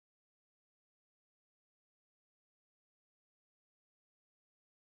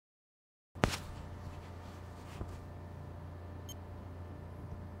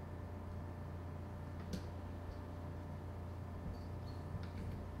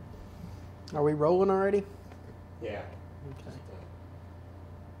Are we rolling already? Yeah. Okay.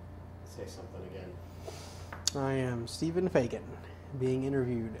 Just, say something again. I am Stephen Fagin, being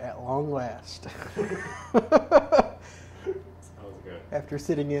interviewed at long last. That was good. After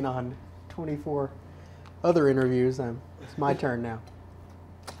sitting in on 24 other interviews, it's my turn now.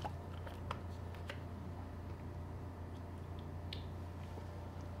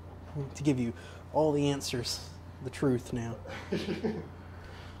 To give you all the answers, the truth now. All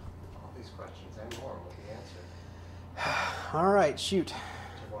these questions and more will be answered. All right, shoot. Did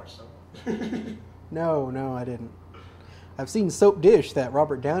you watch some? No, I didn't. I've seen Soap Dish, that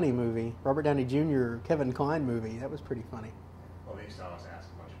Robert Downey movie, Robert Downey Jr., Kevin Kline movie. That was pretty funny. Well, they used to always ask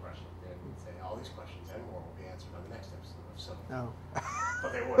a bunch of questions. They'd say, all these questions and more will be answered on the next episode of Soap. Oh.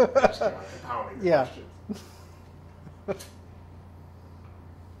 But they wouldn't. They just kept on compounding the Yeah. questions.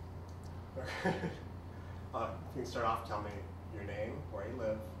 You can start off, tell me your name, where you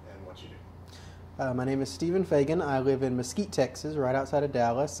live, and what you do. My name is Stephen Fagin. I live in Mesquite, Texas, right outside of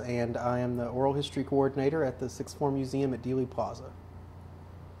Dallas, and I am the oral history coordinator at the Sixth Form Museum at Dealey Plaza.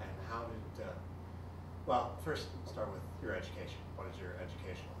 And how did, well, first start with your education. What is your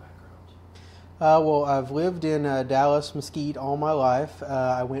educational background? Well, I've lived in Dallas, Mesquite all my life.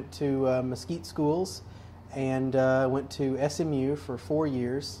 I went to Mesquite schools and went to SMU for 4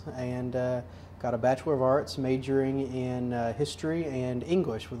 years and got a Bachelor of Arts majoring in history and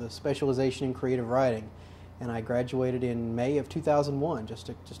English with a specialization in creative writing. And I graduated in May of 2001, just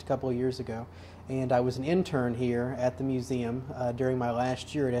a couple of years ago. And I was an intern here at the museum during my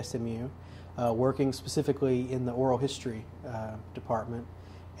last year at SMU, working specifically in the oral history department.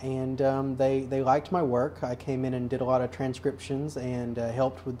 And they liked my work. I came in and did a lot of transcriptions and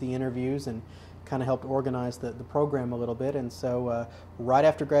helped with the interviews and kind of helped organize the program a little bit. And so right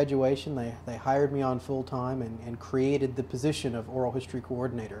after graduation, they hired me on full-time and created the position of oral history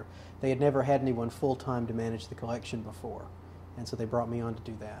coordinator. They had never had anyone full-time to manage the collection before, and so they brought me on to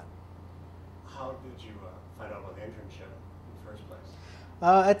do that. How did you find out about the internship in the first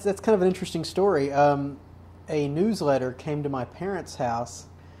place? That's kind of an interesting story. A newsletter came to my parents' house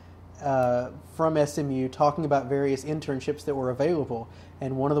from SMU talking about various internships that were available,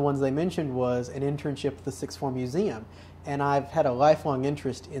 and one of the ones they mentioned was an internship at the Sixth Form Museum. And I've had a lifelong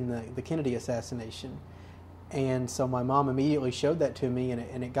interest in the Kennedy assassination, and so my mom immediately showed that to me,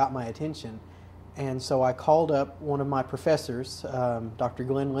 and it got my attention. And so I called up one of my professors, Dr.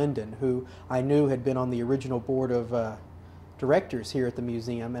 Glenn Linden, who I knew had been on the original board of directors here at the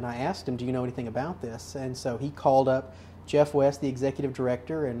museum, and I asked him, do you know anything about this? And so he called up Jeff West, the executive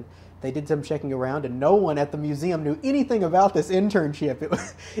director, and they did some checking around, and no one at the museum knew anything about this internship.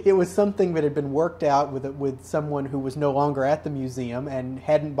 It was something that had been worked out with someone who was no longer at the museum and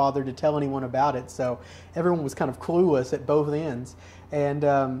hadn't bothered to tell anyone about it, so everyone was kind of clueless at both ends.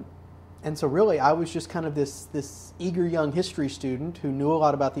 And so really I was just kind of this eager young history student who knew a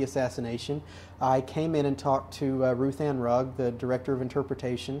lot about the assassination. I came in and talked to Ruth Ann Rugg, the director of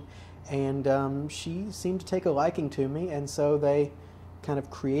interpretation, and she seemed to take a liking to me, and so they kind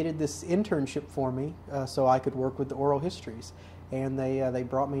of created this internship for me so I could work with the oral histories. And they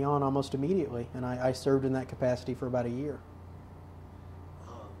brought me on almost immediately, and I served in that capacity for about a year.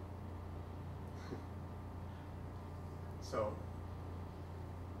 So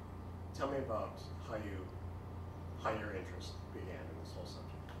tell me about how your interest began in this whole subject.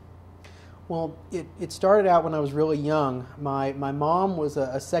 Well, it started out when I was really young. My mom was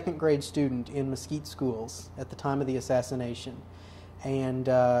a second grade student in Mesquite schools at the time of the assassination, and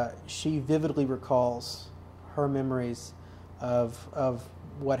she vividly recalls her memories of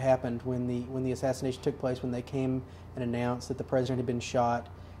what happened when the assassination took place, when they came and announced that the president had been shot.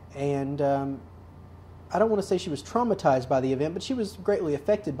 And I don't want to say she was traumatized by the event, but she was greatly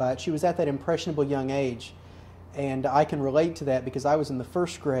affected by it. She was at that impressionable young age. And I can relate to that because I was in the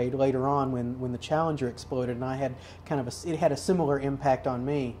first grade later on when the Challenger exploded, and I had it had a similar impact on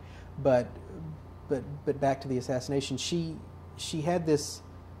me. But back to the assassination, she had this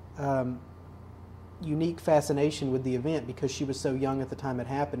unique fascination with the event because she was so young at the time it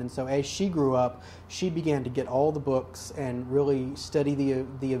happened. And so as she grew up, she began to get all the books and really study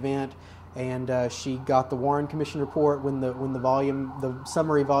the event. And she got the Warren Commission report when the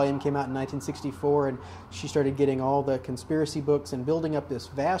summary volume came out in 1964, and she started getting all the conspiracy books and building up this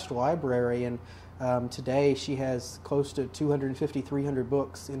vast library. And today she has close to 250, 300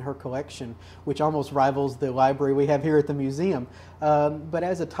 books in her collection, which almost rivals the library we have here at the museum. But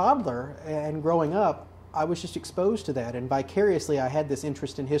as a toddler and growing up, I was just exposed to that, and vicariously I had this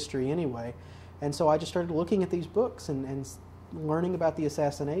interest in history anyway. And so I just started looking at these books and learning about the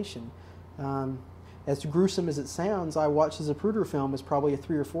assassination. as gruesome as it sounds, I watched the Zapruder film as probably a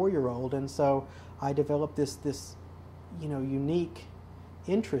 3 or 4-year-old, and so I developed this unique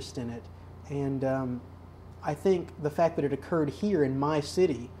interest in it. And I think the fact that it occurred here in my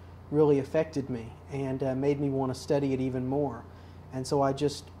city really affected me and made me want to study it even more. And so I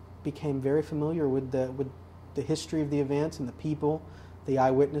just became very familiar with the history of the events and the people, the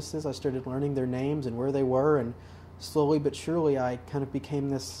eyewitnesses. I started learning their names and where they were, and slowly but surely I kind of became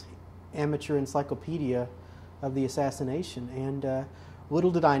this amateur encyclopedia of the assassination. And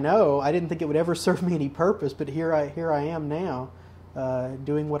little did I know, I didn't think it would ever serve me any purpose, but here I am now,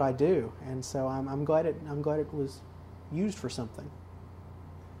 doing what I do. And so I'm glad it was used for something.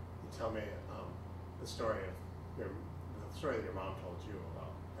 You tell me the story that your mom told you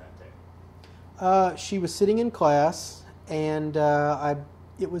about that day. She was sitting in class, and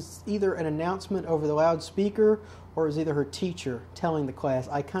it was either an announcement over the loudspeaker or it was either her teacher telling the class.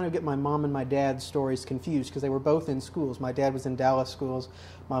 I kind of get my mom and my dad's stories confused because they were both in schools. My dad was in Dallas schools.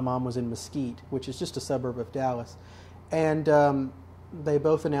 My mom was in Mesquite, which is just a suburb of Dallas. And they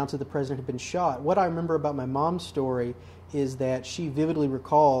both announced that the president had been shot. What I remember about my mom's story is that she vividly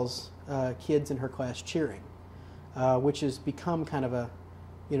recalls kids in her class cheering, which has become kind of a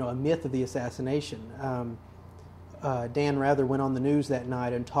myth of the assassination. Dan Rather went on the news that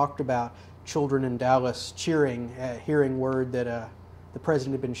night and talked about children in Dallas cheering, hearing word that the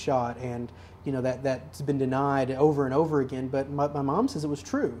president had been shot, and that's been denied over and over again. But my mom says it was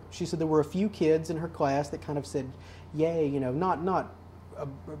true. She said there were a few kids in her class that kind of said, "Yay!" Not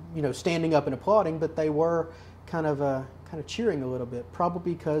standing up and applauding, but they were kind of cheering a little bit,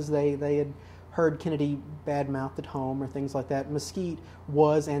 probably because they had heard Kennedy badmouthed at home or things like that. Mesquite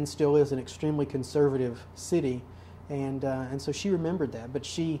was and still is an extremely conservative city, and so she remembered that. But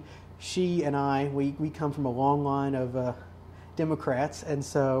she and I, we come from a long line of Democrats, and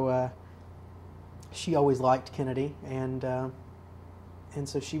so she always liked Kennedy, and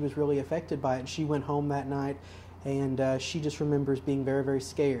so she was really affected by it. And she went home that night, and she just remembers being very, very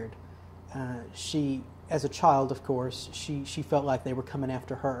scared. She, as a child, of course, she felt like they were coming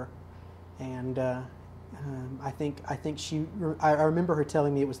after her, and I remember her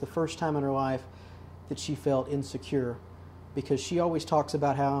telling me it was the first time in her life that she felt insecure, because she always talks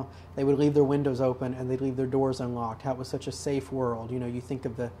about how they would leave their windows open and they'd leave their doors unlocked, how it was such a safe world. You think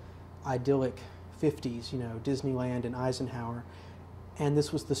of the idyllic 50s, Disneyland and Eisenhower, and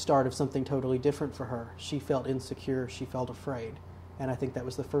this was the start of something totally different for her. She felt insecure, she felt afraid, and I think that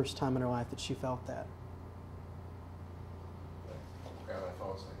was the first time in her life that she felt that. Grab my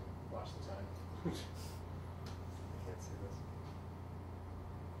phone so I can watch the time. I can't see this.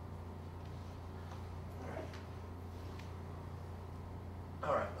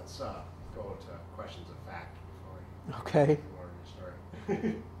 All right, let's go to questions of fact before we Okay. more in your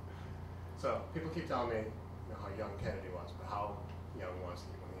story. So people keep telling me how young Kennedy was, but how young was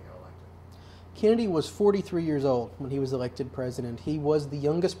he when he got elected? Kennedy was 43 years old when he was elected president. He was the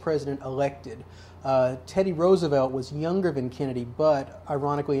youngest president elected. Teddy Roosevelt was younger than Kennedy, but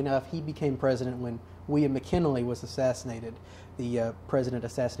ironically enough, he became president when William McKinley was assassinated, the president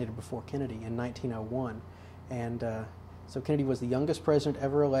assassinated before Kennedy in 1901. And so Kennedy was the youngest president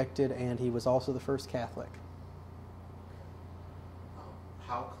ever elected, and he was also the first Catholic.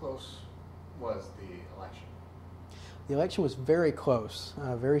 How close was the election? The election was very close,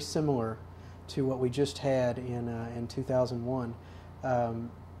 very similar to what we just had in 2001.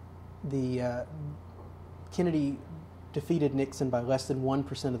 Kennedy defeated Nixon by less than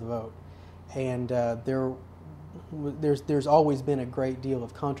 1% of the vote, and there's always been a great deal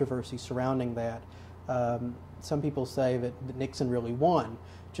of controversy surrounding that. Some people say that Nixon really won.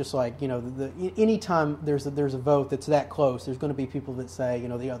 Just like anytime there's a vote that's that close, there's going to be people that say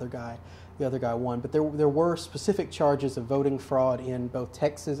the other guy won. But there were specific charges of voting fraud in both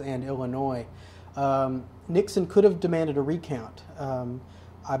Texas and Illinois. Nixon could have demanded a recount.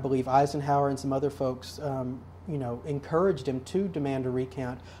 I believe Eisenhower and some other folks encouraged him to demand a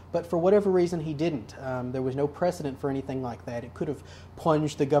recount, but for whatever reason he didn't. There was no precedent for anything like that. It could have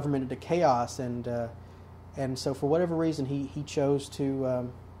plunged the government into chaos, and so for whatever reason he chose to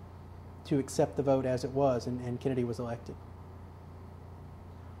accept the vote as it was, and Kennedy was elected.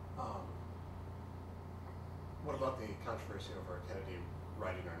 What about the controversy over Kennedy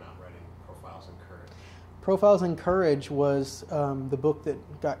writing or not writing Profiles in Courage? Profiles in Courage was the book that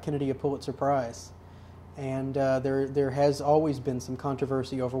got Kennedy a Pulitzer Prize. And there has always been some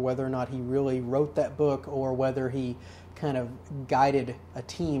controversy over whether or not he really wrote that book or whether he kind of guided a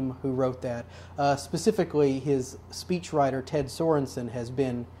team who wrote that. Specifically, his speechwriter, Ted Sorensen, has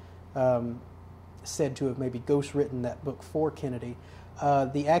been said to have maybe ghostwritten that book for Kennedy.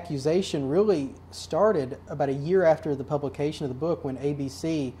 The accusation really started about a year after the publication of the book, when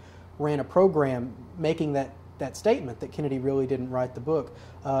ABC ran a program making that statement that Kennedy really didn't write the book.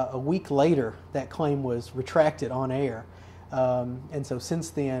 A week later, that claim was retracted on air. And so since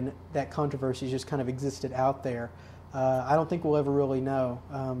then, that controversy just kind of existed out there. I don't think we'll ever really know.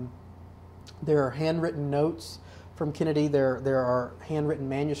 There are handwritten notes from Kennedy. There are handwritten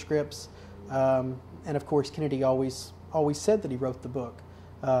manuscripts. And of course, Kennedy always said that he wrote the book.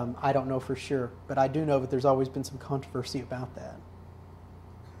 I don't know for sure, but I do know that there's always been some controversy about that.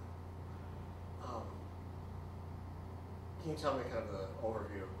 Can you tell me kind of the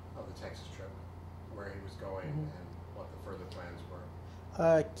overview of the Texas trip, where he was going and what the further plans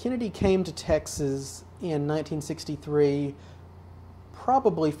were? Kennedy came to Texas in 1963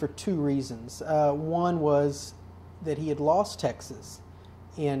 probably for two reasons. One was that he had lost Texas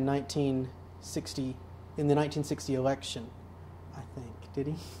in the 1960 election, I think. Did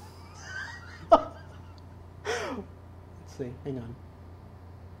he? Let's see. Hang on.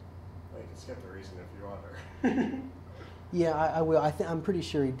 Well, you can skip the reason if you want to. Yeah, I will. I'm pretty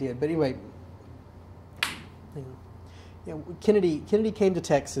sure he did. But anyway, hang on. Yeah, Kennedy came to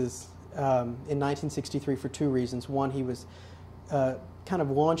Texas in 1963 for two reasons. One, he was kind of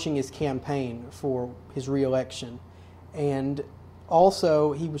launching his campaign for his re-election, and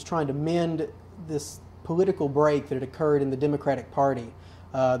also he was trying to mend this political break that had occurred in the Democratic Party.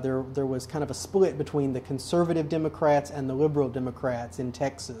 There was kind of a split between the conservative Democrats and the liberal Democrats in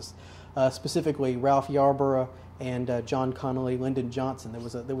Texas, specifically Ralph Yarborough and John Connally, Lyndon Johnson.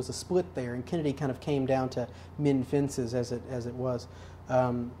 There was a split there, and Kennedy kind of came down to mend fences as it was.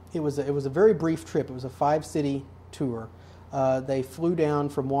 It was a very brief trip. It was a 5-city tour. They flew down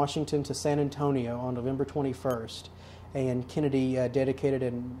from Washington to San Antonio on November 21st, and Kennedy dedicated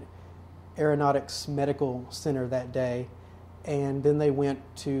an aeronautics medical center that day. And then they went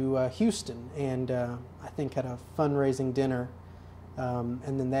to Houston and I think had a fundraising dinner.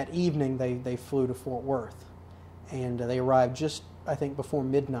 And then that evening they flew to Fort Worth. And they arrived just, I think, before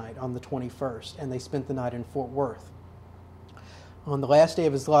midnight on the 21st, and they spent the night in Fort Worth. On the last day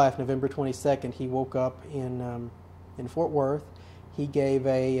of his life, November 22nd, he woke up in Fort Worth. He gave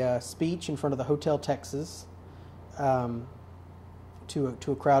a speech in front of the Hotel Texas to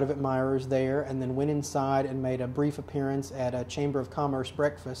a crowd of admirers there, and then went inside and made a brief appearance at a Chamber of Commerce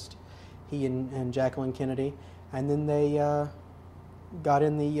breakfast, he and Jacqueline Kennedy. And then they got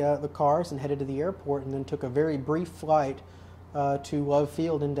in the cars and headed to the airport, and then took a very brief flight to Love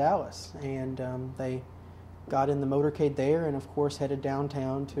Field in Dallas. And they got in the motorcade there, and of course headed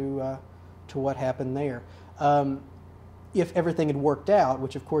downtown to what happened there. If everything had worked out,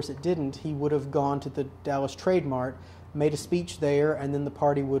 which of course it didn't, he would have gone to the Dallas Trade Mart, made a speech there, and then the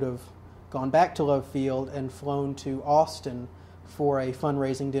party would have gone back to Love Field and flown to Austin for a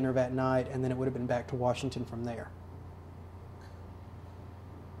fundraising dinner that night, and then it would have been back to Washington from there.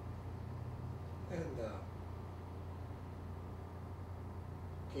 And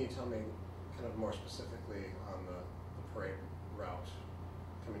can you tell me kind of more specifically on the parade route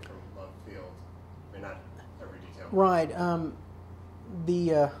coming from Love Field? I mean, not every detail. Right.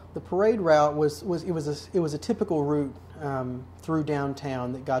 The parade route was a typical route through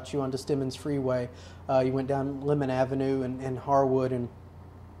downtown that got you onto Stemmons Freeway. You went down Lemon Avenue and Harwood, and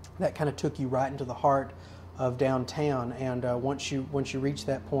that kind of took you right into the heart of downtown. And once you reached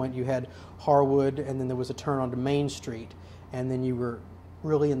that point, you had Harwood, and then there was a turn onto Main Street, and then you were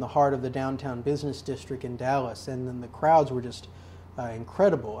really in the heart of the downtown business district in Dallas. And then the crowds were just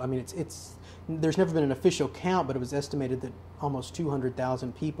incredible. I mean, there's never been an official count, but it was estimated that almost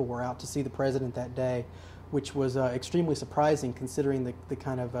 200,000 people were out to see the president that day, which was extremely surprising considering the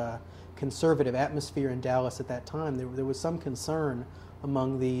kind of conservative atmosphere in Dallas at that time. There was some concern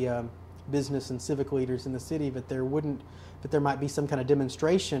among the business and civic leaders in the city that there might be some kind of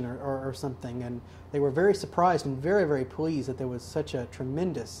demonstration or something, and they were very surprised and very, very pleased that there was such a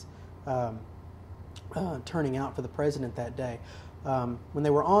tremendous turning out for the president that day. When they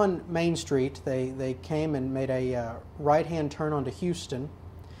were on Main Street, they came and made a right-hand turn onto Houston,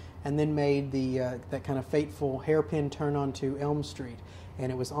 and then made that kind of fateful hairpin turn onto Elm Street.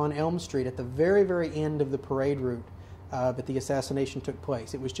 And it was on Elm Street at the very, very end of the parade route that the assassination took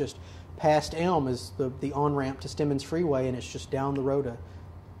place. It was just past Elm is the on-ramp to Stemmons Freeway, and it's just down the road a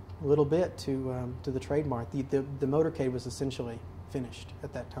little bit to the Trade Mart. The motorcade was essentially finished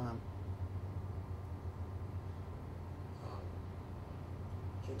at that time.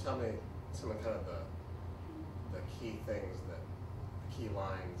 Can you tell me some of kind of the key things, the key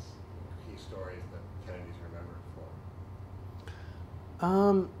lines, key stories that Kennedy's remembered for?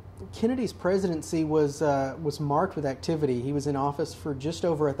 Kennedy's presidency was marked with activity. He was in office for just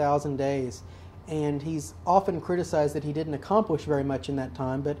over 1,000 days, and he's often criticized that he didn't accomplish very much in that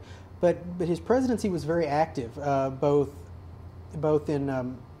time. But his presidency was very active, both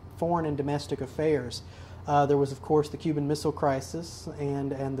in foreign and domestic affairs. There was, of course, the Cuban Missile Crisis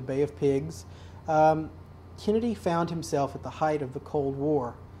and the Bay of Pigs. Kennedy found himself at the height of the Cold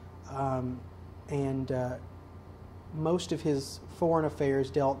War, and most of his foreign affairs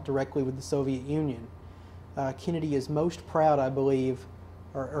dealt directly with the Soviet Union. Kennedy is most proud, I believe,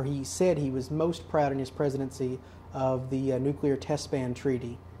 or he said he was most proud in his presidency of the nuclear test ban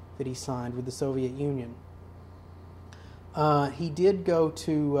treaty that he signed with the Soviet Union. He did go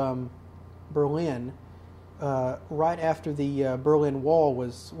to Berlin right after the Berlin Wall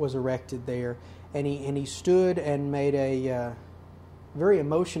was erected there, and he stood and made a very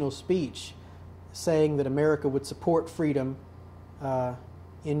emotional speech saying that America would support freedom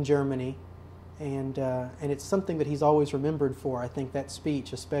in Germany, and it's something that he's always remembered for. I think that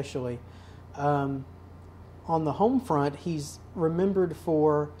speech especially. On the home front, he's remembered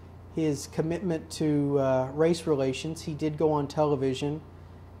for his commitment to race relations. He did go on television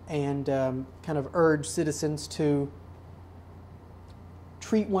and kind of urge citizens to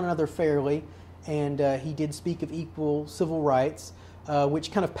treat one another fairly, and he did speak of equal civil rights,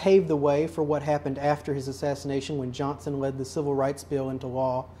 which kind of paved the way for what happened after his assassination when Johnson led the Civil Rights Bill into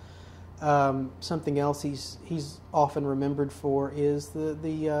law. Something else he's often remembered for is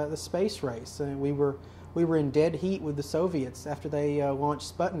the space race. We were in dead heat with the Soviets after they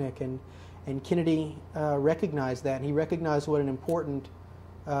launched Sputnik, and Kennedy recognized that, and he recognized what an important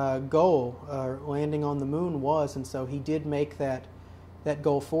goal landing on the moon was, and so he did make that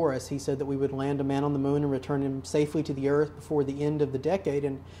goal for us. He said that we would land a man on the moon and return him safely to the Earth before the end of the decade,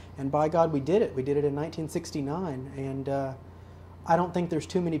 and by God, we did it. We did it in 1969, and I don't think there's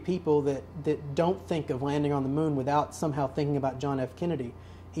too many people that don't think of landing on the moon without somehow thinking about John F. Kennedy,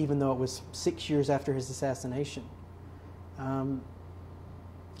 even though it was 6 years after his assassination.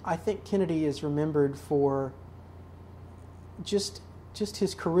 I think Kennedy is remembered for just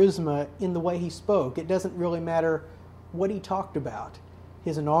his charisma in the way he spoke. It doesn't really matter what he talked about.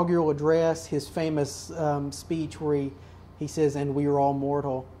 His inaugural address, his famous speech where he says, "And we are all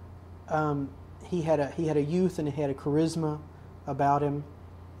mortal." He had a youth and he had a charisma about him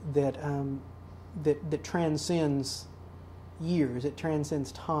that transcends years. It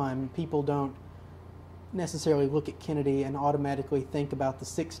transcends time. People don't necessarily look at Kennedy and automatically think about the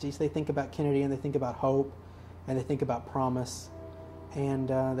 60s. They think about Kennedy and they think about hope and they think about promise, and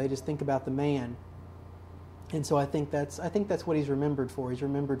they just think about the man. And so I think that's what he's remembered for. He's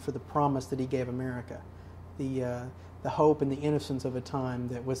remembered for the promise that he gave America, the hope and the innocence of a time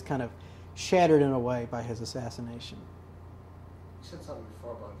that was kind of shattered in a way by his assassination. You said something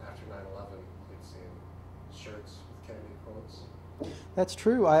before about after 9/11, you'd seen shirts with Kennedy quotes. That's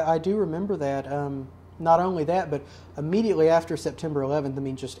true. I do remember that. Not only that, but immediately after September 11th, I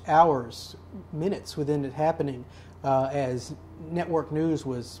mean just hours, minutes within it happening, as network news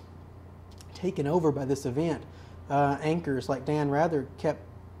was taken over by this event, anchors like Dan Rather kept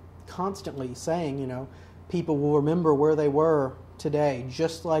constantly saying, people will remember where they were today,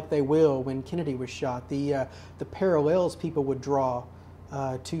 just like they will when Kennedy was shot. The parallels people would draw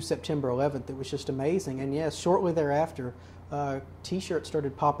to September 11th, it was just amazing. And yes, shortly thereafter, T-shirts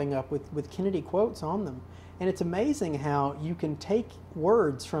started popping up with Kennedy quotes on them. And it's amazing how you can take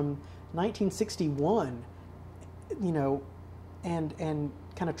words from 1961, and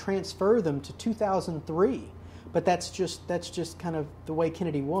kind of transfer them to 2003. But that's just kind of the way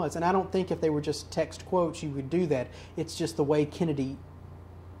Kennedy was. And I don't think if they were just text quotes you would do that. It's just the way Kennedy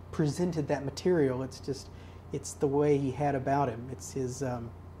presented that material. It's the way he had about him. It's his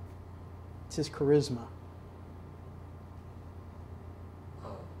charisma.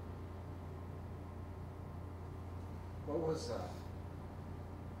 What was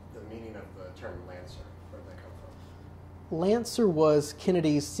the meaning of the term Lancer? Where did that come from? Lancer was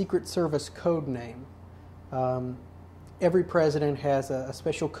Kennedy's Secret Service code name. Every president has a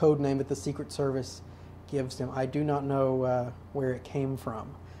special code name that the Secret Service gives him. I do not know where it came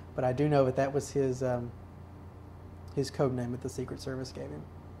from, but I do know that was his code name that the Secret Service gave him.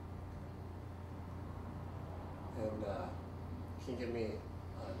 And can you give me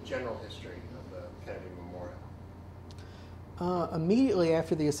a general history of the Kennedy Memorial? Immediately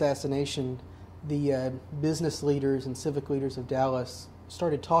after the assassination, the business leaders and civic leaders of Dallas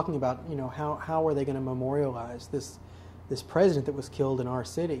started talking about, how are they going to memorialize this president that was killed in our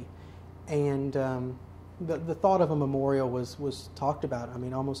city, and the thought of a memorial was talked about. I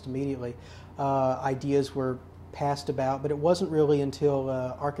mean, almost immediately, ideas were passed about, but it wasn't really until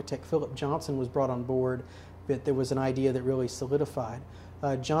architect Philip Johnson was brought on board that there was an idea that really solidified.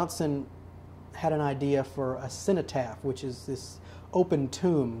 Johnson had an idea for a cenotaph, which is this open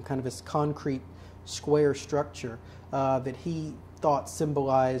tomb, kind of this concrete square structure that he thought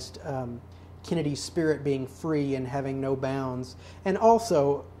symbolized Kennedy's spirit being free and having no bounds, and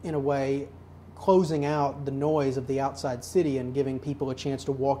also, in a way, closing out the noise of the outside city and giving people a chance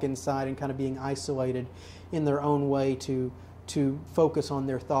to walk inside and kind of being isolated in their own way to focus on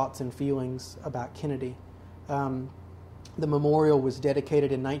their thoughts and feelings about Kennedy. The memorial was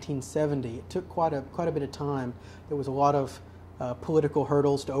dedicated in 1970. It took quite a bit of time. There was a lot of political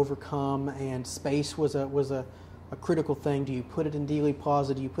hurdles to overcome, and space was a critical thing. Do you put it in Dealey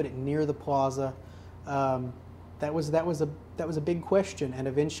Plaza? Do you put it near the plaza? That was a big question, and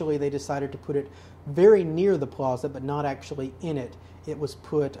eventually they decided to put it very near the plaza, but not actually in it. It was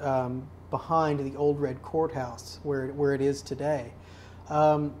put behind the old red courthouse, where it is today.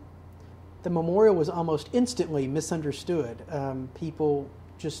 The memorial was almost instantly misunderstood. People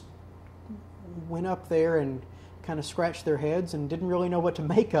just went up there and kind of scratched their heads and didn't really know what to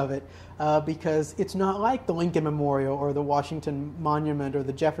make of it, because it's not like the Lincoln Memorial or the Washington Monument or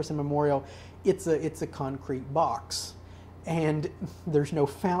the Jefferson Memorial. It's a concrete box, and there's no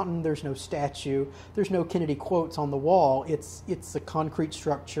fountain, there's no statue, there's no Kennedy quotes on the wall. It's a concrete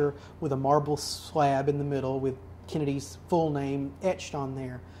structure with a marble slab in the middle with Kennedy's full name etched on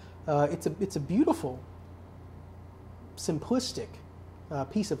there. It's a beautiful, simplistic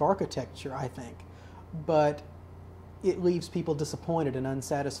piece of architecture, I think, but it leaves people disappointed and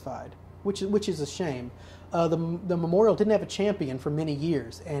unsatisfied, which is a shame. The memorial didn't have a champion for many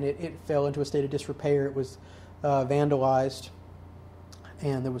years, and it fell into a state of disrepair. It was vandalized,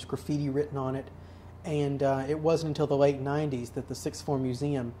 and there was graffiti written on it, and it wasn't until the late 90s that the Sixth Floor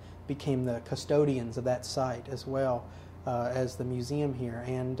Museum became the custodians of that site as well as the museum here.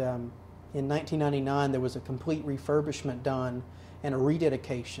 And in 1999, there was a complete refurbishment done and a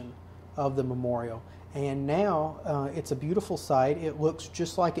rededication of the memorial. And now it's a beautiful site. It looks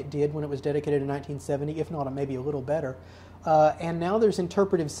just like it did when it was dedicated in 1970, if not maybe a little better. And now there's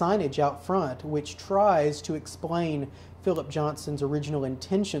interpretive signage out front, which tries to explain Philip Johnson's original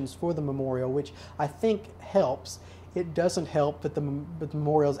intentions for the memorial, which I think helps. It doesn't help that the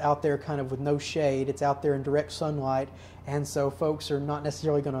memorial's out there kind of with no shade. It's out there in direct sunlight, and so folks are not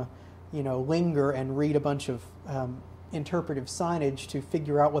necessarily going to, linger and read a bunch of interpretive signage to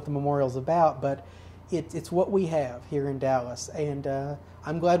figure out what the memorial's about. But it's what we have here in Dallas, and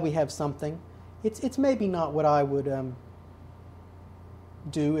I'm glad we have something. It's maybe not what I would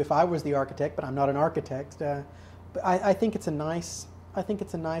do if I was the architect, but I'm not an architect. But I think it's a nice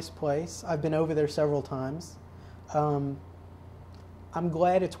place. I've been over there several times. I'm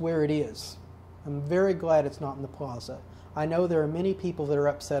glad it's where it is. I'm very glad it's not in the plaza. I know there are many people that are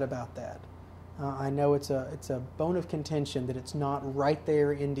upset about that. I know it's a bone of contention that it's not right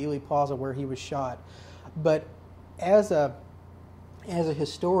there in Dealey Plaza where he was shot. But as a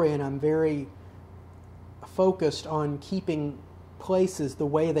historian, I'm very focused on keeping places the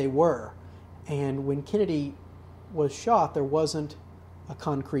way they were. And when Kennedy was shot, there wasn't a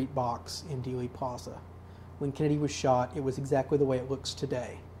concrete box in Dealey Plaza. When Kennedy was shot, it was exactly the way it looks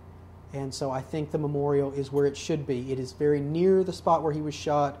today. And so I think the memorial is where it should be. It is very near the spot where he was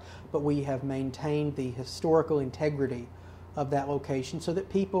shot, but we have maintained the historical integrity of that location so that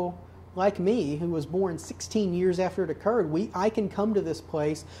people like me, who was born 16 years after it occurred, I can come to this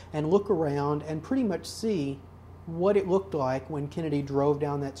place and look around and pretty much see what it looked like when Kennedy drove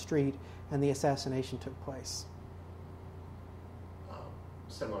down that street and the assassination took place.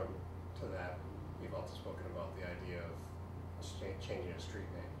 Similar to that, we've also spoken about the idea of changing a street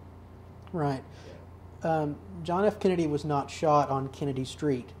name. Right. Yeah. John F. Kennedy was not shot on Kennedy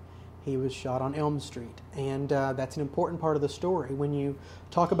Street. He was shot on Elm Street. And that's an important part of the story. When you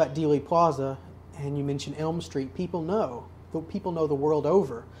talk about Dealey Plaza and you mention Elm Street, people know the world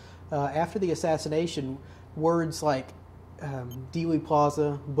over. After the assassination, words like Dealey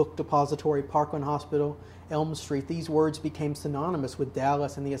Plaza, Book Depository, Parkland Hospital, Elm Street, these words became synonymous with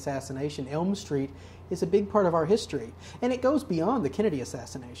Dallas and the assassination. Elm Street is a big part of our history, and it goes beyond the Kennedy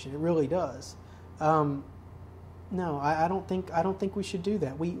assassination. It really does. No, I don't think we should do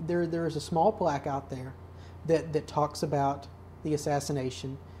that. There is a small plaque out there that talks about the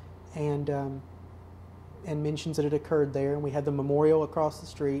assassination and mentions that it occurred there, and we had the memorial across the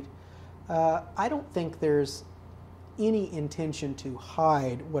street. I don't think there's any intention to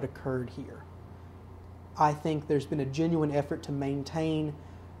hide what occurred here. I think there's been a genuine effort to maintain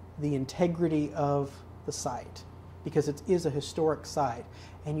the integrity of the site. because it is a historic site,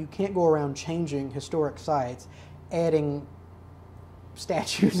 and you can't go around changing historic sites, adding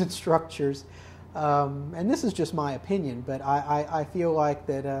statues and structures. And this is just my opinion, but I feel like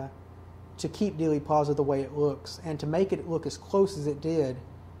that to keep Dealey Plaza the way it looks and to make it look as close as it did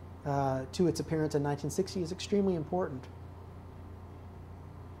to its appearance in 1960 is extremely important.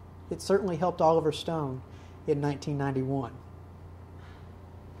 It certainly helped Oliver Stone in 1991.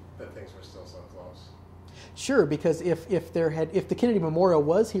 But things were still so close. Sure, because if the Kennedy Memorial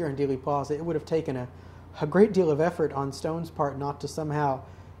was here in Dealey Plaza, it would have taken a great deal of effort on Stone's part not to somehow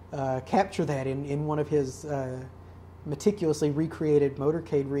capture that in one of his meticulously recreated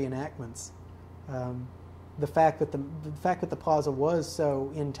motorcade reenactments. The fact that the plaza was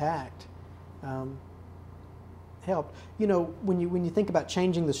so intact helped. You know, when you think about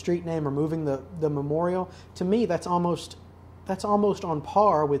changing the street name or moving the memorial, to me that's almost on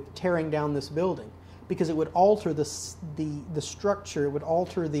par with tearing down this building, because it would alter the structure, it would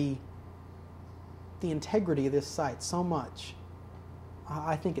alter the integrity of this site so much.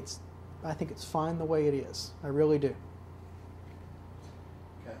 I think it's fine the way it is. I really do.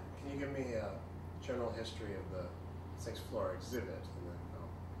 Okay. Can you give me a general history of the 6th floor exhibit in the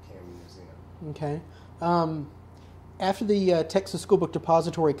Cam Museum? Okay. After the Texas School Book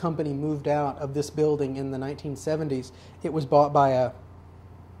Depository Company moved out of this building in the 1970s, it was bought by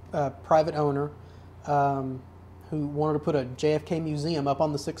a private owner who wanted to put a JFK museum up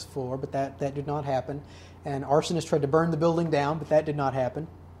on the 6th floor, but that did not happen. And arsonists tried to burn the building down, but that did not happen.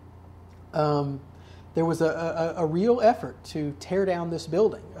 There was a real effort to tear down this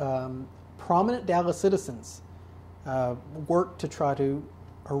building. Prominent Dallas citizens worked to try to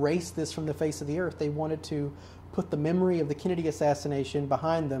erase this from the face of the earth. They wanted to put the memory of the Kennedy assassination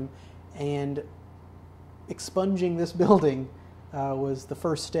behind them, and expunging this building was the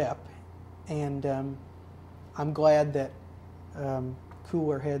first step. And I'm glad that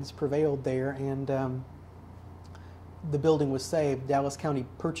cooler heads prevailed there, and the building was saved. Dallas County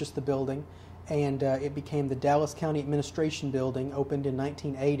purchased the building, and it became the Dallas County Administration Building, opened in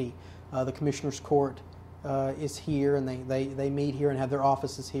 1980. The Commissioner's Court is here, and they meet here and have their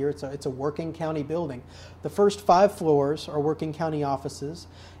offices here. It's a working county building. The first 5 floors are working county offices,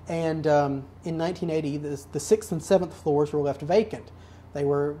 and in 1980, the 6th and 7th floors were left vacant. They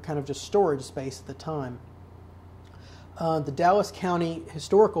were kind of just storage space at the time. The Dallas County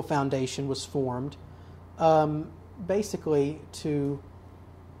Historical Foundation was formed basically to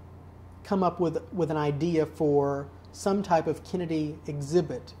come up with an idea for some type of Kennedy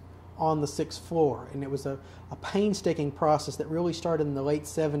exhibit on the 6th floor. And it was a painstaking process that really started in the late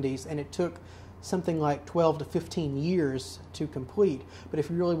 70s, and it took something like 12 to 15 years to complete. But if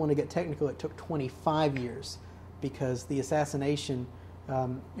you really want to get technical, it took 25 years, because the assassination,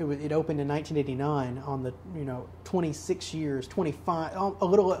 it opened in 1989 on the 26 years, 25, a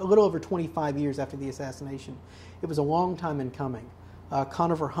little over 25 years after the assassination. It was a long time in coming.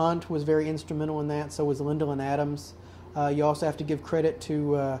 Conover Hunt was very instrumental in that, so was Lyndon Adams. You also have to give credit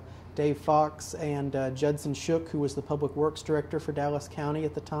to Dave Fox and Judson Shook, who was the Public Works Director for Dallas County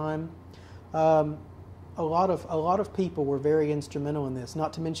at the time. A lot of people were very instrumental in this,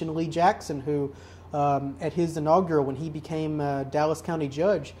 not to mention Lee Jackson, who at his inaugural, when he became Dallas County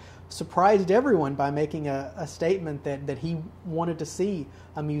Judge, surprised everyone by making a statement that he wanted to see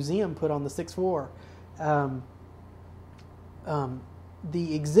a museum put on the 6th floor.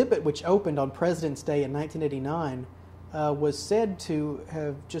 The exhibit, which opened on President's Day in 1989, was said to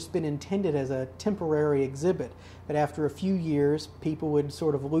have just been intended as a temporary exhibit, that after a few years people would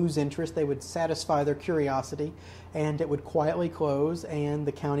sort of lose interest, they would satisfy their curiosity, and it would quietly close, and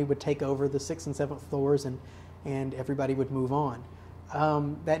the county would take over the 6th and 7th floors, and everybody would move on.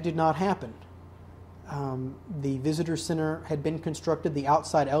 That did not happen. The visitor center had been constructed, the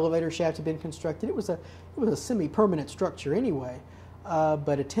outside elevator shaft had been constructed. It was a semi-permanent structure anyway,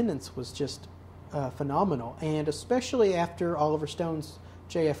 but attendance was just phenomenal, and especially after Oliver Stone's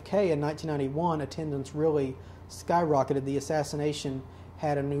JFK in 1991, attendance really skyrocketed. The assassination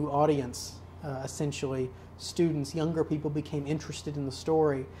had a new audience, essentially. Students, younger people became interested in the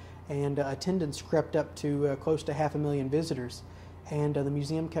story, and attendance crept up to close to 500,000 visitors, and the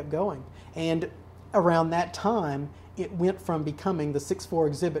museum kept going. And around that time, it went from becoming the 6th floor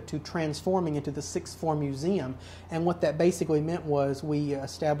exhibit to transforming into the 6th floor museum. And what that basically meant was we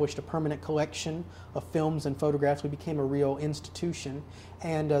established a permanent collection of films and photographs. We became a real institution.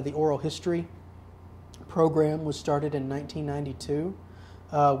 And the oral history program was started in 1992,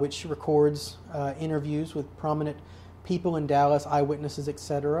 which records interviews with prominent people in Dallas, eyewitnesses,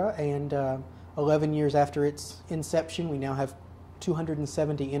 etc. And 11 years after its inception, we now have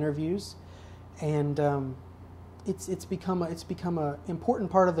 270 interviews. And it's become a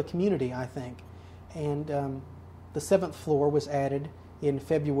important part of the community, I think. And the 7th floor was added in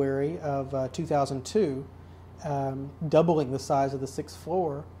February of 2002, doubling the size of the 6th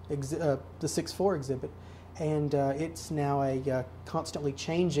floor exhibit, and it's now a constantly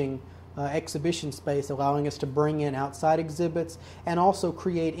changing exhibition space, allowing us to bring in outside exhibits and also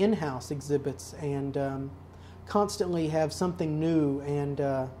create in-house exhibits and constantly have something new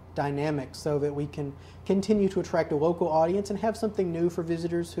and dynamic so that we can continue to attract a local audience and have something new for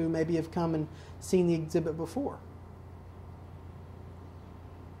visitors who maybe have come and seen the exhibit before.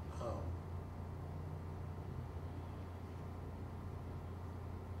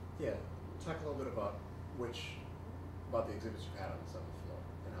 Yeah, talk a little bit about the exhibits you've had on the 7th floor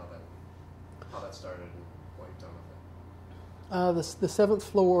and how that started and what you've done with it. The 7th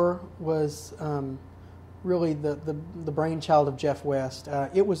floor was really the brainchild of Jeff West.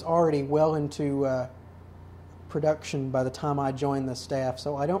 It was already well into production by the time I joined the staff,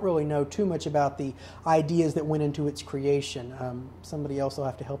 so I don't really know too much about the ideas that went into its creation. Somebody else will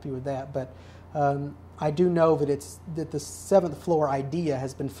have to help you with that, but I do know that the 7th floor idea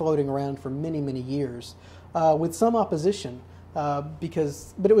has been floating around for many, many years, with some opposition, but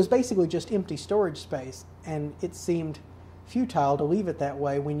it was basically just empty storage space, and it seemed futile to leave it that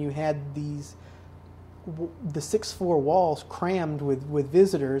way when you had the 6th floor walls crammed with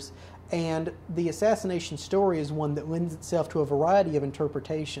visitors, and the assassination story is one that lends itself to a variety of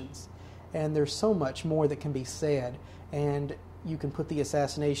interpretations, and there's so much more that can be said, and you can put the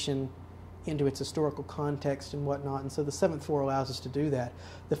assassination into its historical context and whatnot, and so the 7th floor allows us to do that.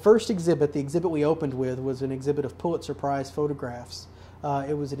 The first exhibit, the exhibit we opened with, was an exhibit of Pulitzer Prize photographs.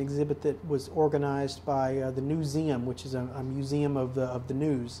 It was an exhibit that was organized by the Newseum, which is a museum of the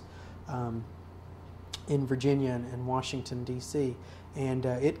news in Virginia and Washington, D.C., and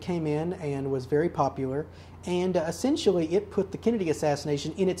it came in and was very popular, and essentially it put the Kennedy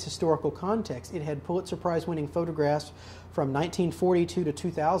assassination in its historical context. It had Pulitzer Prize winning photographs from 1942 to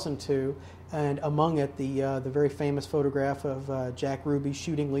 2002, and among it the very famous photograph of Jack Ruby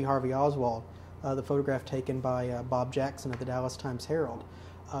shooting Lee Harvey Oswald, the photograph taken by Bob Jackson of the Dallas Times-Herald.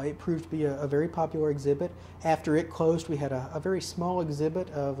 It proved to be a very popular exhibit. After it closed, we had a very small exhibit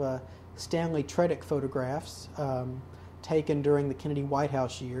of Stanley Tredick photographs taken during the Kennedy White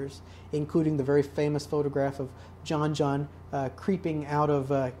House years, including the very famous photograph of John creeping out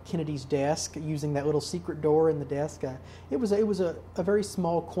of Kennedy's desk using that little secret door in the desk. It was a very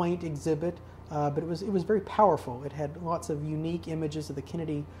small, quaint exhibit, but it was very powerful. It had lots of unique images of the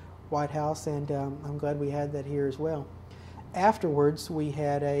Kennedy White House, and I'm glad we had that here as well. Afterwards, we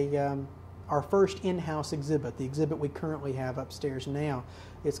had our first in-house exhibit, the exhibit we currently have upstairs now.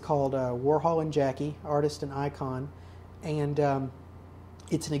 It's called Warhol and Jackie, Artist and Icon, and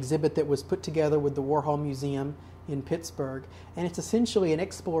it's an exhibit that was put together with the Warhol Museum in Pittsburgh, and it's essentially an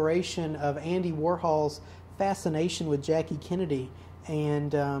exploration of Andy Warhol's fascination with Jackie Kennedy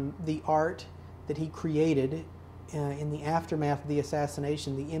and the art that he created in the aftermath of the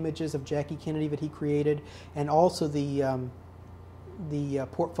assassination, the images of Jackie Kennedy that he created, and also the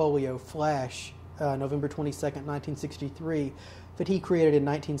portfolio Flash, November 22nd, 1963, that he created in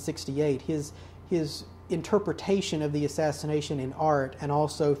 1968. His interpretation of the assassination in art, and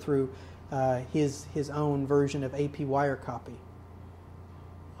also through his own version of AP wire copy.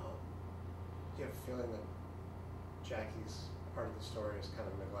 Do you have a feeling that Jackie's part of the story is kind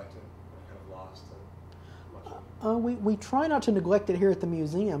of neglected or kind of lost? We try not to neglect it here at the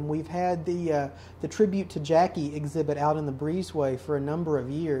museum. We've had the Tribute to Jackie exhibit out in the breezeway for a number of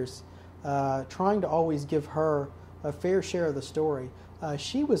years, trying to always give her a fair share of the story.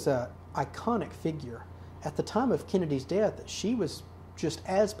 She was an iconic figure. At the time of Kennedy's death, she was just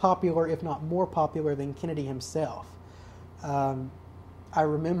as popular, if not more popular, than Kennedy himself. I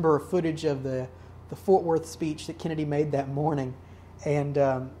remember footage of the Fort Worth speech that Kennedy made that morning,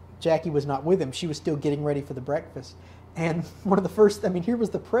 and Jackie was not with him. She was still getting ready for the breakfast. And one of the first, here was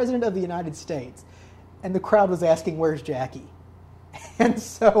the President of the United States, and the crowd was asking, "Where's Jackie?" And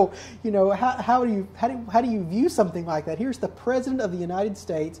so, how do you view something like that? Here's the President of the United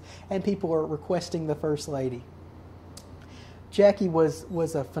States, and people are requesting the First Lady. Jackie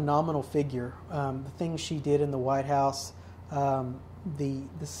was a phenomenal figure. The things she did in the White House, the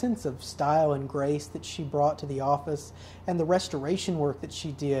sense of style and grace that she brought to the office, and the restoration work that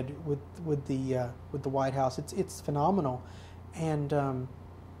she did with the White House, it's phenomenal. And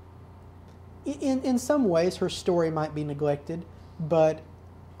in some ways, her story might be neglected, but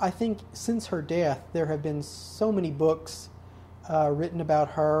I think since her death, there have been so many books written about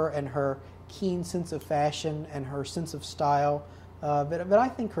her and her keen sense of fashion and her sense of style that I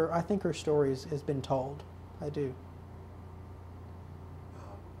think her story has been told. I do.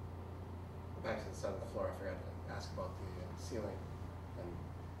 Back to the 7th floor, I forgot to ask about the ceiling and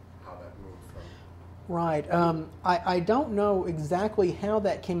how that moved from... Right. I don't know exactly how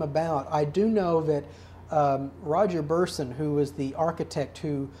that came about. I do know that Roger Burson, who was the architect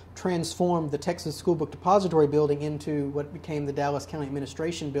who transformed the Texas School Book Depository building into what became the Dallas County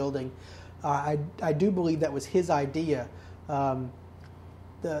Administration building, I do believe that was his idea.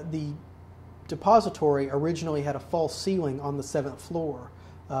 The depository originally had a false ceiling on the 7th floor,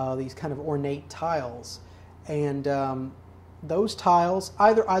 these kind of ornate tiles. And those tiles,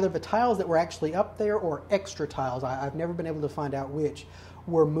 either the tiles that were actually up there or extra tiles, I've never been able to find out which,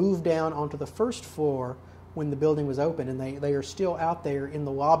 were moved down onto the 1st floor when the building was open, and they are still out there in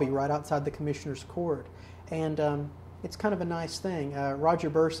the lobby right outside the Commissioner's Court. And it's kind of a nice thing. Roger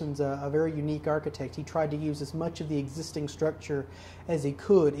Burson's a very unique architect. He tried to use as much of the existing structure as he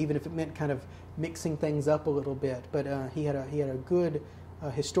could, even if it meant kind of mixing things up a little bit. But he had a good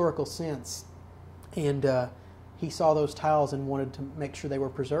historical sense, and he saw those tiles and wanted to make sure they were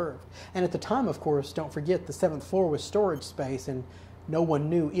preserved. And at the time, of course, don't forget, the 7th floor was storage space, and no one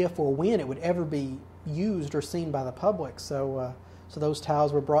knew if or when it would ever be used or seen by the public. So those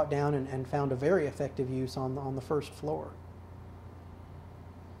tiles were brought down and found a very effective use on the 1st floor.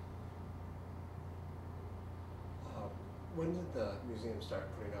 When did the museum start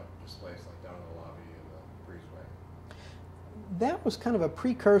putting up displays like down in the lobby and the breezeway? That was kind of a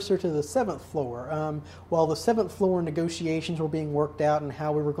precursor to the 7th floor. While the 7th floor negotiations were being worked out and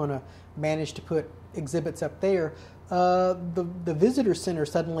how we were going to manage to put exhibits up there, the visitor center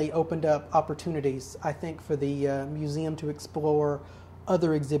suddenly opened up opportunities, I think, for the museum to explore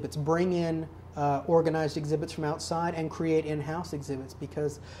other exhibits, bring in organized exhibits from outside, and create in-house exhibits.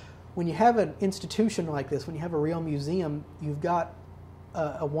 Because when you have an institution like this, when you have a real museum, you've got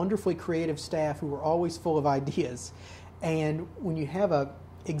a wonderfully creative staff who are always full of ideas. And when you have an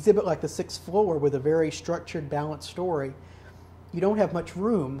exhibit like the 6th floor with a very structured, balanced story, you don't have much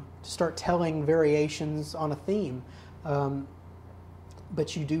room to start telling variations on a theme.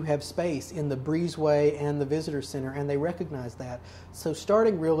 But you do have space in the breezeway and the visitor center, and they recognize that. So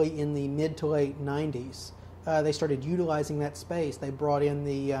starting really in the mid to late 90s, they started utilizing that space. They brought in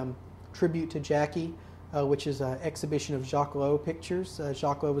the Tribute to Jackie, which is an exhibition of Jacques Lowe pictures.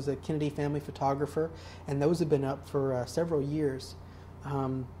 Jacques Lowe was a Kennedy family photographer, and those have been up for several years.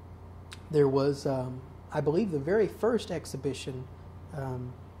 There was, I believe, the very first exhibition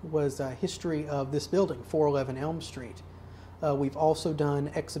was a history of this building, 411 Elm Street. We've also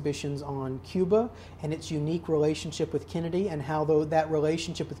done exhibitions on Cuba and its unique relationship with Kennedy, and how that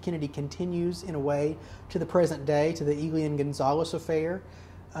relationship with Kennedy continues in a way to the present day, to the Elian Gonzalez affair.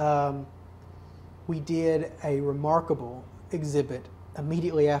 We did a remarkable exhibit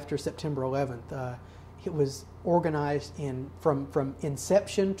immediately after September 11th. It was organized from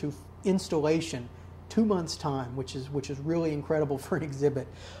inception to installation, 2 months' time, which is really incredible for an exhibit.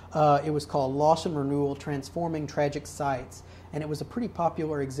 It was called Loss and Renewal: Transforming Tragic Sites, and it was a pretty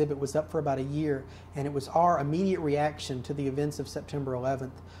popular exhibit. It was up for about a year, and it was our immediate reaction to the events of September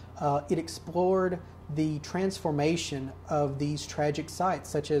 11th. It explored the transformation of these tragic sites,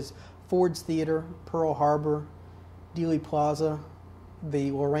 such as Ford's Theater, Pearl Harbor, Dealey Plaza,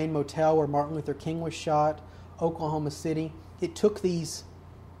 the Lorraine Motel where Martin Luther King was shot, Oklahoma City. It took these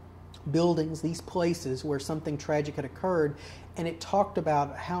buildings, these places where something tragic had occurred, and it talked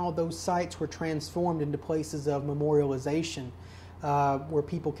about how those sites were transformed into places of memorialization, where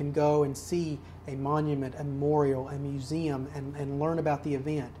people can go and see a monument, a memorial, a museum, and learn about the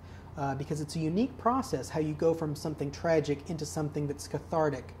event. Because it's a unique process, how you go from something tragic into something that's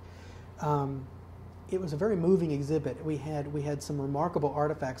cathartic. It was a very moving exhibit. We had some remarkable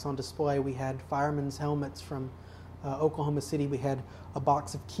artifacts on display. We had firemen's helmets from Oklahoma City. We had a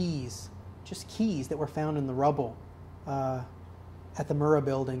box of keys, just keys that were found in the rubble at the Murrah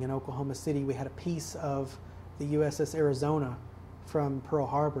building in Oklahoma City. We had a piece of the USS Arizona from Pearl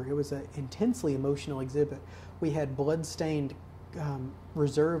Harbor. It was an intensely emotional exhibit. We had blood-stained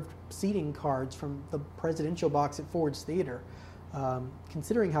reserved seating cards from the presidential box at Ford's Theater.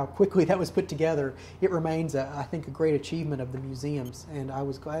 Considering how quickly that was put together, it remains, I think, a great achievement of the museums, and I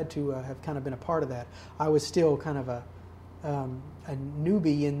was glad to have kind of been a part of that. I was still kind of a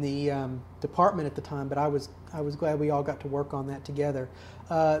newbie in the department at the time, but I was glad we all got to work on that together.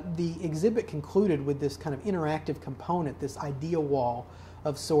 The exhibit concluded with this kind of interactive component, this idea wall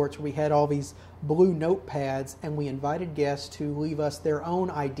of sorts, where we had all these blue notepads, and we invited guests to leave us their own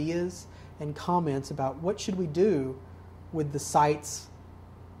ideas and comments about what should we do with the sites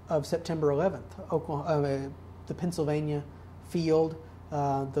of September 11th, Oklahoma, the Pennsylvania field,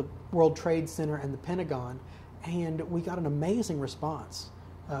 the World Trade Center, and the Pentagon, and we got an amazing response.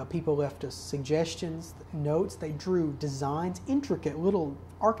 People left us suggestions, notes. They drew designs, intricate little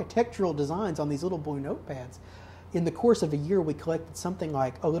architectural designs on these little blue notepads. In the course of a year, we collected something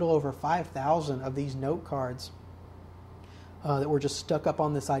like a little over 5,000 of these note cards that were just stuck up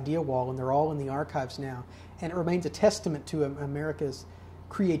on this idea wall, and they're all in the archives now. And it remains a testament to America's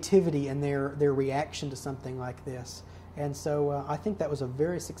creativity and their reaction to something like this. And so I think that was a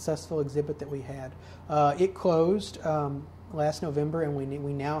very successful exhibit that we had. It closed last November, and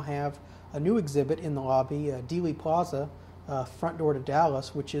we now have a new exhibit in the lobby, Dealey Plaza, Front Door to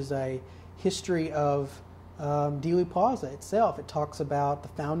Dallas, which is a history of Dealey Plaza itself. It talks about the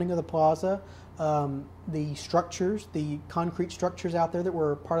founding of the plaza, the structures, the concrete structures out there that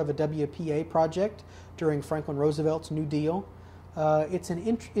were part of a WPA project during Franklin Roosevelt's New Deal. It's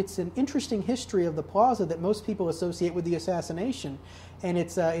an interesting history of the plaza that most people associate with the assassination, and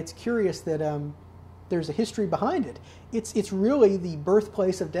it's curious that there's a history behind it. It's really the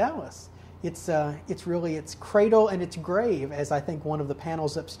birthplace of Dallas. It's really its cradle and its grave, as I think one of the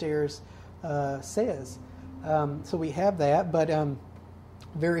panels upstairs says. So we have that, but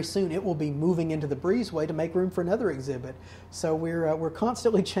very soon it will be moving into the breezeway to make room for another exhibit. So we're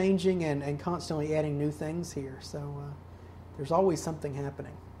constantly changing and constantly adding new things here. So there's always something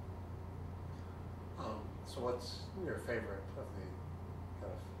happening. So what's your favorite of the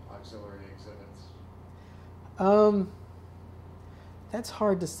kind of auxiliary exhibits? That's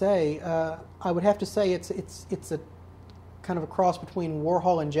hard to say. I would have to say it's a kind of a cross between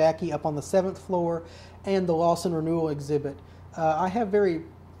Warhol and Jackie up on the 7th floor and the Loss and Renewal exhibit. I have very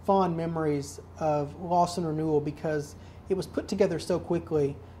fond memories of Loss and Renewal because it was put together so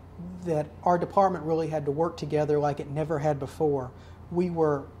quickly that our department really had to work together like it never had before. We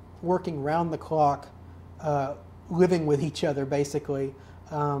were working round the clock, living with each other basically,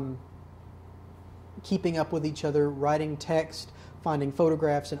 keeping up with each other, writing text, finding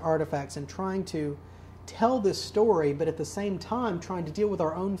photographs and artifacts, and trying to tell this story, but at the same time trying to deal with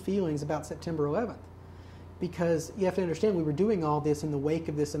our own feelings about September 11th. Because you have to understand, we were doing all this in the wake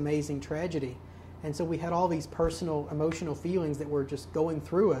of this amazing tragedy. And so we had all these personal, emotional feelings that were just going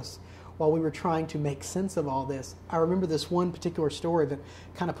through us while we were trying to make sense of all this. I remember this one particular story that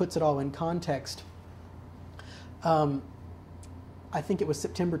kind of puts it all in context. I think it was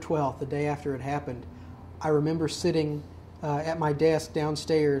September 12th, the day after it happened. I remember sitting at my desk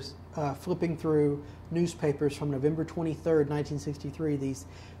downstairs, flipping through newspapers from November 23rd, 1963, these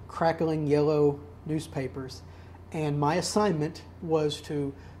crackling yellow newspapers. And my assignment was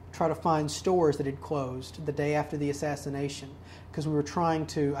to try to find stores that had closed the day after the assassination, because we were trying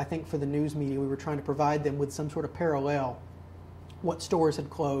to, I think for the news media, we were trying to provide them with some sort of parallel. What stores had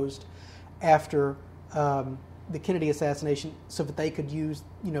closed after the Kennedy assassination, so that they could use,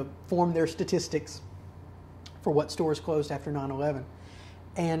 form their statistics for what stores closed after 9/11.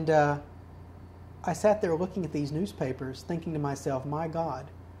 And I sat there looking at these newspapers, thinking to myself, my God,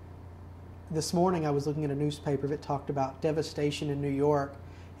 this morning I was looking at a newspaper that talked about devastation in New York,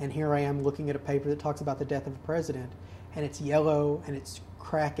 and here I am looking at a paper that talks about the death of a president, and it's yellow and it's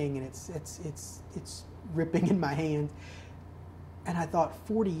cracking and it's ripping in my hand. And I thought,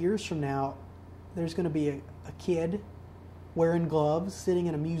 40 years from now, there's going to be a kid wearing gloves sitting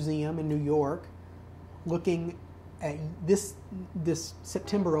in a museum in New York, looking at this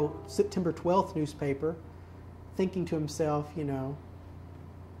September 12th newspaper, thinking to himself,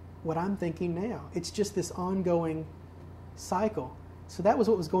 what I'm thinking now. It's just this ongoing cycle. So that was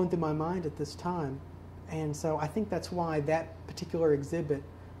what was going through my mind at this time. And so I think that's why that particular exhibit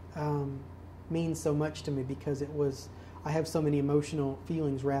means so much to me, because I have so many emotional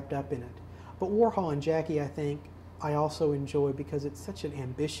feelings wrapped up in it. But Warhol and Jackie, I think, I also enjoy because it's such an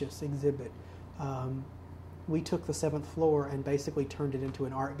ambitious exhibit. We took the 7th floor and basically turned it into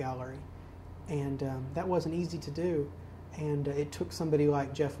an art gallery. And that wasn't easy to do. And it took somebody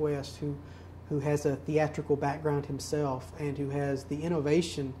like Jeff West, who has a theatrical background himself and who has the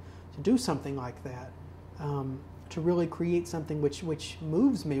innovation to do something like that, to really create something which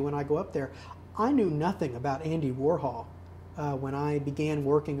moves me when I go up there. I knew nothing about Andy Warhol when I began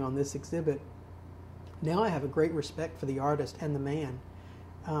working on this exhibit. Now I have a great respect for the artist and the man,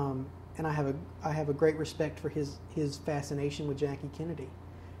 and I have a great respect for his fascination with Jackie Kennedy.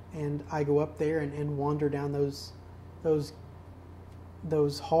 And I go up there and wander down those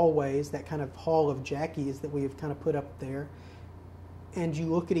hallways, that kind of hall of Jackie's that we have kind of put up there. And you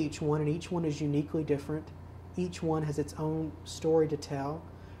look at each one, and each one is uniquely different. Each one has its own story to tell.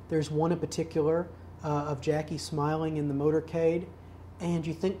 There's one in particular of Jackie smiling in the motorcade, and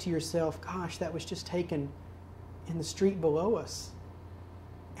you think to yourself, gosh, that was just taken in the street below us.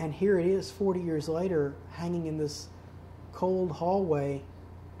 And here it is 40 years later, hanging in this cold hallway,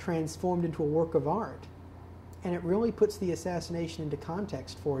 transformed into a work of art. And it really puts the assassination into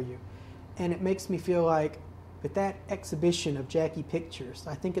context for you. And it makes me feel like that exhibition of Jackie pictures,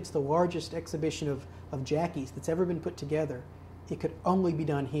 I think it's the largest exhibition of Jackies that's ever been put together. It could only be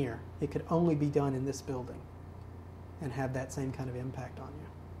done here. It could only be done in this building and have that same kind of impact on you.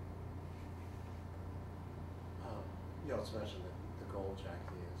 You also mentioned that the gold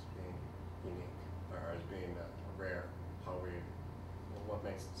Jackie as being unique, or as being rare. How what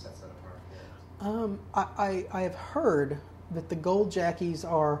sets that apart? I have heard that the gold Jackies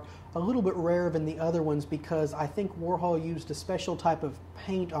are a little bit rarer than the other ones because I think Warhol used a special type of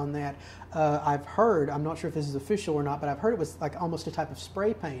paint on that. I've heard, I'm not sure if this is official or not, but I've heard it was like almost a type of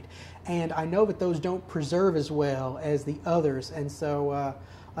spray paint. And I know that those don't preserve as well as the others, and so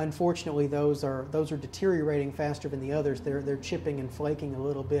unfortunately those are deteriorating faster than the others. They're chipping and flaking a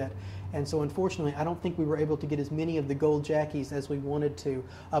little bit. And so unfortunately I don't think we were able to get as many of the gold Jackies as we wanted to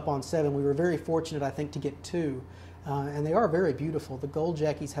up on 7. We were very fortunate, I think, to get 2. And they are very beautiful. The gold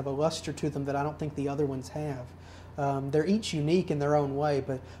Jackies have a luster to them that I don't think the other ones have. They're each unique in their own way,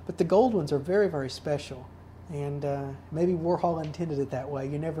 but the gold ones are very, very special. And maybe Warhol intended it that way.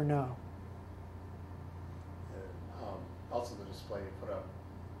 You never know. Also, the display you put up,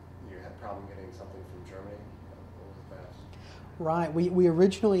 you had a problem getting something from Germany. What was that? Right. We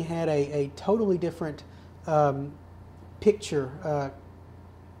originally had a totally different picture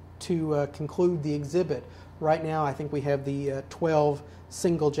to conclude the exhibit. Right now, I think we have the 12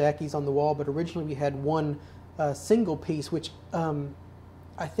 single Jackies on the wall, but originally we had one single piece, which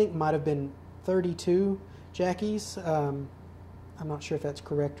I think might have been 32 Jackies. I'm not sure if that's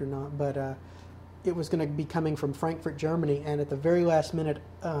correct or not, but it was going to be coming from Frankfurt, Germany, and at the very last minute,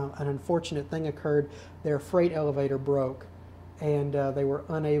 an unfortunate thing occurred. Their freight elevator broke, and they were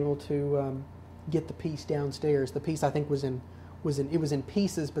unable to get the piece downstairs. The piece, I think, was in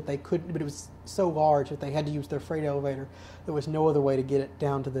pieces, but they couldn't. But it was so large that they had to use their freight elevator. There was no other way to get it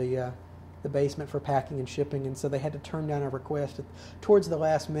down to the basement for packing and shipping, and so they had to turn down our request towards the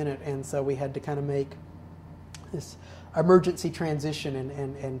last minute. And so we had to kind of make this emergency transition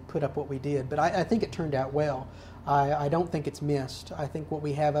and put up what we did. But I think it turned out well. I don't think it's missed. I think what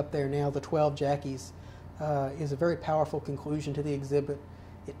we have up there now, the 12 Jackies, is a very powerful conclusion to the exhibit.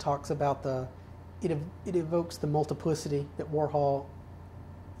 It talks about it evokes the multiplicity that Warhol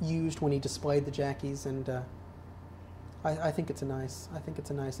used when he displayed the Jackies, and I think it's a nice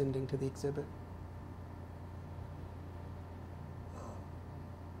ending to the exhibit.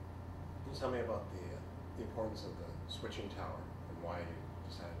 Can you tell me about the importance of the switching tower and why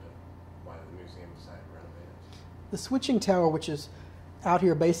the museum decided to renovate it? The switching tower, which is out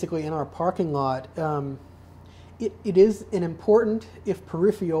here basically in our parking lot, it is an important, if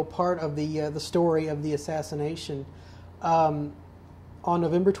peripheral, part of the story of the assassination. On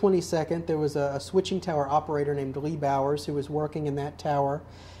November 22nd, there was a switching tower operator named Lee Bowers who was working in that tower,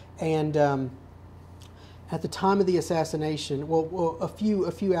 and at the time of the assassination, a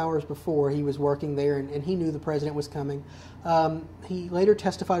few hours before, he was working there, and he knew the president was coming. He later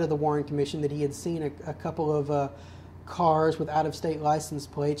testified to the Warren Commission that he had seen a couple of cars with out-of-state license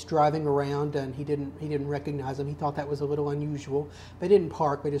plates driving around, and he didn't recognize them. He thought that was a little unusual. They didn't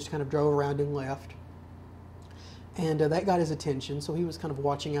park; they just kind of drove around and left. And that got his attention, so he was kind of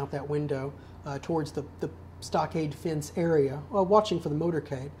watching out that window towards the stockade fence area, watching for the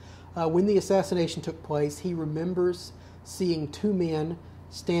motorcade. When the assassination took place, he remembers seeing 2 men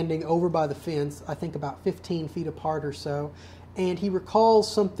standing over by the fence, I think about 15 feet apart or so, and he recalls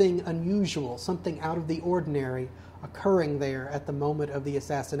something unusual, something out of the ordinary occurring there at the moment of the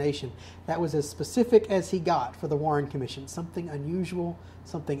assassination. That was as specific as he got for the Warren Commission, something unusual,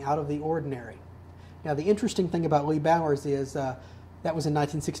 something out of the ordinary. Now, the interesting thing about Lee Bowers is that was in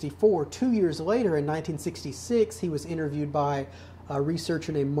 1964. 2 years later, in 1966, he was interviewed by a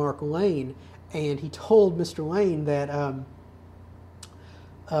researcher named Mark Lane, and he told Mr. Lane that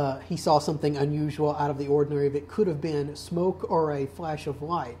he saw something unusual out of the ordinary that could have been smoke or a flash of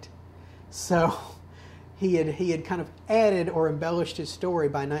light. So he had kind of added or embellished his story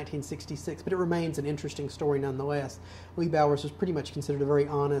by 1966, but it remains an interesting story nonetheless. Lee Bowers was pretty much considered a very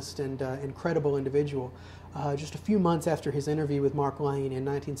honest and credible individual. Just a few months after his interview with Mark Lane in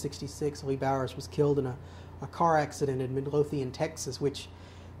 1966, Lee Bowers was killed in a car accident in Midlothian, Texas, which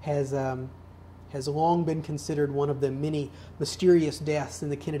has long been considered one of the many mysterious deaths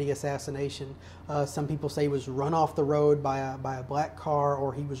in the Kennedy assassination. Some people say he was run off the road by a black car,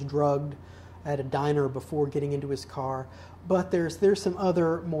 or he was drugged at a diner before getting into his car. But there's some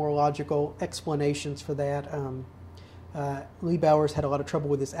other more logical explanations for that. Lee Bowers had a lot of trouble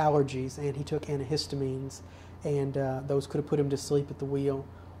with his allergies, and he took antihistamines, and those could have put him to sleep at the wheel,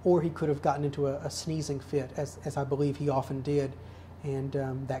 or he could have gotten into a sneezing fit, as I believe he often did, and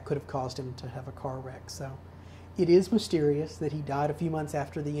that could have caused him to have a car wreck. So it is mysterious that he died a few months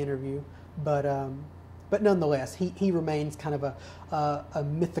after the interview, but nonetheless, he remains kind of a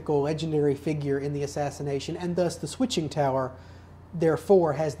mythical, legendary figure in the assassination, and thus the switching tower,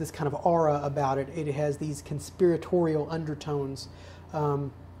 therefore, has this kind of aura about it. It has these conspiratorial undertones.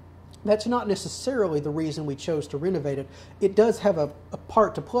 That's not necessarily the reason we chose to renovate it. It does have a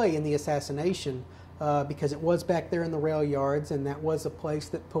part to play in the assassination because it was back there in the rail yards, and that was a place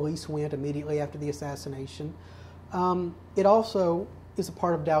that police went immediately after the assassination. It also is a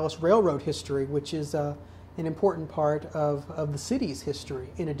part of Dallas Railroad history, which is an important part of the city's history,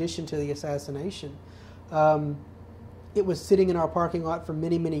 in addition to the assassination. It was sitting in our parking lot for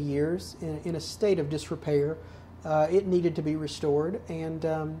many, many years in a state of disrepair. It needed to be restored, and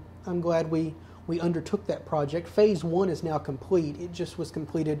I'm glad we undertook that project. Phase 1 is now complete. It just was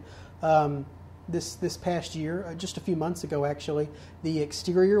completed this past year, just a few months ago, actually. The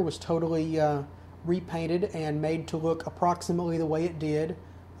exterior was totally repainted and made to look approximately the way it did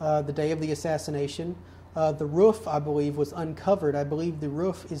the day of the assassination. The roof, I believe, was uncovered. I believe the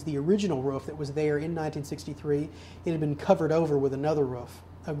roof is the original roof that was there in 1963. It had been covered over with another roof,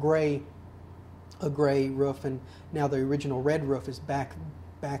 a gray roof, and now the original red roof is back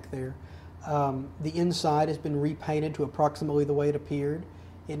there. The inside has been repainted to approximately the way it appeared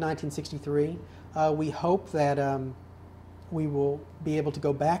in 1963. We hope that we will be able to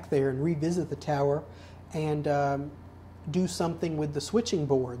go back there and revisit the tower and do something with the switching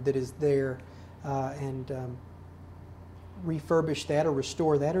board that is there and refurbish that or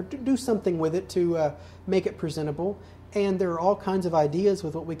restore that or do something with it to make it presentable. And there are all kinds of ideas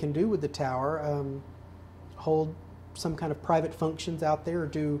with what we can do with the tower. Hold some kind of private functions out there, or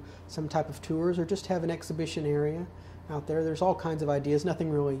do some type of tours, or just have an exhibition area out there. There's all kinds of ideas,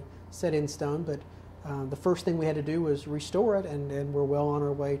 nothing really set in stone, but the first thing we had to do was restore it, and we're well on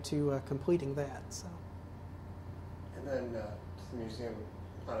our way to completing that. So. And then does the museum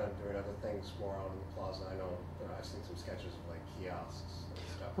plan on doing other things more out in the plaza? I know I've seen some sketches of like kiosks and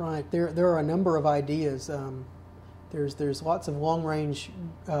stuff. Right, there are a number of ideas. There's lots of long range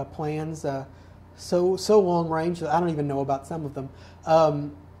plans. So long range that I don't even know about some of them.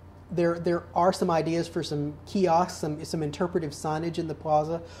 There are some ideas for some kiosks, some interpretive signage in the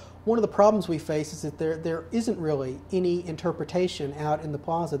plaza. One of the problems we face is that there isn't really any interpretation out in the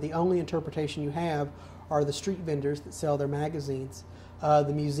plaza. The only interpretation you have are the street vendors that sell their magazines.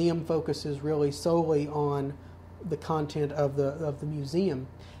 The museum focuses really solely on the content of the museum,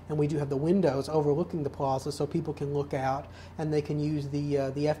 and we do have the windows overlooking the plaza so people can look out, and they can use the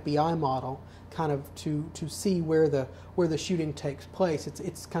FBI model kind of to see where the shooting takes place.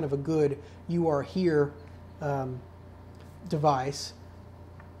 It's kind of a good "you are here" device.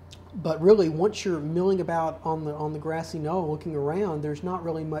 But really, once you're milling about on the grassy knoll, looking around, there's not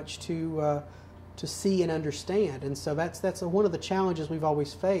really much to see and understand, and so that's one of the challenges we've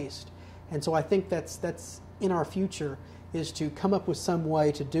always faced. And so I think that's in our future, is to come up with some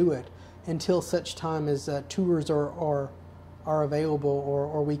way to do it until such time as tours are available,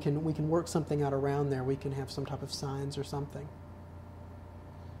 or we can work something out around there. We can have some type of signs or something.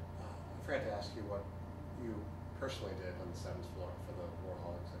 I forgot to ask you what you personally did on the 7th floor for the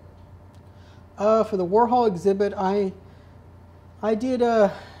Warhol exhibit. For the Warhol exhibit, I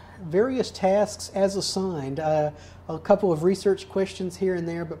did various tasks as assigned. A couple of research questions here and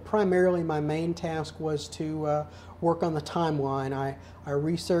there, but primarily my main task was to work on the timeline. I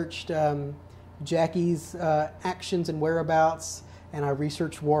researched Jackie's actions and whereabouts, and I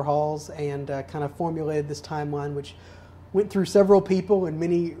researched Warhol's, and kind of formulated this timeline, which went through several people and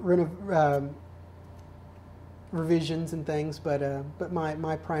many revisions and things, but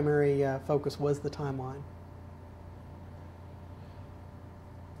my primary focus was the timeline.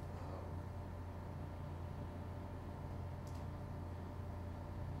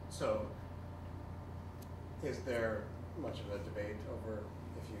 So, is there much of a debate over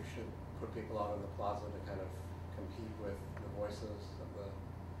if you should put people out in the plaza to kind of compete with the voices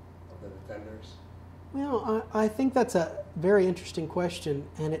of the defenders? Well, I think that's a very interesting question,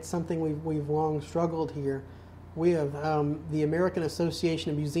 and it's something we've long struggled here. We have the American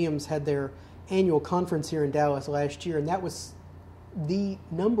Association of Museums had their annual conference here in Dallas last year, and that was the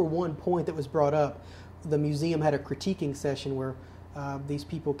number one point that was brought up. The museum had a critiquing session where these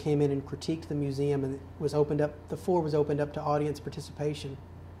people came in and critiqued the museum, and it was opened up. The floor was opened up to audience participation,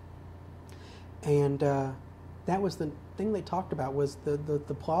 and that was the thing they talked about. Was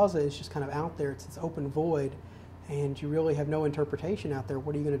the plaza is just kind of out there. It's open void, and you really have no interpretation out there.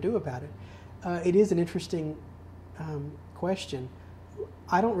 What are you going to do about it? It is an interesting question.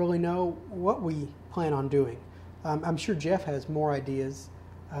 I don't really know what we plan on doing. I'm sure Jeff has more ideas.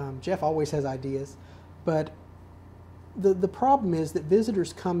 Jeff always has ideas, but the problem is that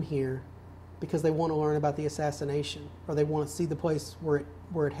visitors come here because they want to learn about the assassination, or they want to see the place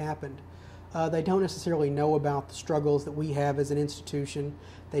where it happened. They don't necessarily know about the struggles that we have as an institution.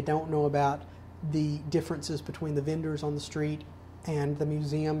 They don't know about the differences between the vendors on the street and the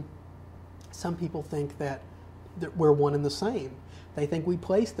museum. Some people think that we're one and the same. They think we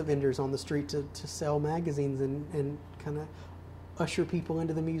place the vendors on the street to sell magazines and kind of usher people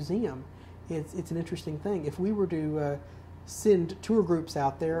into the museum. It's an interesting thing. If we were to send tour groups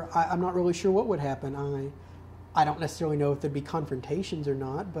out there, I'm not really sure what would happen. I don't necessarily know if there'd be confrontations or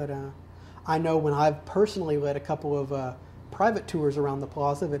not, but I know when I've personally led a couple of private tours around the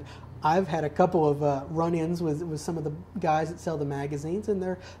plaza, that I've had a couple of run-ins with some of the guys that sell the magazines, and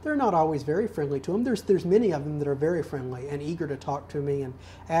they're not always very friendly to them. There's many of them that are very friendly and eager to talk to me and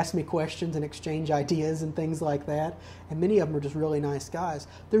ask me questions and exchange ideas and things like that. And many of them are just really nice guys.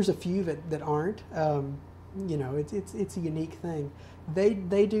 There's a few that aren't. It's a unique thing. They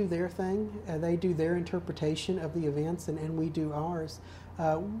do their thing. They do their interpretation of the events, and we do ours.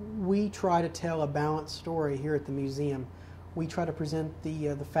 We try to tell a balanced story here at the museum. We try to present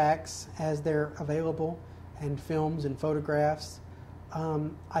the facts as they're available, and films and photographs.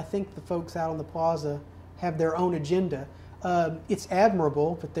 I think the folks out on the plaza have their own agenda. It's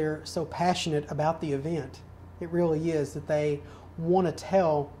admirable that they're so passionate about the event. It really is, that they want to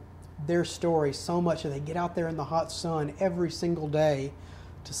tell their story so much that they get out there in the hot sun every single day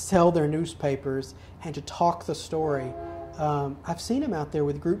to sell their newspapers and to talk the story. I've seen them out there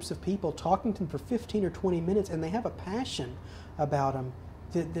with groups of people talking to them for 15 or 20 minutes, and they have a passion about them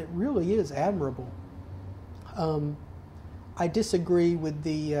that really is admirable. I disagree with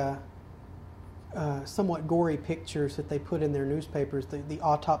the somewhat gory pictures that they put in their newspapers, the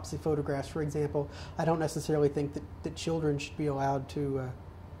autopsy photographs, for example. I don't necessarily think that children should be allowed to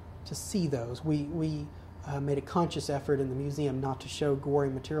see those. We made a conscious effort in the museum not to show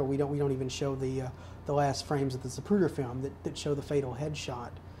gory material. We don't even show the last frames of the Zapruder film that show the fatal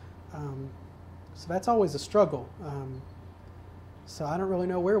headshot. So that's always a struggle. So I don't really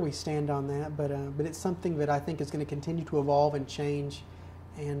know where we stand on that, but it's something that I think is going to continue to evolve and change,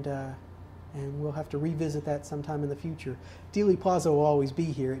 and we'll have to revisit that sometime in the future. Dealey Plaza will always be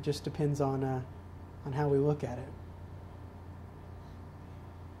here. It just depends on how we look at it.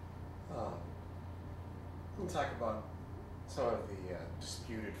 We'll talk about some of the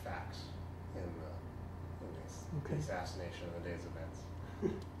disputed facts in the assassination and the day's events.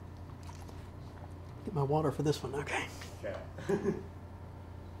 Get my water for this one, okay. Okay.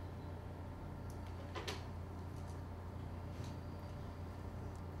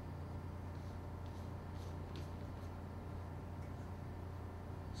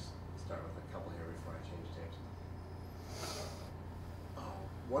 Start with a couple here before I change tapes.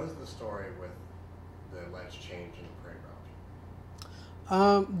 What is the story with the alleged change in the parade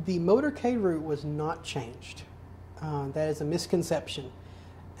route? The motorcade route was not changed. That is a misconception,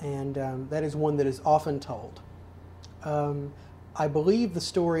 and that is one that is often told. I believe the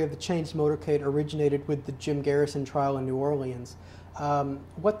story of the changed motorcade originated with the Jim Garrison trial in New Orleans.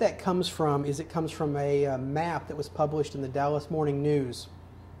 What that comes from is it comes from a map that was published in the Dallas Morning News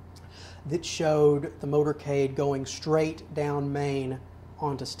that showed the motorcade going straight down Main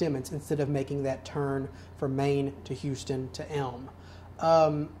onto Stemmons instead of making that turn from Main to Houston to Elm.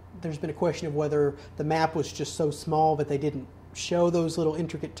 There's been a question of whether the map was just so small that they didn't show those little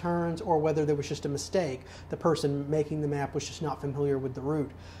intricate turns, or whether there was just a mistake. The person making the map was just not familiar with the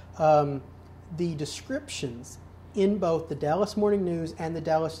route. The descriptions in both the Dallas Morning News and the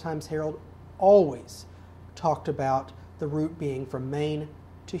Dallas Times-Herald always talked about the route being from Main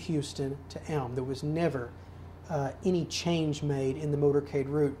to Houston to Elm. There was never any change made in the motorcade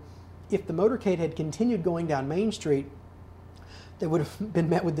route. If the motorcade had continued going down Main Street, they would have been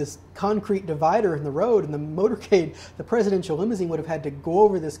met with this concrete divider in the road, and the motorcade, the presidential limousine, would have had to go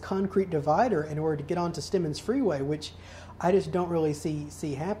over this concrete divider in order to get onto Stemmons Freeway, which I just don't really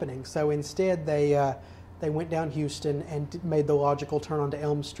see happening. So instead, they went down Houston and made the logical turn onto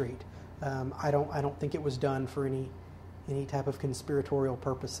Elm Street. I don't think it was done for any type of conspiratorial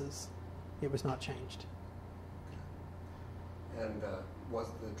purposes. It was not changed. And was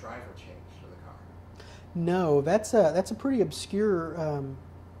the driver changed for the car? No, that's a pretty obscure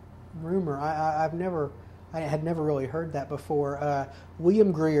rumor. I've never I had never really heard that before.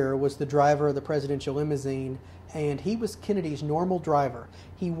 William Greer was the driver of the presidential limousine, and he was Kennedy's normal driver.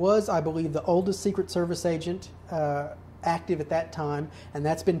 He was, I believe, the oldest Secret Service agent active at that time, and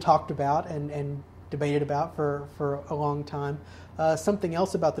that's been talked about and debated about for a long time. Something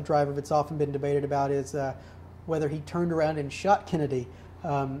else about the driver that's often been debated about is whether he turned around and shot Kennedy.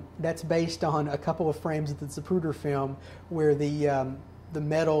 That's based on a couple of frames of the Zapruder film where the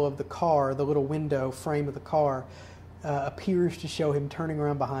metal of the car, the little window frame of the car, appears to show him turning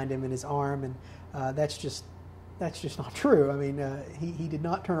around behind him in his arm, and that's just not true. I mean, he did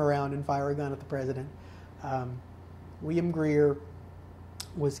not turn around and fire a gun at the president. William Greer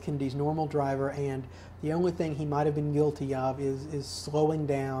was Kennedy's normal driver, and the only thing he might have been guilty of is slowing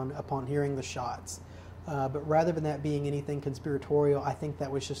down upon hearing the shots. But rather than that being anything conspiratorial, I think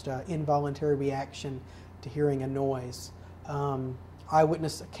that was just an involuntary reaction to hearing a noise.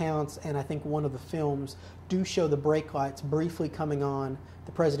 Eyewitness accounts, and I think one of the films, do show the brake lights briefly coming on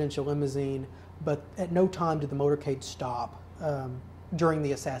the presidential limousine, but at no time did the motorcade stop during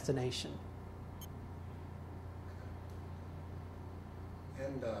the assassination.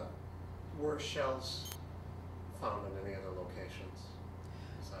 And were shells found in any other locations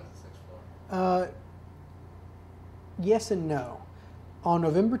besides the 6th floor? Yes and no. On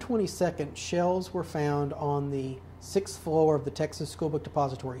November 22nd, shells were found on the 6th floor of the Texas School Book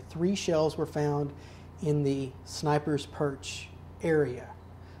Depository. 3 shells were found in the Sniper's Perch area.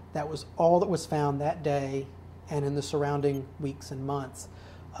 That was all that was found that day and in the surrounding weeks and months.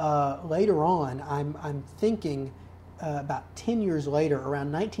 Later on, I'm thinking about 10 years later,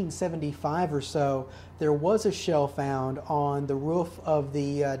 around 1975 or so, there was a shell found on the roof of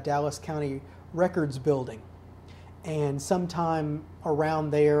the Dallas County Records building. And sometime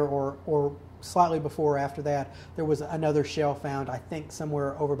around there or slightly before or after that, there was another shell found, I think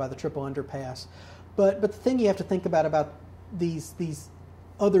somewhere over by the Triple Underpass. But the thing you have to think about these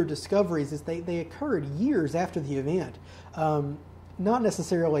other discoveries is they occurred years after the event. Not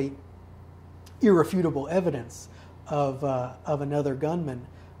necessarily irrefutable evidence of another gunman.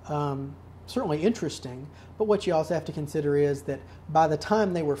 Certainly interesting, but what you also have to consider is that by the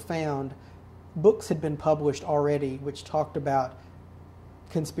time they were found, books had been published already which talked about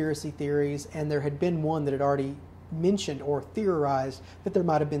conspiracy theories, and there had been one that had already mentioned or theorized that there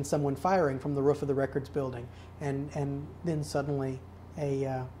might have been someone firing from the roof of the records building, and then suddenly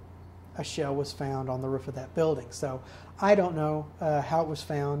a shell was found on the roof of that building. So I don't know how it was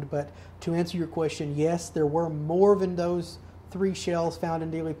found, but to answer your question, yes, there were more than those 3 shells found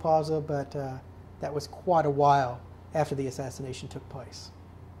in Dealey Plaza, but that was quite a while after the assassination took place.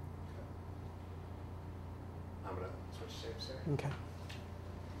 I'm going to switch shapes here. Okay.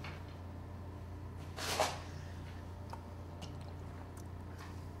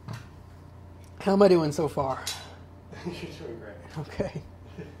 How am I doing so far? You're doing great. Okay.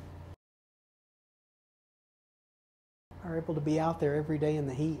 Are able to be out there every day in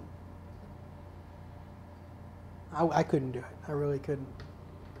the heat. I couldn't do it. I really couldn't.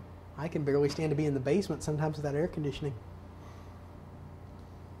 I can barely stand to be in the basement sometimes without air conditioning.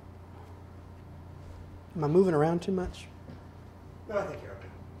 Am I moving around too much? No, I think you're okay.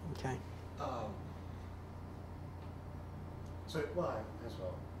 Okay. So, well, as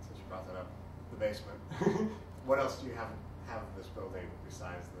well, since you brought that up, the basement. What else do you have in this building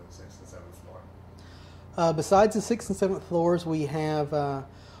besides the 6th and 7th floor? Besides the 6th and 7th floors, we have,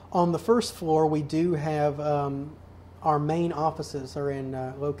 on the 1st floor, we do have our main offices are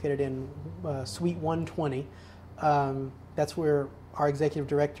located in Suite 120. That's where our executive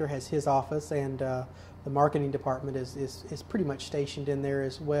director has his office, and the marketing department is pretty much stationed in there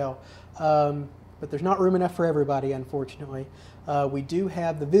as well. But there's not room enough for everybody, unfortunately. We do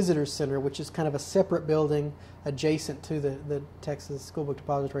have the Visitors Center, which is kind of a separate building adjacent to the Texas School Book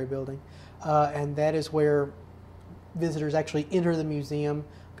Depository building. And that is where visitors actually enter the museum,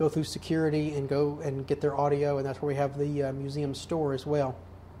 go through security, and go and get their audio, and that's where we have the museum store as well.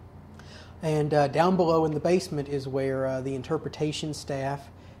 And down below in the basement is where the interpretation staff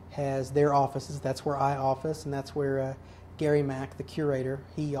has their offices. That's where I office, and that's where Gary Mack, the curator,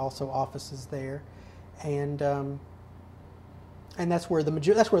 he also offices there. And that's where the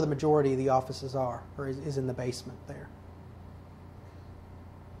majority of the offices are, or is in the basement there.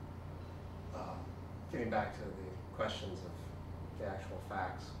 Getting back to the questions of the actual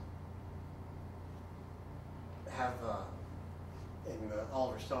facts, in the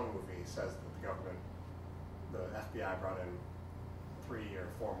Oliver Stone movie, says that the government, the FBI brought in 3 or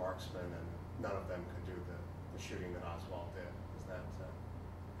 4 marksmen, and none of them could do the shooting that Oswald did. Is that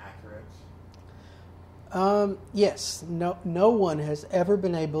accurate? Yes. No one has ever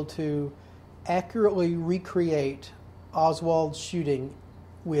been able to accurately recreate Oswald's shooting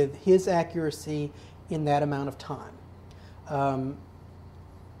with his accuracy in that amount of time.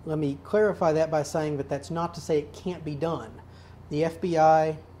 Let me clarify that by saying that that's not to say it can't be done. The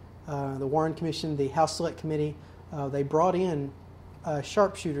FBI, the Warren Commission, the House Select Committee, they brought in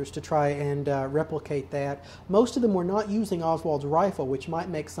sharpshooters to try and replicate that. Most of them were not using Oswald's rifle, which might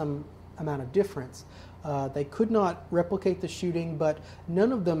make some amount of difference. They could not replicate the shooting, but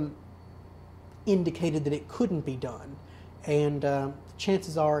none of them indicated that it couldn't be done. And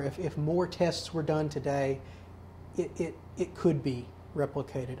chances are, if more tests were done today, it could be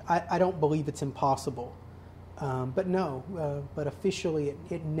replicated. I don't believe it's impossible, but no. But officially,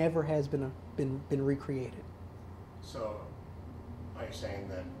 it never has been recreated. So, are you saying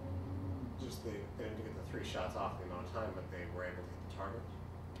that just they didn't get the 3 shots off in the amount of time, but they were able to hit the target?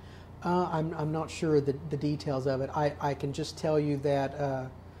 I'm not sure the details of it. I can just tell you that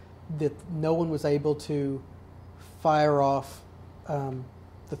that no one was able to fire off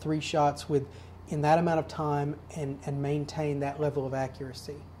the 3 shots in that amount of time and maintain that level of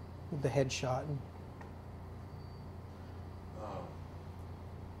accuracy with the headshot. You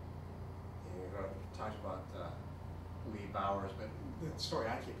talked about Lee Bowers, but the story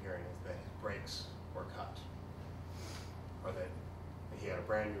I keep hearing is that his brakes were cut, or that he had a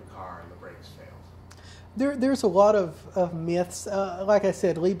brand new car and the brakes failed. There's a lot of myths. Like I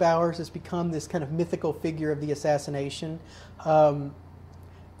said, Lee Bowers has become this kind of mythical figure of the assassination.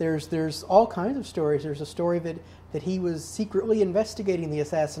 There's all kinds of stories. There's a story that he was secretly investigating the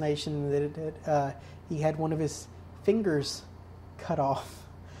assassination, that he had one of his fingers cut off.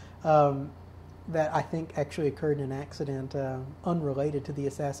 That I think actually occurred in an accident unrelated to the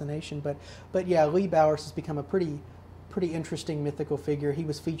assassination. But yeah, Lee Bowers has become a pretty interesting mythical figure. He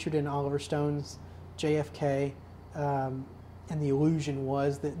was featured in Oliver Stone's JFK, and the illusion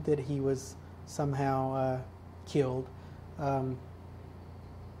was that he was somehow killed.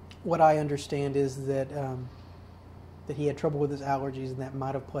 What I understand is that he had trouble with his allergies, and that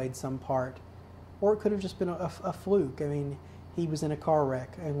might have played some part. Or it could have just been a fluke. I mean, he was in a car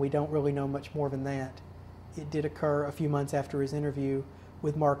wreck, and we don't really know much more than that. It did occur a few months after his interview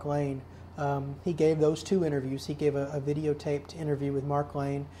with Mark Lane. He gave those 2 interviews. He gave a videotaped interview with Mark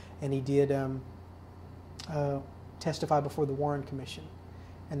Lane, and he did testify before the Warren Commission.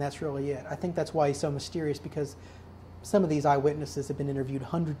 And that's really it. I think that's why he's so mysterious, because some of these eyewitnesses have been interviewed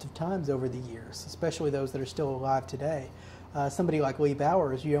hundreds of times over the years, especially those that are still alive today. Somebody like Lee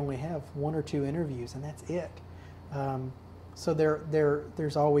Bowers, you only have 1 or 2 interviews, and that's it. So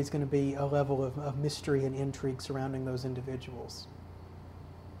there's always going to be a level of mystery and intrigue surrounding those individuals.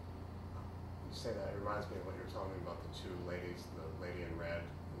 You say that, it reminds me of what you were telling me about the 2 ladies, the lady in red,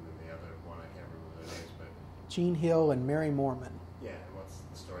 and then the other one, I can't remember their names, but... Jean Hill and Mary Moorman. Yeah, and what's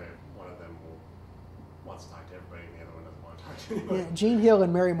the story? One of them wants to talk to everybody, and the other one doesn't want to talk to anybody. Yeah, Jean Hill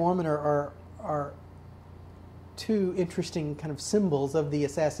and Mary Moorman are 2 interesting kind of symbols of the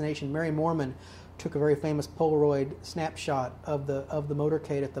assassination. Mary Moorman took a very famous Polaroid snapshot of the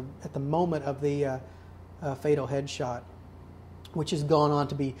motorcade at the moment of the fatal headshot, which has gone on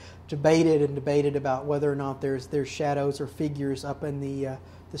to be debated about whether or not there's shadows or figures up in the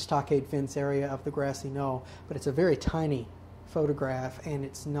stockade fence area of the grassy knoll. But it's a very tiny photograph, and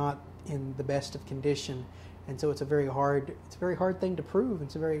it's not in the best of condition, and so it's a very hard thing to prove.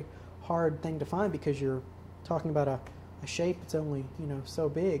 It's a very hard thing to find, because you're talking about a shape that's only so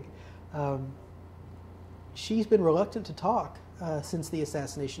big. She's been reluctant to talk since the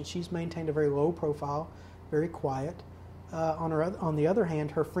assassination. She's maintained a very low profile, very quiet. On the other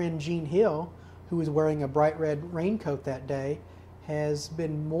hand, her friend Jean Hill, who was wearing a bright red raincoat that day, has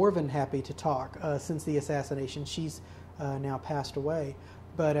been more than happy to talk since the assassination. She's now passed away,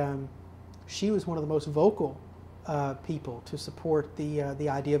 but she was one of the most vocal people to support the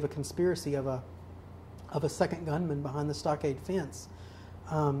idea of a conspiracy of a second gunman behind the stockade fence.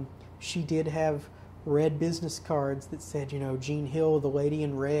 She did have red business cards that said, Jean Hill, the lady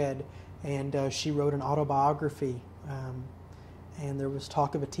in red, and she wrote an autobiography. And there was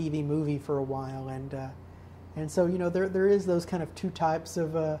talk of a TV movie for a while, and so there is those kind of 2 types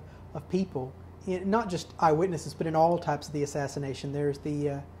of people, not just eyewitnesses, but in all types of the assassination. There's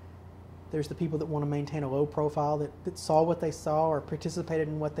the people that want to maintain a low profile, that saw what they saw or participated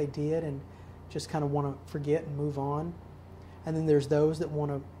in what they did, and just kind of want to forget and move on. And then there's those that want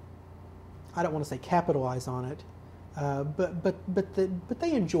to, I don't want to say capitalize on it, but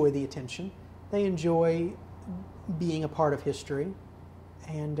they enjoy the attention. They enjoy being a part of history,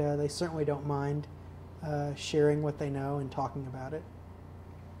 and they certainly don't mind sharing what they know and talking about it.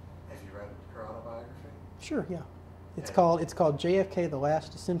 Have you read her autobiography? Sure, yeah. It's called JFK: The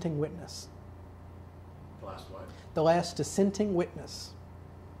Last Dissenting Witness. last what? The last dissenting witness.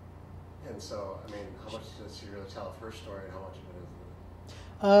 And so, I mean, how much does she really tell of her story, and how much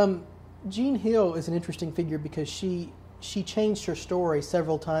of it is? Jean Hill is an interesting figure because she changed her story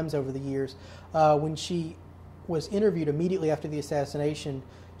several times over the years. When she was interviewed immediately after the assassination,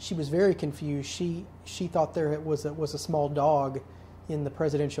 she was very confused. She thought there was a small dog in the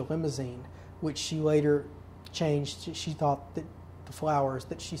presidential limousine, which she later changed. She thought that the flowers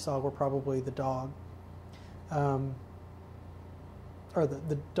that she saw were probably the dog. Or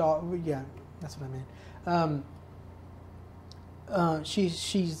the dog, yeah, that's what I meant.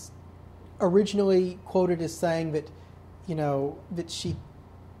 She's originally quoted as saying that, that she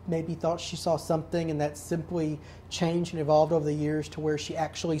maybe thought she saw something, and that simply changed and evolved over the years to where she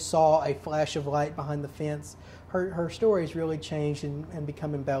actually saw a flash of light behind the fence. Her story's really changed and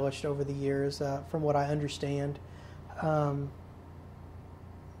become embellished over the years, from what I understand.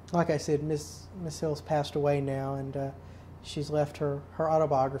 Like I said, Miss Hill's passed away now, and she's left her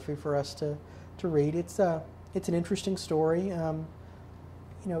autobiography for us to read. It's an interesting story.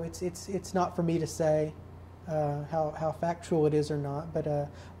 It's not for me to say how factual it is or not, but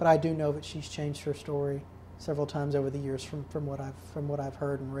I do know that she's changed her story several times over the years from what I've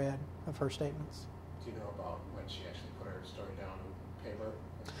heard and read of her statements. Do you know about when she actually put her story down on paper?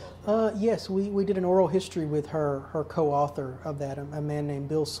 Yes, we did an oral history with her co-author of that, a man named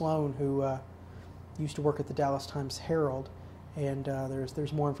Bill Sloan, who used to work at the Dallas Times-Herald, and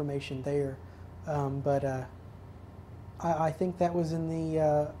there's more information there. I think that was in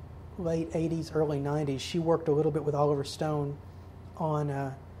the late 80s, early 90s. She worked a little bit with Oliver Stone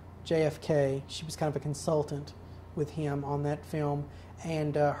on JFK. She was kind of a consultant with him on that film,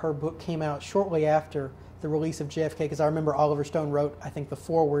 and her book came out shortly after the release of JFK, because I remember Oliver Stone wrote, I think, the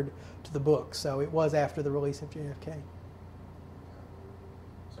foreword to the book, so it was after the release of JFK.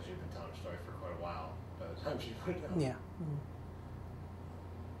 So she'd been telling her story for quite a while by the time she put it down. Yeah. Mm-hmm.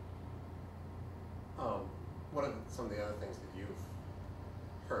 What are some of the other things that you've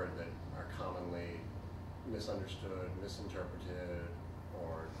heard that are commonly misunderstood, misinterpreted,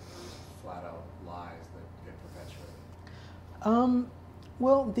 or flat-out lies that get perpetuated?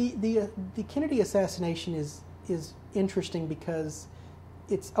 Well, the Kennedy assassination is interesting because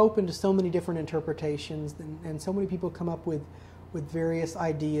it's open to so many different interpretations, and so many people come up with various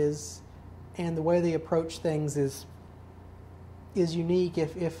ideas, and the way they approach things is unique.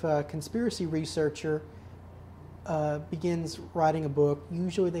 If a conspiracy researcher begins writing a book,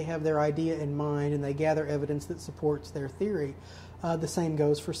 usually they have their idea in mind and they gather evidence that supports their theory. The same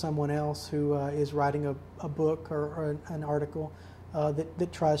goes for someone else who is writing a book or an article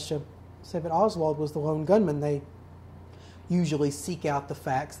that tries to say that Oswald was the lone gunman. They usually seek out the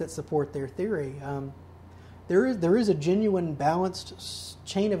facts that support their theory. There is a genuine balanced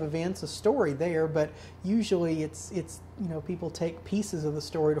chain of events, a story there, but usually it's people take pieces of the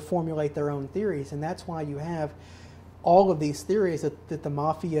story to formulate their own theories, and that's why you have all of these theories that the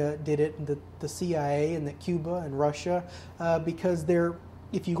mafia did it, and the CIA, and that Cuba and Russia, because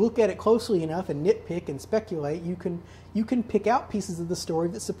if you look at it closely enough and nitpick and speculate, you can pick out pieces of the story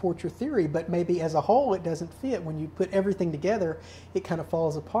that support your theory, but maybe as a whole it doesn't fit. When you put everything together, it kind of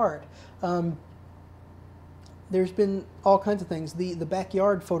falls apart. There's been all kinds of things. The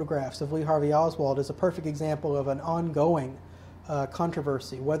backyard photographs of Lee Harvey Oswald is a perfect example of an ongoing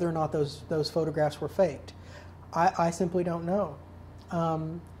controversy, whether or not those photographs were faked. I simply don't know.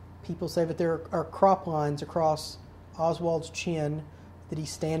 People say that there are crop lines across Oswald's chin, that he's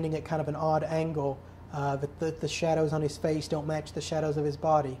standing at kind of an odd angle, that the shadows on his face don't match the shadows of his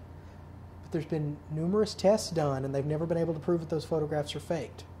body. But there's been numerous tests done, and they've never been able to prove that those photographs are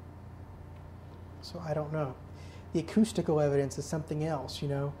faked. So I don't know. The acoustical evidence is something else,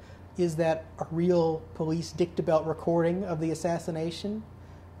 Is that a real police dictabelt recording of the assassination,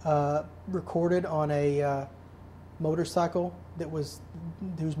 recorded on a motorcycle whose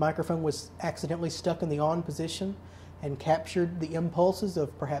microphone was accidentally stuck in the on position and captured the impulses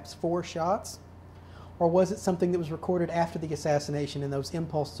of perhaps 4 shots? Or was it something that was recorded after the assassination and those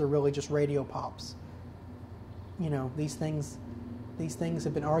impulses are really just radio pops? These things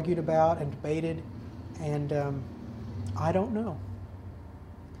have been argued about and debated, and I don't know.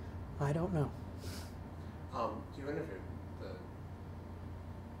 You interviewed the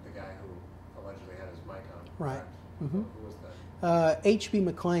guy who allegedly had his mic on. Right. Mm-hmm. Who was that? H.B.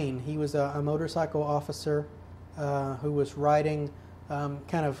 McLean. He was a motorcycle officer who was riding,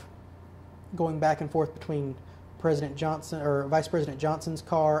 kind of going back and forth between President Johnson or Vice President Johnson's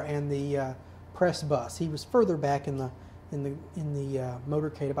car and the press bus. He was further back in the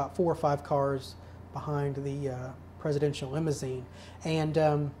motorcade, about 4 or 5 cars behind the presidential limousine,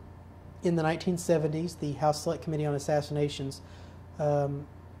 and in the 1970s, the House Select Committee on Assassinations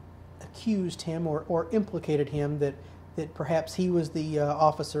accused him or implicated him that perhaps he was the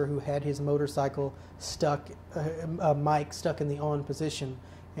officer who had his motorcycle stuck, mic stuck in the on position,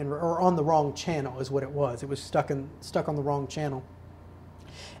 or on the wrong channel is what it was. It was stuck on the wrong channel,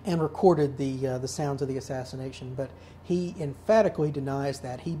 and recorded the sounds of the assassination. But he emphatically denies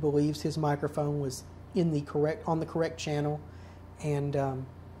that. He believes his microphone was on the correct channel, and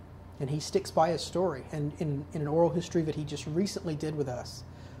he sticks by his story. And in an oral history that he just recently did with us,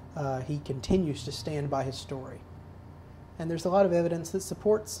 he continues to stand by his story. And there's a lot of evidence that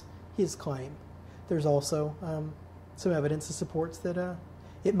supports his claim. There's also some evidence that supports that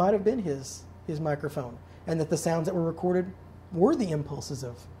it might have been his microphone, and that the sounds that were recorded were the impulses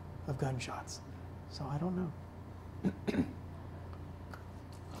of gunshots. So I don't know.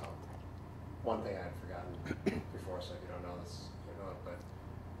 One thing I had forgotten before, so if you don't know this, you know it, but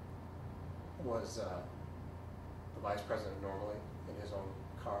was the vice president normally in his own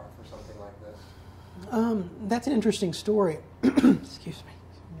car for something like this? That's an interesting story. Excuse me.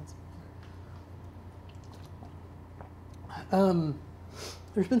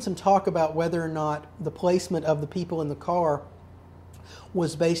 There's been some talk about whether or not the placement of the people in the car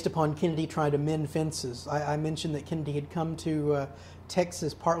was based upon Kennedy trying to mend fences. I mentioned that Kennedy had come to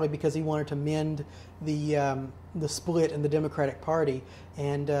Texas partly because he wanted to mend the split in the Democratic Party,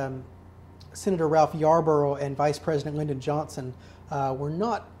 and Senator Ralph Yarborough and Vice President Lyndon Johnson were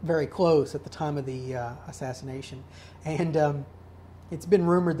not very close at the time of the assassination, and it's been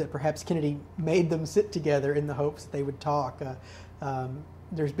rumored that perhaps Kennedy made them sit together in the hopes that they would talk.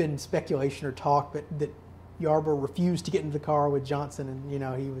 There's been speculation or talk that Yarborough refused to get into the car with Johnson,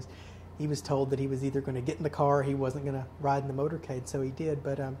 and he was told that he was either going to get in the car or he wasn't going to ride in the motorcade, so he did.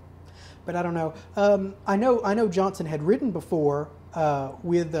 But I don't know. I know Johnson had ridden before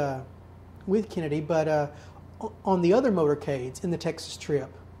with Kennedy, but on the other motorcades in the Texas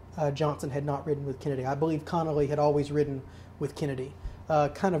trip, Johnson had not ridden with Kennedy. I believe Connally had always ridden with Kennedy,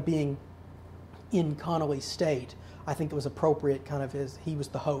 kind of being in Connally's state. I think it was appropriate, kind of as he was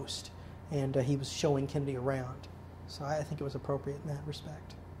the host, and he was showing Kennedy around. So I think it was appropriate in that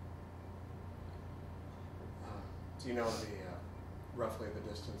respect. Do you know roughly the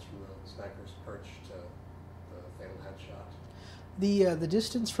distance from the sniper's perch to the fatal headshot? The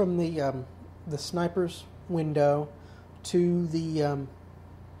distance from the sniper's window to the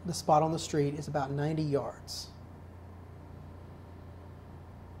spot on the street is about 90 yards,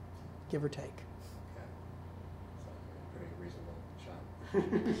 give or take. Okay, so a pretty reasonable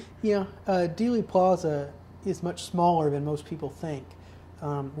shot. Yeah, Dealey Plaza is much smaller than most people think.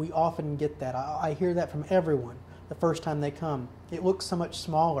 We often get that. I hear that from everyone the first time they come. It looks so much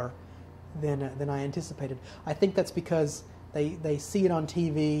smaller than I anticipated. I think that's because they see it on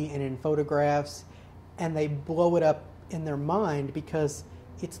TV and in photographs, and they blow it up in their mind because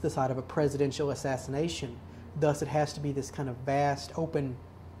it's the site of a presidential assassination. Thus, it has to be this kind of vast, open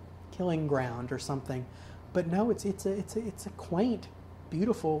killing ground or something. But no, it's a quaint,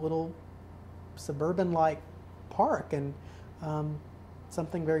 beautiful little suburban-like park, and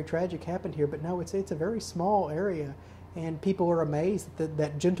something very tragic happened here. But no, it's a very small area, and people are amazed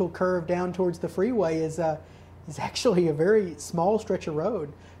that gentle curve down towards the freeway is actually a very small stretch of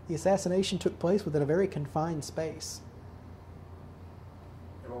road. The assassination took place within a very confined space.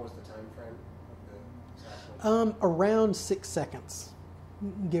 And what was the time frame of the assassination? Around 6 seconds,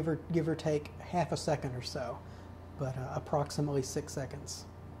 give or take half a second or so, but approximately 6 seconds.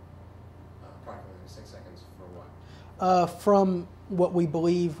 Approximately 6 seconds for what? From what we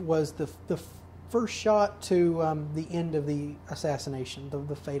believe was the first shot to the end of the assassination,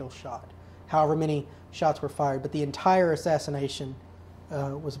 the fatal shot. However many shots were fired, but the entire assassination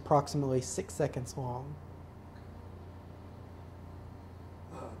was approximately 6 seconds long.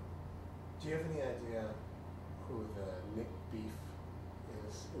 Do you have any idea who the Nick Beef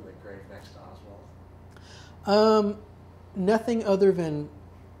is in the grave next to Oswald? Nothing other than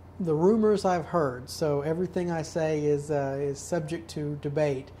the rumors I've heard. So everything I say is subject to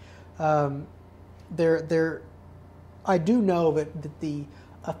debate. I do know that the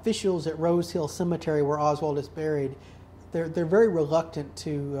officials at Rose Hill Cemetery, where Oswald is buried, they're very reluctant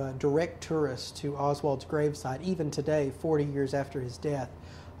to direct tourists to Oswald's gravesite, even today, 40 years after his death.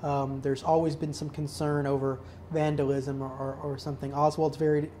 There's always been some concern over vandalism or something. Oswald's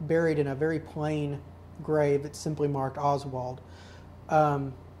buried in a very plain grave that's simply marked Oswald.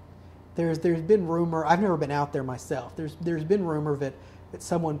 There's been rumor, I've never been out there myself, there's been rumor that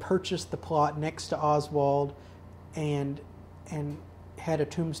someone purchased the plot next to Oswald and had a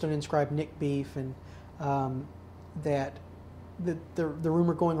tombstone inscribed Nick Beef, and that the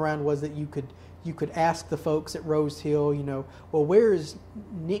rumor going around was that you could ask the folks at Rose Hill, well, where is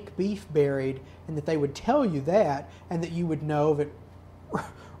Nick Beef buried, and that they would tell you that, and that you would know that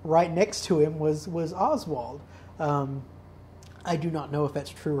right next to him was Oswald. I do not know if that's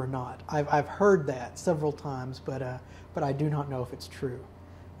true or not. I've heard that several times, but I do not know if it's true.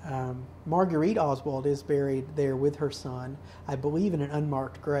 Marguerite Oswald is buried there with her son, I believe in an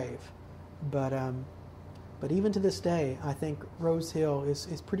unmarked grave. But even to this day, I think Rose Hill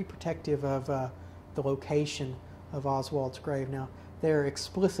is pretty protective of the location of Oswald's grave. Now, there are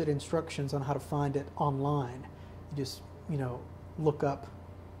explicit instructions on how to find it online. You just, look up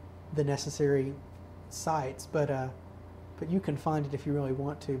the necessary sites, but you can find it if you really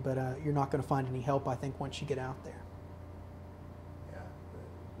want to, but you're not going to find any help, I think, once you get out there. Yeah,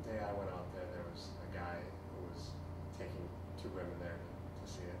 the day I went out there, there was a guy who was taking two women there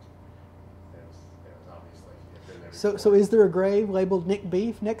to see it. It was obviously he had been there before. So is there a grave labeled Nick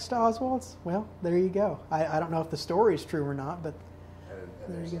Beef next to Oswald's? Well, there you go. I don't know if the story is true or not, but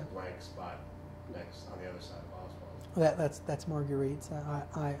and there's a blank spot next on the other side of Oswald. That's Marguerite's.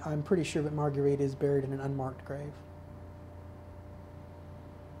 I'm pretty sure that Marguerite is buried in an unmarked grave.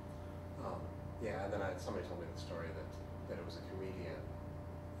 Yeah, and then somebody told me the story that it was a comedian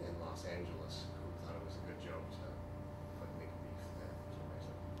in Los Angeles who thought it was a good joke to put Nick Beef there for some reason.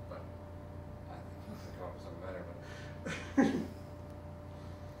 But I think he could come up with something better. But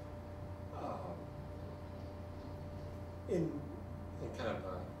in kind of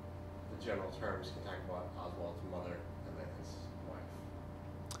the general terms, can you talk about Oswald's mother and then his wife?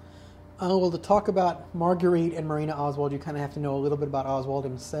 Well, to talk about Marguerite and Marina Oswald, you kind of have to know a little bit about Oswald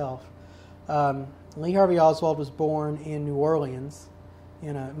himself. Lee Harvey Oswald was born in New Orleans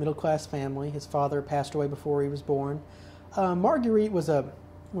in a middle-class family. His father passed away before he was born. Marguerite was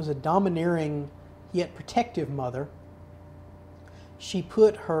a domineering yet protective mother. She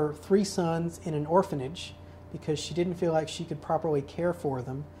put her three sons in an orphanage because she didn't feel like she could properly care for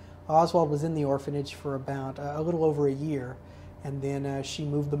them. Oswald was in the orphanage for about a little over a year, and then she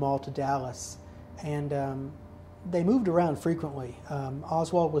moved them all to Dallas. And they moved around frequently.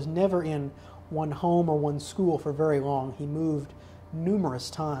 Oswald was never in one home or one school for very long. He moved numerous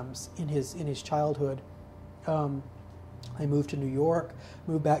times in his childhood. They moved to New York,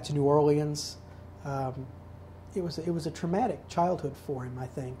 moved back to New Orleans. It was a traumatic childhood for him, I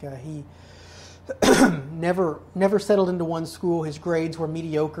think. He never settled into one school. His grades were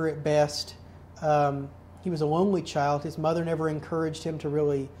mediocre at best. He was a lonely child. His mother never encouraged him to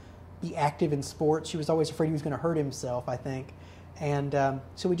really be active in sports. She was always afraid he was going to hurt himself, I think. And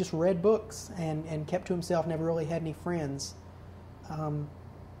so he just read books and kept to himself, never really had any friends.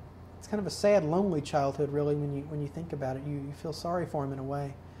 It's kind of a sad, lonely childhood, really, when you think about it. You feel sorry for him in a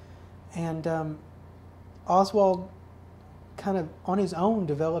way. And Oswald kind of on his own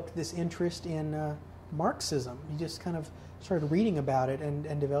developed this interest in Marxism. He just kind of started reading about it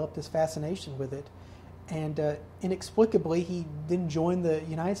and developed this fascination with it. And inexplicably, he then joined the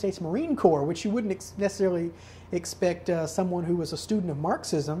United States Marine Corps, which you wouldn't necessarily expect someone who was a student of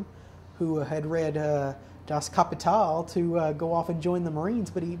Marxism, who had read Das Kapital, to go off and join the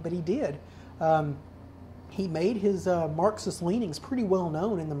Marines, but he did. He made his Marxist leanings pretty well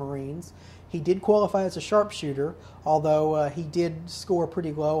known in the Marines. He did qualify as a sharpshooter, although he did score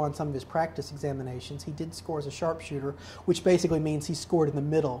pretty low on some of his practice examinations. He did score as a sharpshooter, which basically means he scored in the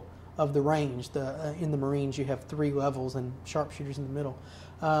middle of the range. In the Marines, you have 3 levels, and sharpshooters in the middle.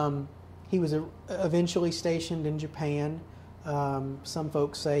 He was eventually stationed in Japan. Some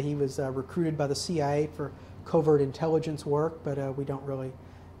folks say he was recruited by the CIA for covert intelligence work, but we don't really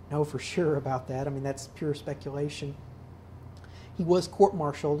know for sure about that. I mean, that's pure speculation. He was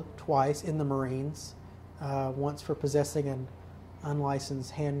court-martialed twice in the Marines, once for possessing an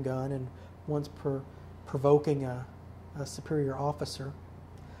unlicensed handgun and once for provoking a superior officer.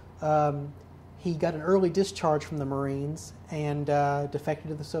 He got an early discharge from the Marines and defected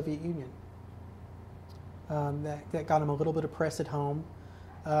to the Soviet Union. That got him a little bit of press at home.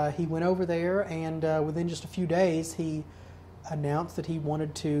 He went over there, and within just a few days, he announced that he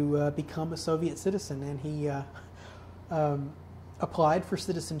wanted to become a Soviet citizen, and he applied for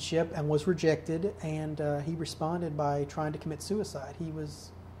citizenship and was rejected, and he responded by trying to commit suicide. He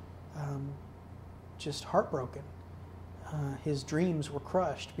was just heartbroken. His dreams were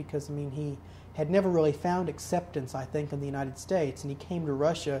crushed because, I mean, he had never really found acceptance, I think, in the United States, and he came to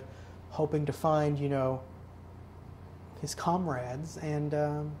Russia hoping to find, his comrades, and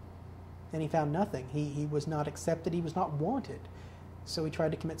he found nothing. He was not accepted. He was not wanted. So he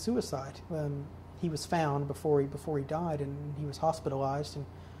tried to commit suicide. He was found before he died, and he was hospitalized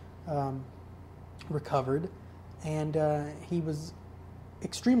and recovered. and he was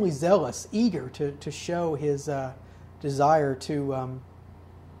extremely zealous, eager to show his desire to,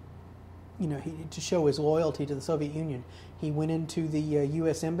 to show his loyalty to the Soviet Union. He went into the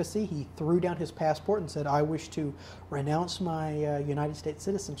U.S. Embassy. He threw down his passport and said, "I wish to renounce my United States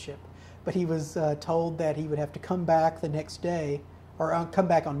citizenship." But he was told that he would have to come back the next day, or come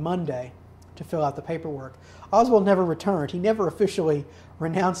back on Monday, to fill out the paperwork. Oswald never returned. He never officially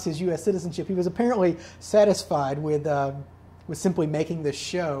renounced his U.S. citizenship. He was apparently satisfied with simply making this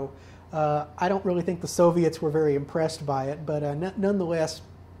show. I don't really think the Soviets were very impressed by it, but nonetheless,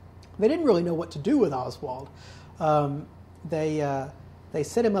 they didn't really know what to do with Oswald. They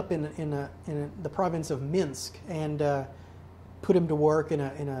set him up in the province of Minsk and put him to work in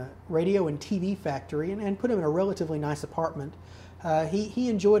a radio and TV factory and put him in a relatively nice apartment. He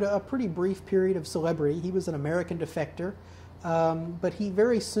enjoyed a pretty brief period of celebrity. He was an American defector, but he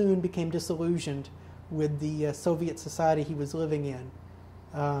very soon became disillusioned with the Soviet society he was living in.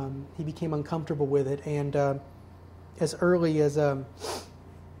 He became uncomfortable with it, and as early as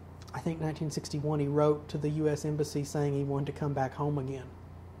I think 1961, he wrote to the U.S. Embassy saying he wanted to come back home again.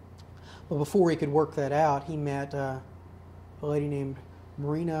 But before he could work that out, he met a lady named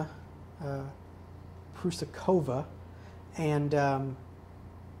Marina Prusakova, and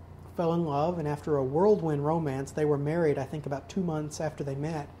fell in love, and after a whirlwind romance, they were married, I think, about 2 months after they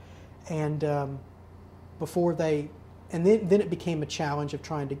met. And then it became a challenge of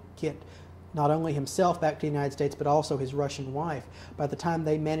trying to get not only himself back to the United States, but also his Russian wife. By the time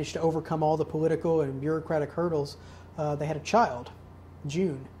they managed to overcome all the political and bureaucratic hurdles, they had a child,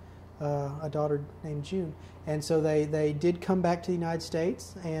 June, a daughter named June. And so they did come back to the United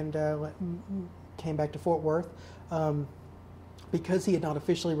States and came back to Fort Worth. Because he had not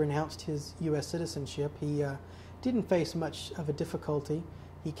officially renounced his U.S. citizenship, he didn't face much of a difficulty.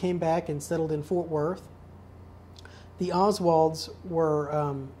 He came back and settled in Fort Worth. The Oswalds were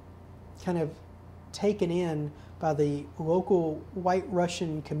kind of taken in by the local white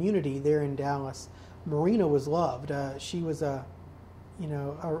Russian community there in Dallas. Marina was loved. She was a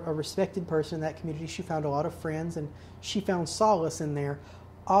respected person in that community. She found a lot of friends, and she found solace in there.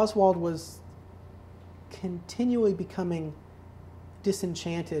 Oswald was continually becoming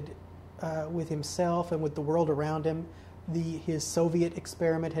disenchanted with himself and with the world around him. His Soviet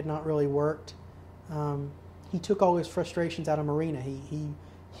experiment had not really worked. He took all his frustrations out of Marina. He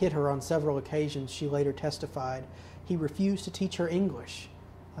hit her on several occasions, she later testified. He refused to teach her English.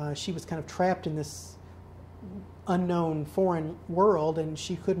 She was kind of trapped in this unknown foreign world, and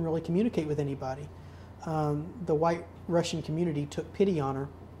she couldn't really communicate with anybody. The white Russian community took pity on her,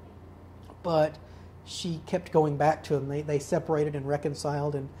 but she kept going back to him. They separated and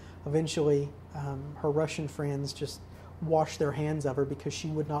reconciled, and eventually her Russian friends just washed their hands of her because she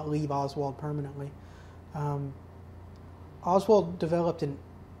would not leave Oswald permanently. Oswald developed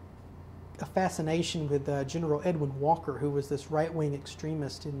a fascination with General Edwin Walker, who was this right-wing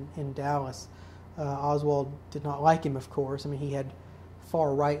extremist in Dallas. Oswald did not like him, of course. I mean, he had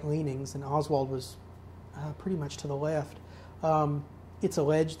far right leanings, and Oswald was pretty much to the left. It's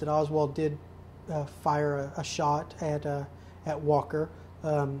alleged that Oswald did fire a shot at Walker.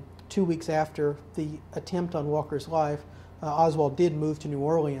 2 weeks after the attempt on Walker's life, Oswald did move to New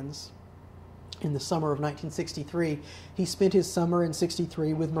Orleans in the summer of 1963. He spent his summer in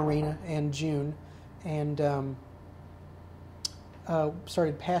 '63 with Marina and June, and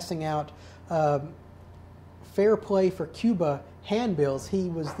started passing out Fair Play for Cuba handbills. He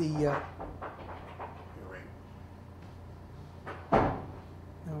was the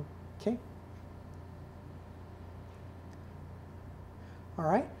okay. All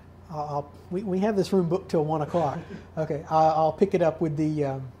right. We have this room booked till 1 o'clock. Okay, I'll pick it up with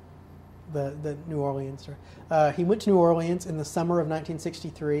the New Orleans story. He went to New Orleans in the summer of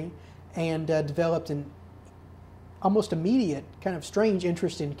 1963 and developed an almost immediate, kind of strange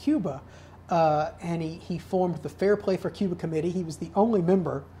interest in Cuba. And he formed the Fair Play for Cuba Committee. He was the only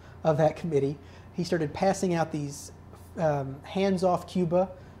member of that committee. He started passing out these hands-off Cuba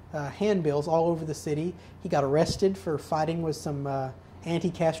handbills all over the city. He got arrested for fighting with some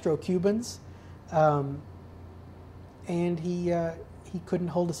anti-Castro Cubans, and he couldn't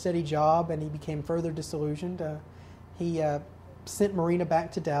hold a steady job, and he became further disillusioned. He sent Marina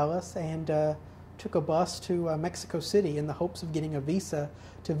back to Dallas and took a bus to Mexico City in the hopes of getting a visa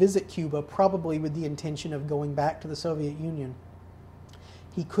to visit Cuba, probably with the intention of going back to the Soviet Union.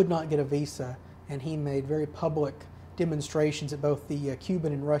 He could not get a visa, and he made very public demonstrations at both the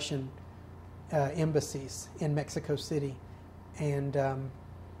Cuban and Russian embassies in Mexico City. And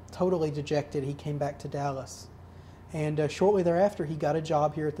totally dejected, he came back to Dallas. And shortly thereafter, he got a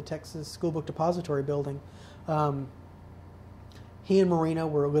job here at the Texas Schoolbook Depository building. He and Marina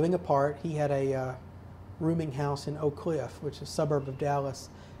were living apart. He had a rooming house in Oak Cliff, which is a suburb of Dallas,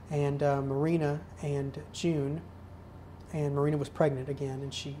 and Marina and June, and Marina was pregnant again,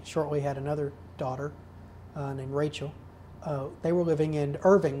 and she shortly had another daughter named Rachel. They were living in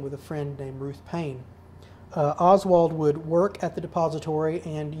Irving with a friend named Ruth Payne. Oswald would work at the depository,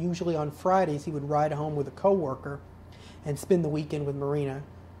 and usually on Fridays he would ride home with a co-worker and spend the weekend with Marina,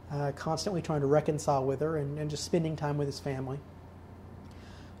 constantly trying to reconcile with her and just spending time with his family.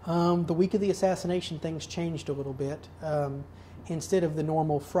 The week of the assassination, things changed a little bit. Instead of the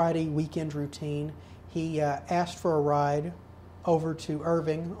normal Friday weekend routine, he asked for a ride over to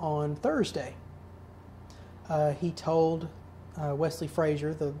Irving on Thursday. He told Wesley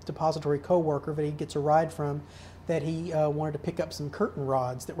Frazier, the depository co-worker that he gets a ride from, that he wanted to pick up some curtain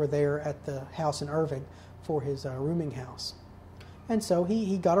rods that were there at the house in Irving for his rooming house. And so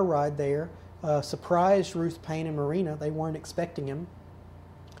he got a ride there, surprised Ruth Payne and Marina. They weren't expecting him.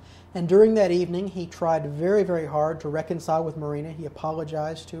 And during that evening, he tried very, very hard to reconcile with Marina. He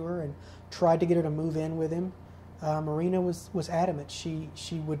apologized to her and tried to get her to move in with him. Marina was adamant. She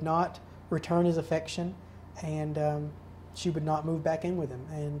would not return his affection, and she would not move back in with him.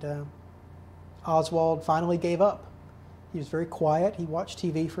 And Oswald finally gave up. He was very quiet. He watched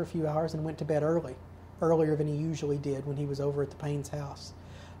TV for a few hours and went to bed earlier than he usually did when he was over at the Payne's house.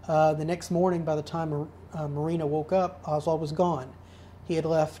 The next morning, by the time Marina woke up, Oswald was gone. He had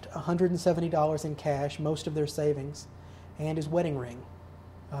left $170 in cash, most of their savings, and his wedding ring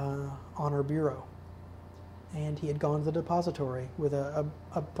on her bureau. And he had gone to the depository with a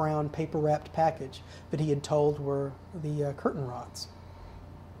brown paper-wrapped package that he had told were the curtain rods.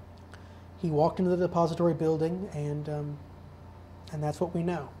 He walked into the depository building, and that's what we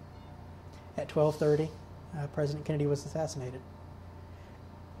know. At 12:30, President Kennedy was assassinated.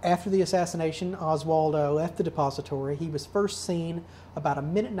 After the assassination, Oswald left the depository. He was first seen about a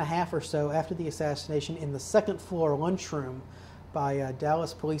minute and a half or so after the assassination in the second-floor lunchroom by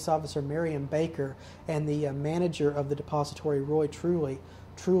Dallas police officer Miriam Baker, and the manager of the depository, Roy Truly.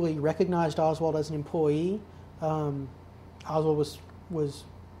 Truly recognized Oswald as an employee. Oswald was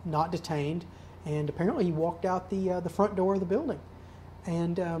not detained, and apparently he walked out the front door of the building.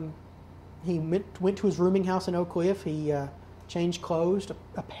 And he went to his rooming house in Oak Cliff. He changed clothes,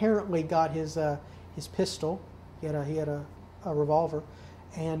 apparently got his pistol. He had a revolver,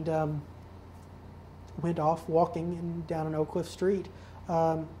 and went off walking down an Oak Cliff street.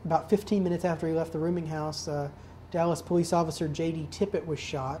 About 15 minutes after he left the rooming house, Dallas police officer J.D. Tippett was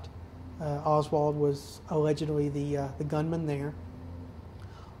shot. Oswald was allegedly the gunman there.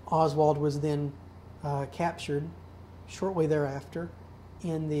 Oswald was then captured shortly thereafter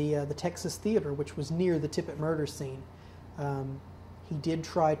in the Texas Theater, which was near the Tippett murder scene.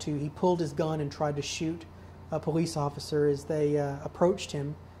 He pulled his gun and tried to shoot a police officer as they approached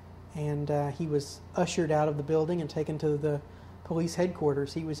him, and he was ushered out of the building and taken to the police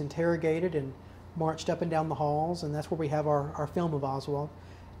headquarters. He was interrogated and marched up and down the halls, and that's where we have our film of Oswald.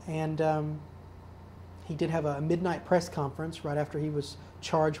 And he did have a midnight press conference right after he was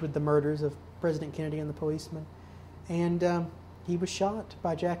charged with the murders of President Kennedy and the policeman. And he was shot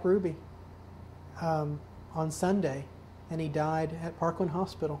by Jack Ruby on Sunday, and he died at Parkland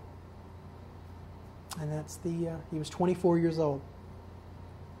Hospital. And that's he was 24 years old.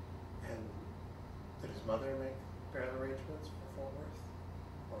 And did his mother make burial arrangements for Fort Worth?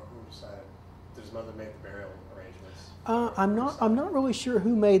 Or who decided? Did his mother make the burial arrangements? I'm not really sure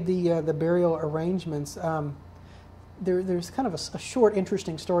who made the burial arrangements. There's kind of a short,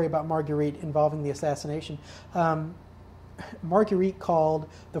 interesting story about Marguerite involving the assassination. Marguerite called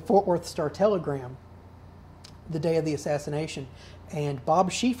the Fort Worth Star-Telegram the day of the assassination, and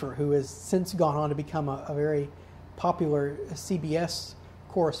Bob Schieffer, who has since gone on to become a very popular CBS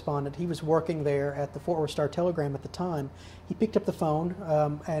correspondent, he was working there at the Fort Worth Star-Telegram at the time. He picked up the phone,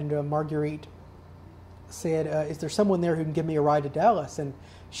 and Marguerite said, is there someone there who can give me a ride to Dallas? And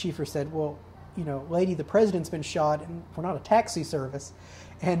Schieffer said, well, lady, the president's been shot, and we're not a taxi service.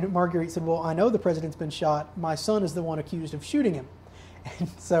 And Marguerite said, well, I know the president's been shot. My son is the one accused of shooting him. And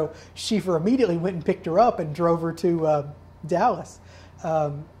so Schieffer immediately went and picked her up and drove her to Dallas.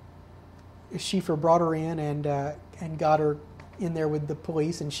 Schieffer brought her in and got her in there with the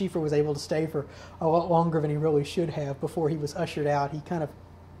police, and Schieffer was able to stay for a lot longer than he really should have before he was ushered out. He kind of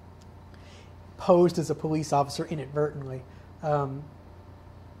posed as a police officer inadvertently.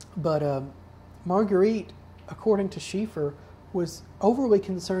 But Marguerite, according to Schieffer, was overly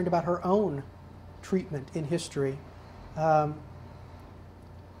concerned about her own treatment in history.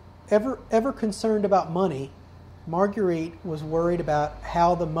 Ever concerned about money, Marguerite was worried about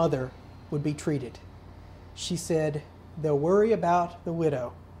how the mother would be treated. She said, they'll worry about the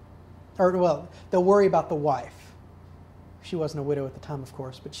widow. Or, well, they'll worry about the wife. She wasn't a widow at the time, of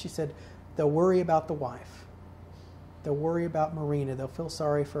course, but she said, they'll worry about the wife. They'll worry about Marina. They'll feel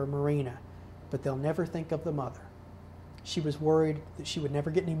sorry for Marina, but they'll never think of the mother. She was worried that she would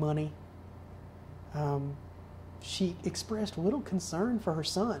never get any money. She expressed little concern for her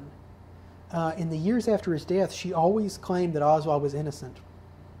son. In the years after his death, she always claimed that Oswald was innocent.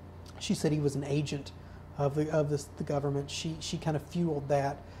 She said he was an agent of the government. She kind of fueled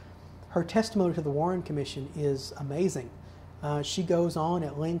that. Her testimony to the Warren Commission is amazing. She goes on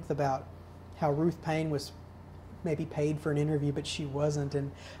at length about how Ruth Paine was maybe paid for an interview, but she wasn't.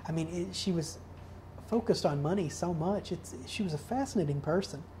 And I mean, she was focused on money so much. She was a fascinating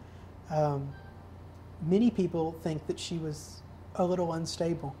person. Many people think that she was a little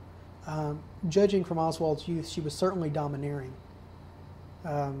unstable. Judging from Oswald's youth, she was certainly domineering.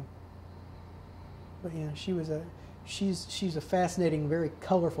 But yeah, she's a fascinating, very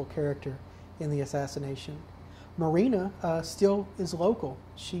colorful character in the assassination. Marina still is local.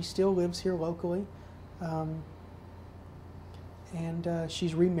 She still lives here locally, and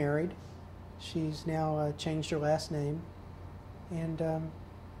she's remarried. She's now changed her last name, and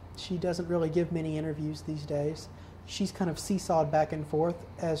she doesn't really give many interviews these days. She's kind of seesawed back and forth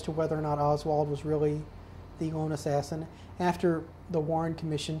as to whether or not Oswald was really the lone assassin. After the Warren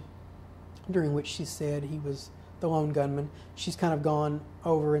Commission, during which she said he was the lone gunman, she's kind of gone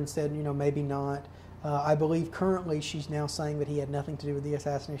over and said, maybe not. I believe currently she's now saying that he had nothing to do with the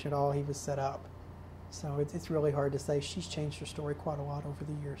assassination at all. He was set up. So it's really hard to say. She's changed her story quite a lot over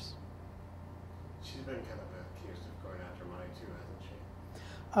the years. She's been kind of accused of going after money too,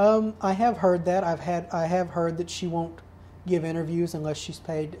 hasn't she? I have heard that. I have heard that she won't give interviews unless she's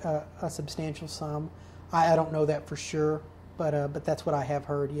paid a substantial sum. I don't know that for sure, but that's what I have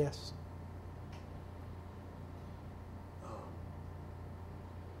heard. Yes.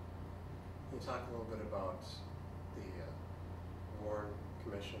 Can you talk a little bit about the Warren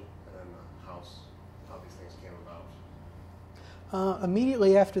Commission and then the House, how these things came about?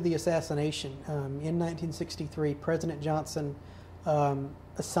 Immediately after the assassination, in 1963, President Johnson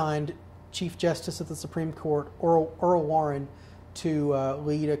assigned Chief Justice of the Supreme Court, Earl Warren, to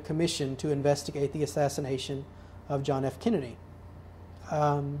lead a commission to investigate the assassination of John F. Kennedy.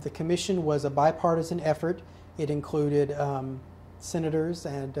 The commission was a bipartisan effort. It included senators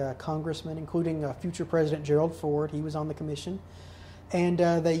and congressmen, including future President Gerald Ford. He was on the commission. And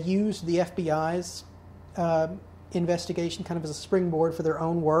they used the FBI's investigation kind of as a springboard for their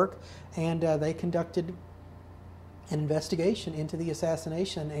own work, and they conducted an investigation into the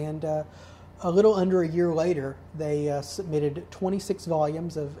assassination. And a little under a year later, they submitted 26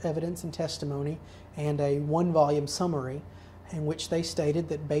 volumes of evidence and testimony and a 1-volume summary in which they stated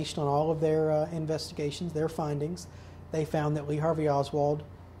that based on all of their investigations, their findings, they found that Lee Harvey Oswald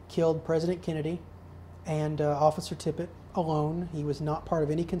killed President Kennedy and Officer Tippit alone. He was not part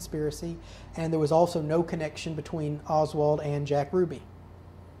of any conspiracy, and there was also no connection between Oswald and Jack Ruby.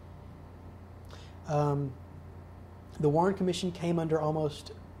 The Warren Commission came under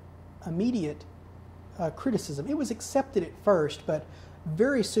almost immediate criticism. It was accepted at first, but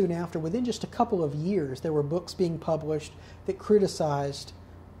very soon after, within just a couple of years, there were books being published that criticized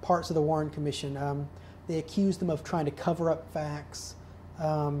parts of the Warren Commission. They accused them of trying to cover up facts.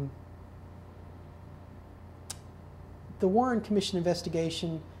 The Warren Commission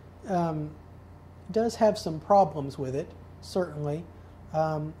investigation does have some problems with it, certainly.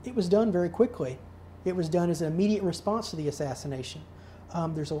 It was done very quickly. It was done as an immediate response to the assassination.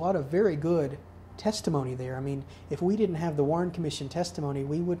 There's a lot of very good testimony there. I mean, if we didn't have the Warren Commission testimony,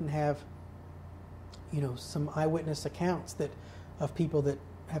 we wouldn't have, some eyewitness accounts of people that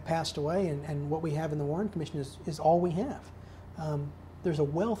have passed away, and what we have in the Warren Commission is all we have. There's a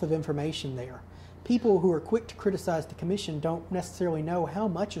wealth of information there. People who are quick to criticize the commission don't necessarily know how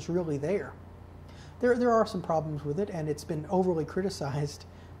much is really there. There are some problems with it, and it's been overly criticized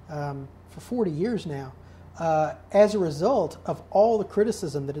for 40 years now. As a result of all the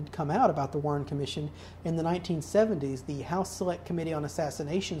criticism that had come out about the Warren Commission, in the 1970s, the House Select Committee on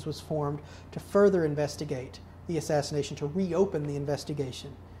Assassinations was formed to further investigate the assassination, to reopen the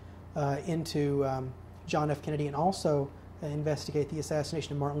investigation into John F. Kennedy, and also investigate the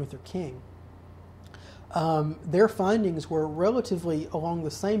assassination of Martin Luther King. Their findings were relatively along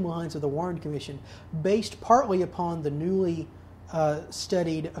the same lines of the Warren Commission, based partly upon the newly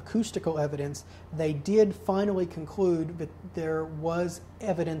studied acoustical evidence. They did finally conclude that there was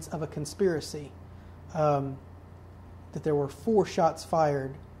evidence of a conspiracy, that there were 4 shots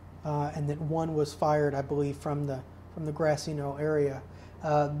fired, and that one was fired, I believe, from the grassy knoll area.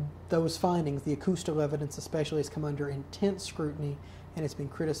 Those findings, the acoustical evidence especially, has come under intense scrutiny, and it's been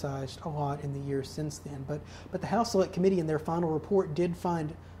criticized a lot in the years since then. But the House Select Committee in their final report did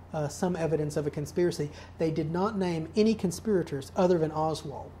find some evidence of a conspiracy. They did not name any conspirators other than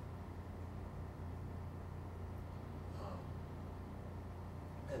Oswald.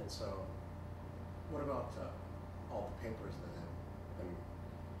 And so, what about all the papers that have been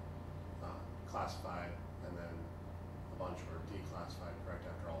classified, and then a bunch were declassified correct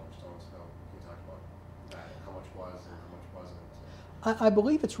after Oliver Stone's film? Can you talk about that? How much was and how much wasn't? I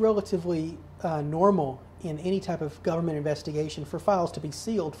believe it's relatively normal in any type of government investigation for files to be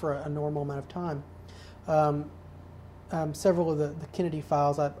sealed for a normal amount of time. Several of the Kennedy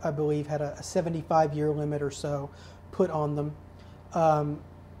files, I believe, had a 75-year limit or so put on them.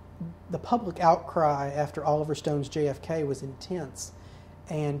 The public outcry after Oliver Stone's JFK was intense,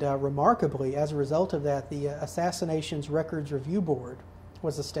 and remarkably, as a result of that, the Assassinations Records Review Board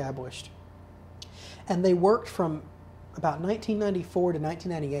was established. And they worked from about 1994 to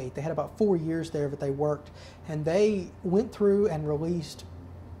 1998. They had about 4 years there that they worked, and they went through and released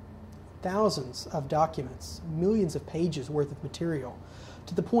thousands of documents, millions of pages worth of material,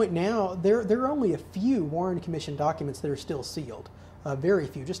 to the point now there are only a few Warren Commission documents that are still sealed. Very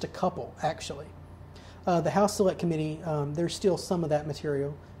few, just a couple actually. The House Select Committee, there's still some of that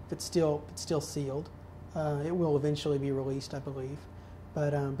material. It's still sealed. It will eventually be released, I believe.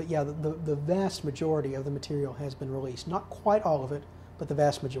 But yeah, the vast majority of the material has been released. Not quite all of it, but the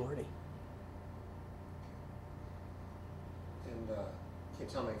vast majority. And can you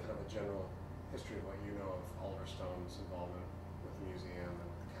tell me kind of a general history of what you know of Oliver Stone's involvement with the museum and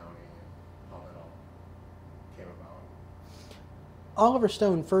the county, and how that all came about? Oliver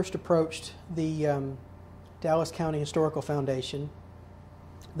Stone first approached the Dallas County Historical Foundation,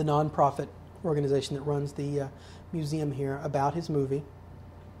 the nonprofit organization that runs the museum here, about his movie.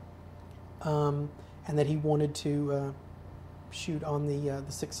 And that he wanted to shoot on the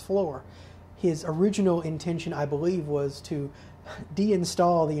sixth floor. His original intention, I believe, was to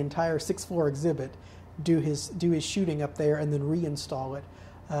deinstall the entire sixth floor exhibit, do his shooting up there, and then reinstall it.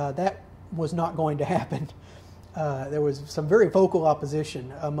 That was not going to happen. There was some very vocal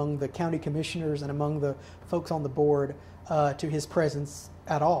opposition among the county commissioners and among the folks on the board to his presence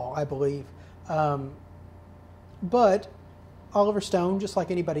at all, I believe. But Oliver Stone, just like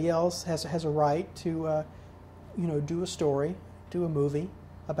anybody else, has a right to, do a story, do a movie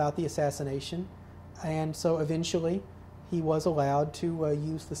about the assassination, and so eventually he was allowed to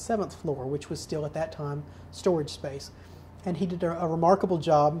use the seventh floor, which was still at that time storage space, and he did a remarkable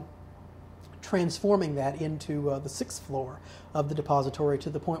job transforming that into the sixth floor of the Depository, to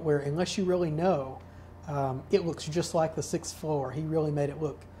the point where, unless you really know, it looks just like the sixth floor. He really made it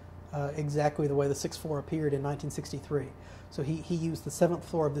look exactly the way the sixth floor appeared in 1963. So he used the seventh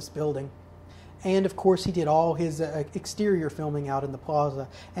floor of this building. And of course he did all his exterior filming out in the plaza,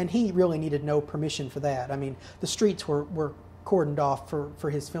 and he really needed no permission for that. I mean, the streets were cordoned off for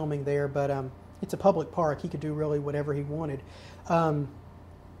his filming there, but it's a public park. He could do really whatever he wanted.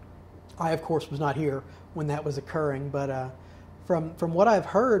 I, of course, was not here when that was occurring, but from what I've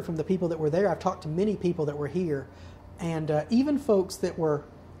heard from the people that were there, I've talked to many people that were here, and even folks that were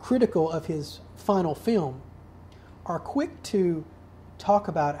critical of his final film are quick to talk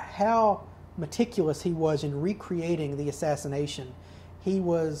about how meticulous he was in recreating the assassination. He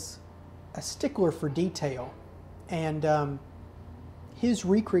was a stickler for detail, and his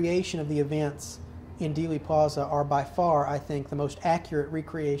recreation of the events in Dealey Plaza are by far, I think, the most accurate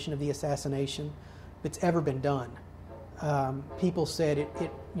recreation of the assassination that's ever been done. People said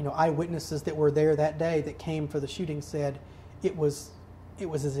eyewitnesses that were there that day that came for the shooting said it was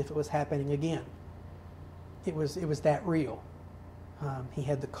as if it was happening again. It was that real. He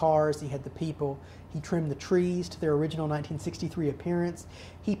had the cars, he had the people, he trimmed the trees to their original 1963 appearance.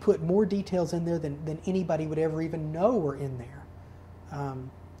 He put more details in there than anybody would ever even know were in there.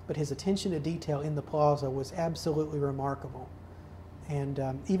 But his attention to detail in the plaza was absolutely remarkable. And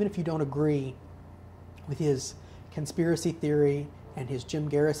even if you don't agree with his conspiracy theory and his Jim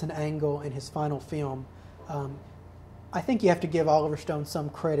Garrison angle and his final film, I think you have to give Oliver Stone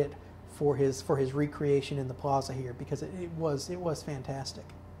some credit for his recreation in the plaza here, because it was fantastic.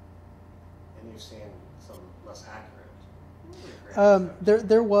 And you've seen some less accurate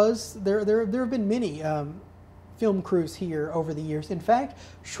recreations. There have been many film crews here over the years. In fact,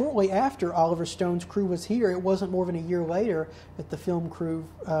 shortly after Oliver Stone's crew was here, it wasn't more than a year later that the film crew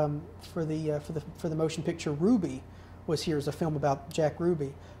for the motion picture Ruby was here as a film about Jack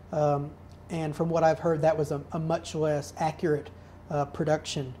Ruby. And from what I've heard, that was a much less accurate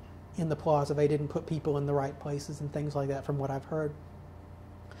production in the plaza. They didn't put people in the right places and things like that, from what I've heard.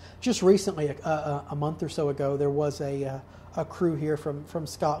 Just recently, a month or so ago, there was a crew here from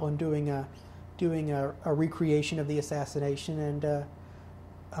Scotland doing a recreation of the assassination, and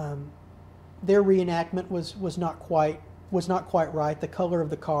their reenactment was not quite right. The color of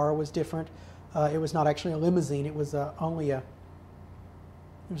the car was different. It was not actually a limousine. It was it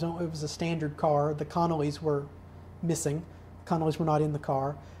was a standard car. The Connollys were missing. The Connollys were not in the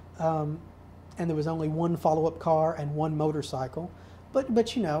car, and there was only one follow-up car and one motorcycle.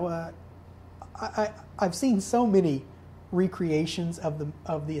 But you know, I've seen so many recreations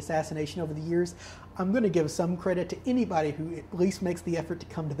of the assassination over the years. I'm going to give some credit to anybody who at least makes the effort to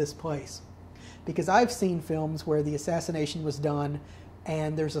come to this place, because I've seen films where the assassination was done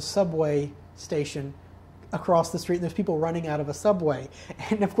and there's a subway station across the street and there's people running out of a subway,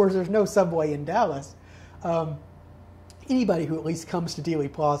 and of course there's no subway in Dallas. Anybody who at least comes to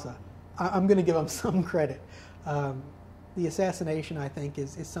Dealey Plaza, I'm going to give them some credit. The assassination, I think,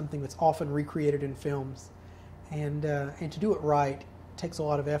 is something that's often recreated in films, and to do it right takes a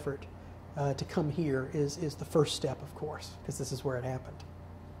lot of effort. To come here is the first step, of course, because this is where it happened.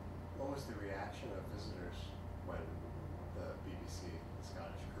 What was the reaction of visitors when the BBC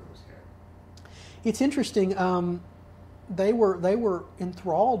Scottish crew was here? It's interesting. They were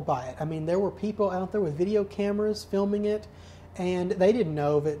enthralled by it. I mean, there were people out there with video cameras filming it, and they didn't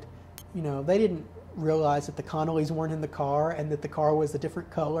know that, you know, they didn't realize that the Connollys weren't in the car and that the car was a different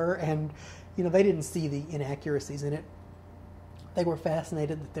color, and you know, they didn't see the inaccuracies in it. They were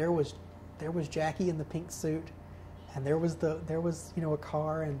fascinated that there was Jackie in the pink suit, and there was you know, a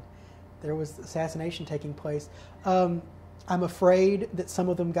car, and there was assassination taking place. I'm afraid that some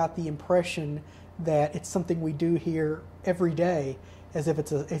of them got the impression that it's something we do here every day, as if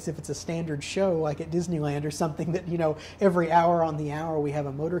it's a standard show like at Disneyland or something, that, you know, every hour on the hour we have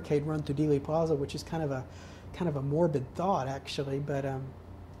a motorcade run through Dealey Plaza, which is kind of a morbid thought, actually, but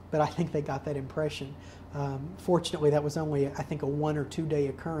I think they got that impression. Fortunately, that was only, I think, a 1 or 2 day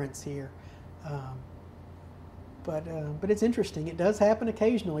occurrence here. But it's interesting. It does happen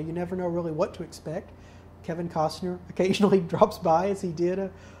occasionally. You never know really what to expect. Kevin Costner occasionally drops by, as he did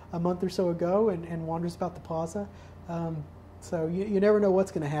a month or so ago, and wanders about the plaza. So you never know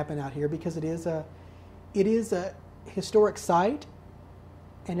what's going to happen out here, because it is a historic site,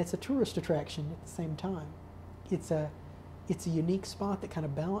 and it's a tourist attraction at the same time. It's a unique spot that kind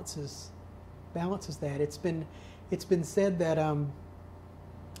of balances that. It's been said that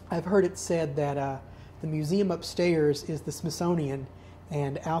I've heard it said that the museum upstairs is the Smithsonian,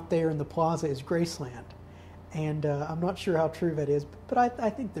 and out there in the plaza is Graceland. And I'm not sure how true that is, but I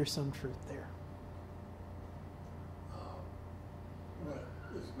think there's some truth there.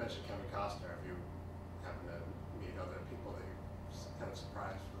 You mentioned Kevin Costner. Have you happened to meet other people that you're kind of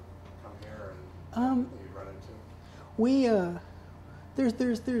surprised would come here and that you run into?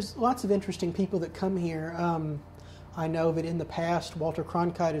 There's lots of interesting people that come here. I know that in the past, Walter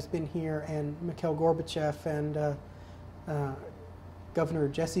Cronkite has been here, and Mikhail Gorbachev, and Governor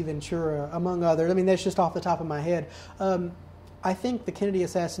Jesse Ventura, among others. I mean, that's just off the top of my head. I think the Kennedy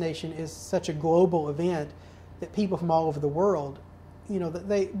assassination is such a global event that people from all over the world, you know,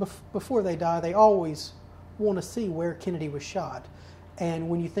 that before they die, they always want to see where Kennedy was shot. And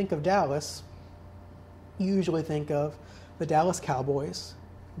when you think of Dallas, you usually think of the Dallas Cowboys,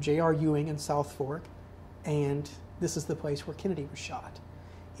 J.R. Ewing in South Fork, and this is the place where Kennedy was shot.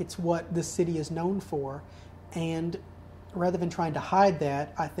 It's what this city is known for, and rather than trying to hide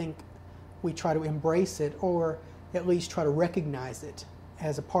that, I think we try to embrace it, or at least try to recognize it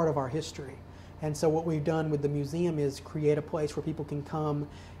as a part of our history. And so what we've done with the museum is create a place where people can come,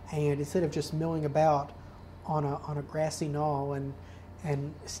 and instead of just milling about on a grassy knoll and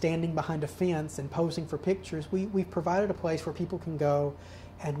standing behind a fence and posing for pictures, we've provided a place where people can go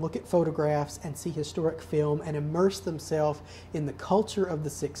and look at photographs and see historic film and immerse themselves in the culture of the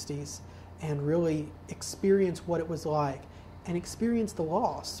 60s and really experience what it was like and experience the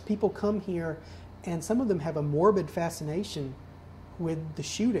loss. People come here, and some of them have a morbid fascination with the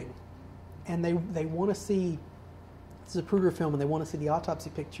shooting, and they want to see the Zapruder film, and they want to see the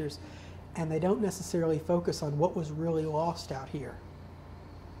autopsy pictures, and they don't necessarily focus on what was really lost out here.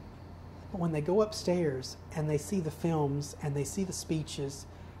 But when they go upstairs and they see the films and they see the speeches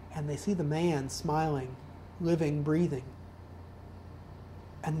and they see the man smiling, living, breathing,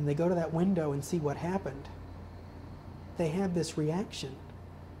 and then they go to that window and see what happened, they have this reaction.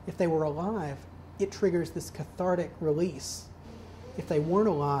 If they were alive, it triggers this cathartic release. If they weren't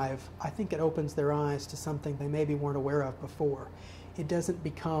alive, I think it opens their eyes to something they maybe weren't aware of before. It doesn't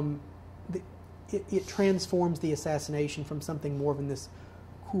become, it transforms the assassination from something more than this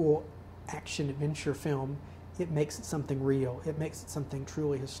cool action adventure film it makes it something real. It makes it something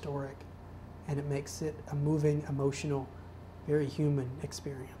truly historic. And it makes it a moving, emotional, very human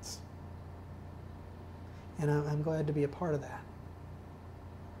experience. And I'm glad to be a part of that.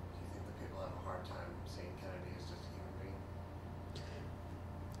 Do you think that people have a hard time seeing Kennedy as just a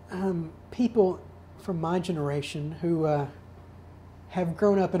human being? People from my generation who have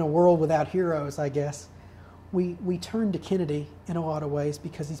grown up in a world without heroes, I guess, we turn to Kennedy in a lot of ways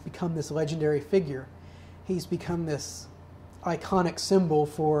because he's become this legendary figure. He's become this iconic symbol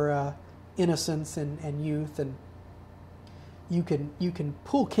for innocence and youth, and you can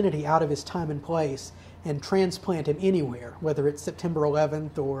pull Kennedy out of his time and place and transplant him anywhere, whether it's September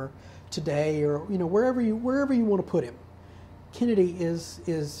 11th or today or wherever you want to put him. Kennedy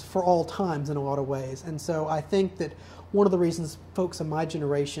is for all times in a lot of ways, and so I think that one of the reasons folks of my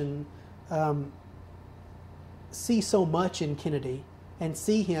generation see so much in Kennedy and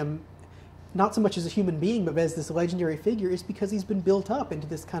see him not so much as a human being but as this legendary figure is because he's been built up into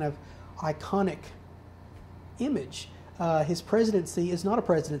this kind of iconic image. His presidency is not a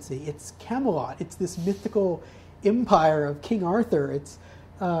presidency. It's Camelot. It's this mythical empire of King Arthur.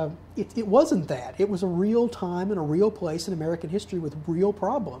 It wasn't that. It was a real time and a real place in American history with real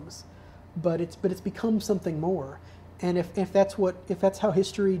problems, but it's become something more. And if that's how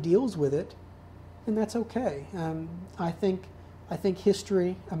history deals with it, then that's okay. I think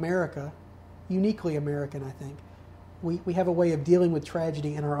history, America, uniquely American, I think, we have a way of dealing with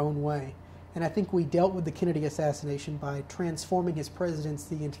tragedy in our own way. And I think we dealt with the Kennedy assassination by transforming his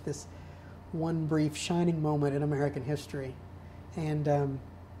presidency into this one brief shining moment in American history, and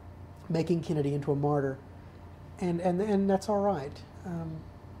making Kennedy into a martyr. And that's all right,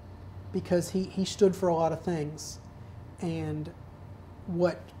 because he stood for a lot of things. And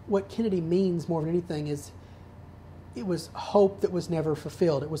what Kennedy means more than anything is it was hope that was never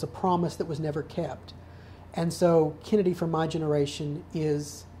fulfilled. It was a promise that was never kept. And so Kennedy, for my generation,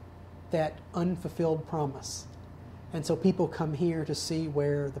 is that unfulfilled promise. And so people come here to see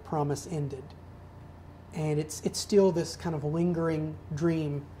where the promise ended. And it's still this kind of lingering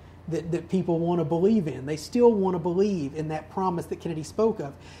dream that people want to believe in. They still want to believe in that promise that Kennedy spoke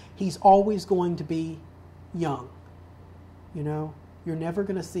of. He's always going to be young. You're never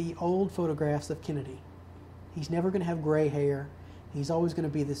going to see old photographs of Kennedy. He's never going to have gray hair. He's always going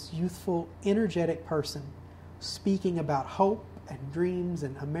to be this youthful, energetic person speaking about hope and dreams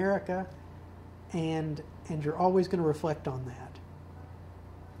and America, and you're always going to reflect on that.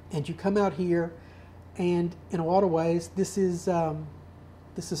 And you come out here, and in a lot of ways, this is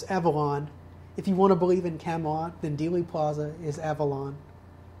Avalon. If you want to believe in Camelot, then Dealey Plaza is Avalon.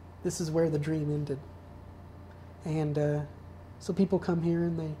 This is where the dream ended. And so people come here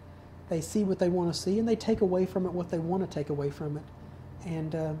and they see what they want to see, and they take away from it what they want to take away from it.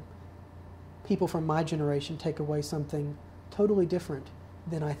 And people from my generation take away something totally different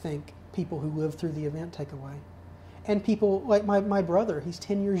than I think people who lived through the event take away. And people like my brother, he's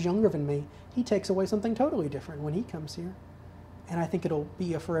 10 years younger than me, he takes away something totally different when he comes here. And I think it'll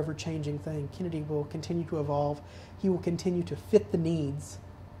be a forever changing thing. Kennedy will continue to evolve. He will continue to fit the needs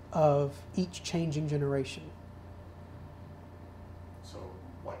of each changing generation. So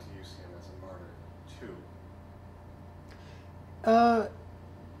what do you see him as a martyr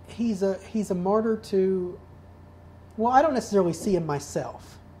to? He's a martyr to, well, I don't necessarily see him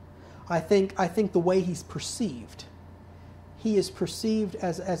myself. I think the way he's perceived, he is perceived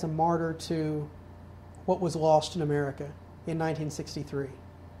as a martyr to what was lost in America in 1963.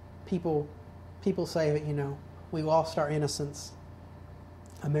 People say that, we lost our innocence.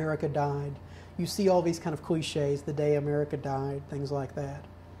 America died. You see all these kind of cliches, the day America died, things like that.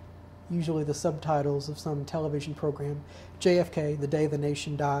 Usually the subtitles of some television program, JFK, the day the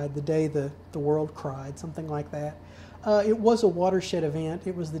nation died, the day the world cried, something like that. It was a watershed event.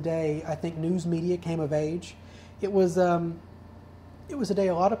 It was the day, I think, news media came of age. It was a day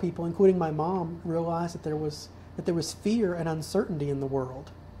a lot of people, including my mom, realized that there was fear and uncertainty in the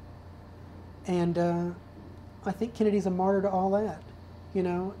world. And I think Kennedy's a martyr to all that.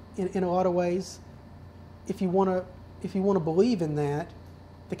 In a lot of ways, if you want to believe in that,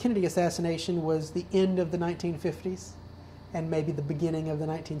 the Kennedy assassination was the end of the 1950s and maybe the beginning of the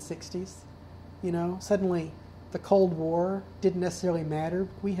 1960s. Suddenly the Cold War didn't necessarily matter.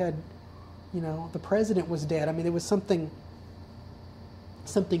 We had, the president was dead. I mean, there was something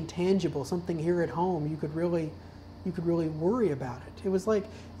tangible, something here at home. You could really worry about it. It was like,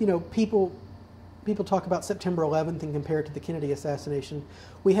 people talk about September 11th and compare it to the Kennedy assassination.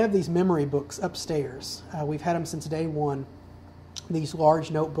 We have these memory books upstairs. We've had them since day one. These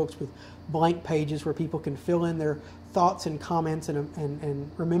large notebooks with blank pages where people can fill in their thoughts and comments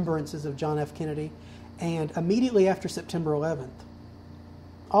and remembrances of John F. Kennedy. And immediately after September 11th,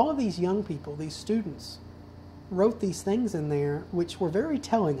 all of these young people, these students, wrote these things in there which were very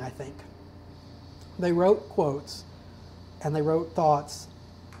telling, I think. They wrote quotes, and they wrote thoughts,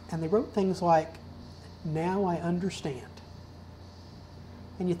 and they wrote things like, "Now I understand."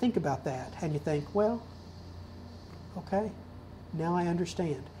 And you think about that, and you think, well, okay, now I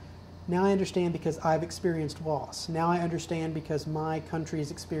understand. Now I understand because I've experienced loss. Now I understand because my country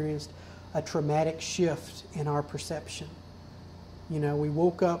has experienced a traumatic shift in our perception. You know, we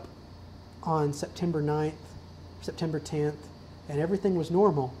woke up on September 9th, September 10th, and everything was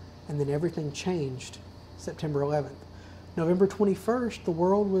normal, and then everything changed September 11th. November 21st, the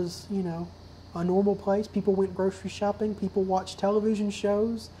world was, you know, a normal place. People went grocery shopping, people watched television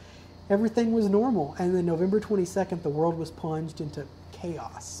shows, everything was normal. And then November 22nd, the world was plunged into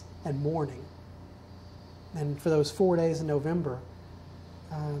chaos and mourning. And for those 4 days in November,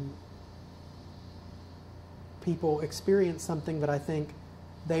 people experienced something that I think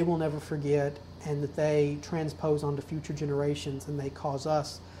they will never forget, and that they transpose onto future generations, and they cause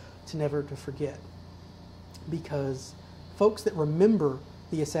us to never to forget. Because folks that remember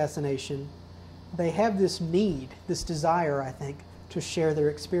the assassination, they have this need, this desire, I think, to share their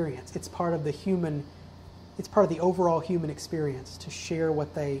experience. It's part of the human, it's part of the overall human experience to share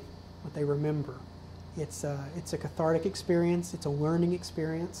what they remember. It's a cathartic experience. It's a learning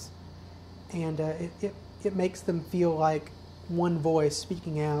experience, and it makes them feel like one voice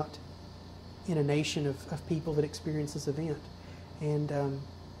speaking out in a nation of people that experience this event. And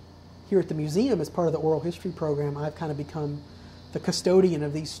here at the museum, as part of the oral history program, I've kind of become the custodian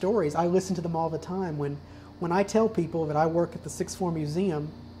of these stories. I listen to them all the time. When I tell people that I work at the Sixth Floor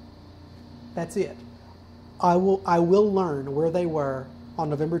Museum, that's it. I will learn where they were on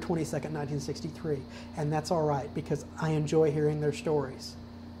November 22nd, 1963, and that's all right, because I enjoy hearing their stories,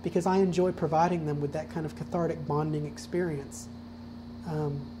 because I enjoy providing them with that kind of cathartic bonding experience.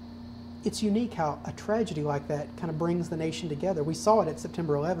 It's unique how a tragedy like that kind of brings the nation together. We saw it at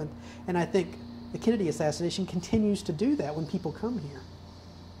September 11th, and I think the Kennedy assassination continues to do that when people come here.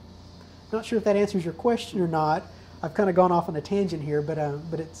 Not sure if that answers your question or not. I've kind of gone off on a tangent here, but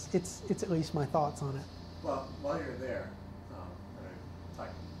it's at least my thoughts on it. Well, while you're there, and I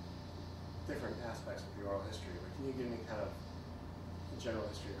talk different aspects of the oral history, but can you give me kind of the general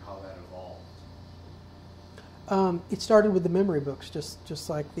history of how that evolved? It started with the memory books, just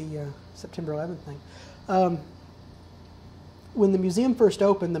like the September 11th thing. When the museum first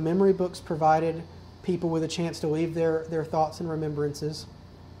opened, the memory books provided people with a chance to leave their thoughts and remembrances.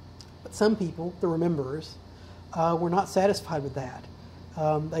 But some people, the rememberers, were not satisfied with that.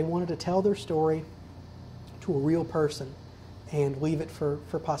 They wanted to tell their story to a real person and leave it for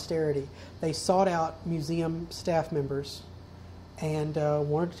posterity. They sought out museum staff members and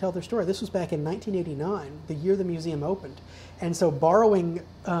wanted to tell their story. This was back in 1989, the year the museum opened. And so borrowing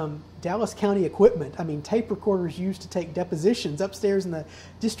Dallas County equipment, I mean tape recorders used to take depositions upstairs in the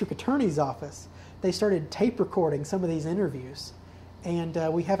district attorney's office, they started tape recording some of these interviews. And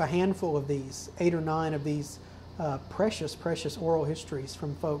we have a handful of these, 8 or 9 of these precious oral histories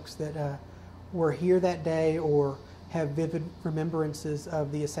from folks that were here that day or have vivid remembrances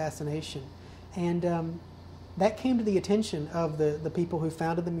of the assassination. And that came to the attention of the people who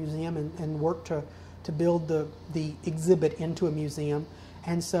founded the museum and worked to build the exhibit into a museum.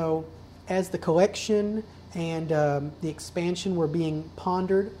 And so as the collection and the expansion were being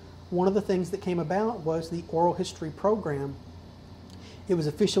pondered, one of the things that came about was the oral history program. It was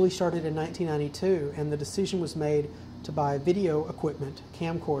officially started in 1992, and the decision was made to buy video equipment,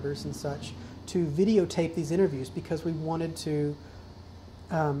 camcorders and such, to videotape these interviews because we wanted to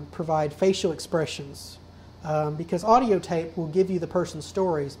provide facial expressions. Because audio tape will give you the person's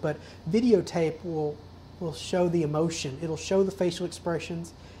stories, but videotape will show the emotion. It'll show the facial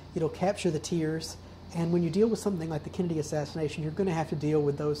expressions. It'll capture the tears. And when you deal with something like the Kennedy assassination, you're going to have to deal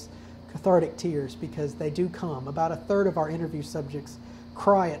with those cathartic tears because they do come. About a third of our interview subjects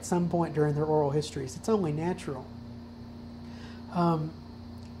cry at some point during their oral histories. It's only natural.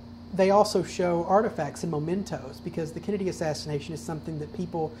 They also show artifacts and mementos because the Kennedy assassination is something that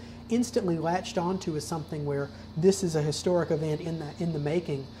people instantly latched onto as something where this is a historic event in the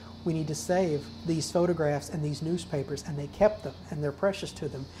making. We need to save these photographs and these newspapers, and they kept them, and they're precious to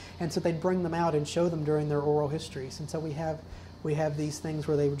them. And so they'd bring them out and show them during their oral histories. And so we have these things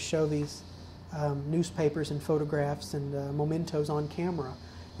where they would show these newspapers and photographs and mementos on camera.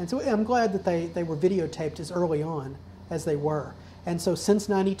 And so I'm glad that they were videotaped as early on as they were. And so since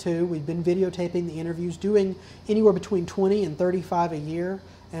 '92, we've been videotaping the interviews, doing anywhere between 20 and 35 a year,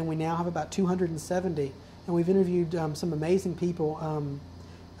 and we now have about 270. And we've interviewed some amazing people.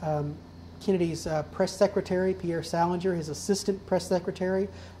 Kennedy's press secretary, Pierre Salinger, his assistant press secretary,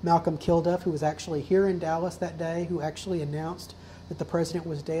 Malcolm Kilduff, who was actually here in Dallas that day, who actually announced that the president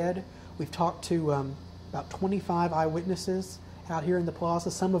was dead. We've talked to about 25 eyewitnesses out here in the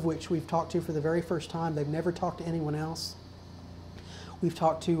plaza, some of which we've talked to for the very first time. They've never talked to anyone else. We've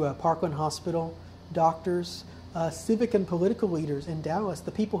talked to Parkland Hospital doctors, civic and political leaders in Dallas,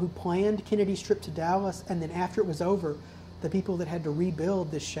 the people who planned Kennedy's trip to Dallas, and then after it was over, the people that had to rebuild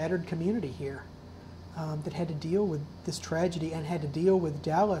this shattered community here, that had to deal with this tragedy and had to deal with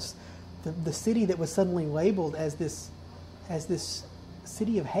Dallas, the city that was suddenly labeled as this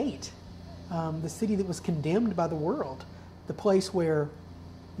city of hate, the city that was condemned by the world, the place where,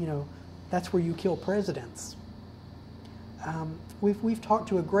 that's where you kill presidents. We've talked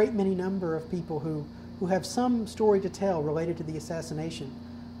to a great many number of people who have some story to tell related to the assassination.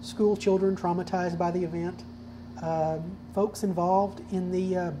 School children traumatized by the event, folks involved in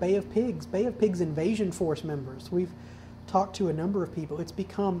the Bay of Pigs invasion force members. We've talked to a number of people. It's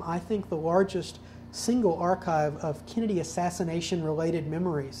become, I think, the largest single archive of Kennedy assassination-related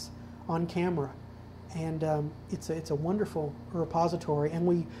memories on camera. And it's a wonderful repository.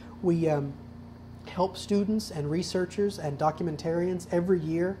 And we help students and researchers and documentarians every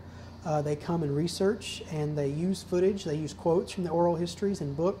year. They come and research, and they use footage. They use quotes from the oral histories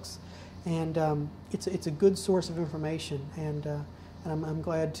and books, and it's a good source of information. And I'm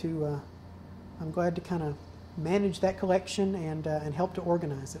glad to kind of manage that collection and help to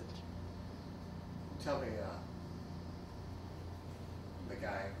organize it. Tell me, the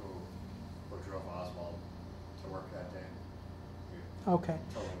guy who drove Oswald to work that day. Okay.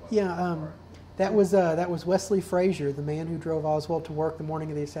 Tell me what Yeah. That was Wesley Frazier, the man who drove Oswald to work the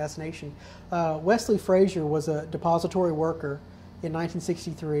morning of the assassination. Wesley Frazier was a depository worker in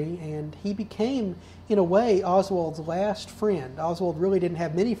 1963, and he became, in a way, Oswald's last friend. Oswald really didn't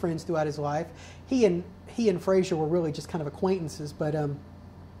have many friends throughout his life. He and Frazier were really just kind of acquaintances, but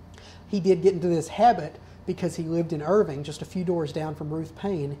he did get into this habit because he lived in Irving, just a few doors down from Ruth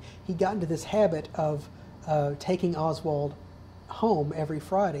Paine. He got into this habit of taking Oswald home every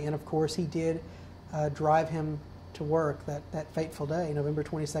Friday, and of course he did drive him to work that fateful day, November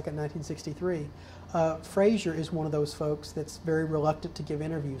 22nd, 1963. Frazier is one of those folks that's very reluctant to give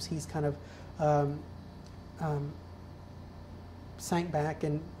interviews. He's kind of sank back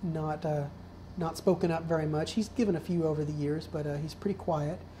and not spoken up very much. He's given a few over the years, but he's pretty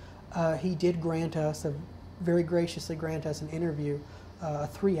quiet. He did very graciously grant us an interview, a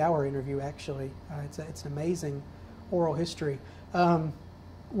 3-hour interview actually. It's an amazing oral history.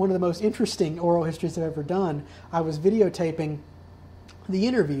 One of the most interesting oral histories I've ever done, I was videotaping the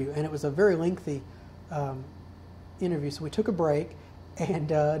interview, and it was a very lengthy interview. So we took a break, and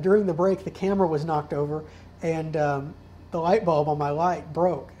during the break, the camera was knocked over, and the light bulb on my light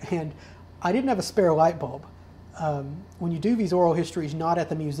broke, and I didn't have a spare light bulb. When you do these oral histories not at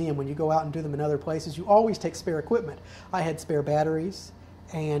the museum, when you go out and do them in other places, you always take spare equipment. I had spare batteries,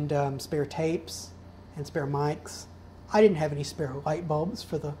 and spare tapes, and spare mics. I didn't have any spare light bulbs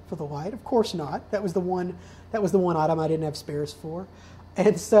for the light. Of course not. That was the one item I didn't have spares for.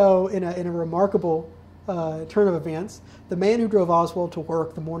 And so, in a remarkable turn of events, the man who drove Oswald to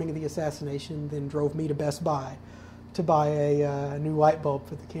work the morning of the assassination then drove me to Best Buy to buy a new light bulb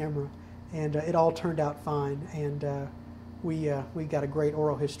for the camera, and it all turned out fine. And we got a great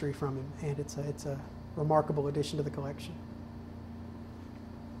oral history from him, and it's a remarkable addition to the collection.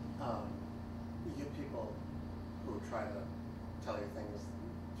 You get people who try to tell you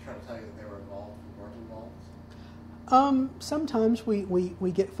that they were involved who weren't involved? Sometimes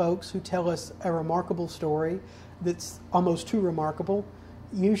we get folks who tell us a remarkable story that's almost too remarkable.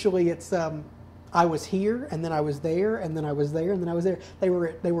 Usually it's I was here, and then I was there, and then I was there, and then I was there. They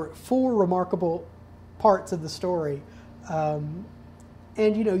were 4 remarkable parts of the story. And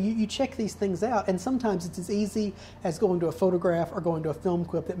you check these things out, and sometimes it's as easy as going to a photograph or going to a film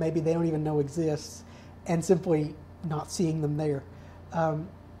clip that maybe they don't even know exists, and simply not seeing them there.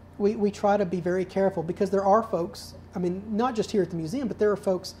 We try to be very careful, because there are folks, I mean, not just here at the museum, but there are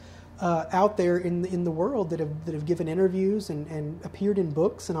folks out there in the world that have given interviews and appeared in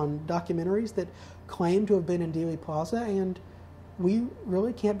books and on documentaries that claim to have been in Dealey Plaza, and we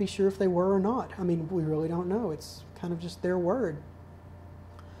really can't be sure if they were or not. I mean, we really don't know. It's kind of just their word.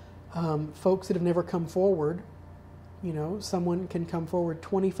 Folks that have never come forward, someone can come forward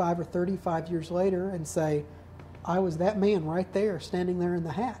 25 or 35 years later and say, I was that man right there, standing there in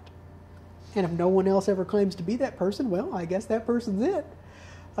the hat. And if no one else ever claims to be that person, well, I guess that person's it.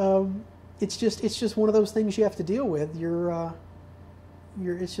 It's just one of those things you have to deal with.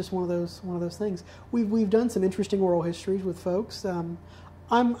 It's just one of those things. We've done some interesting oral histories with folks.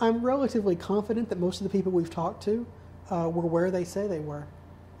 I'm relatively confident that most of the people we've talked to were where they say they were,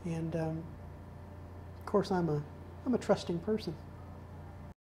 and of course I'm a trusting person.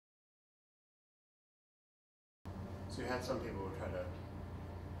 So you had some people who try to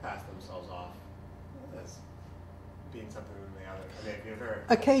pass themselves off as being something than the other. I mean, if you've ever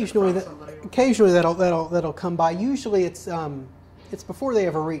occasionally that'll come by. Usually it's before they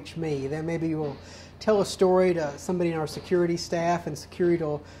ever reach me. Then maybe we'll tell a story to somebody in our security staff, and security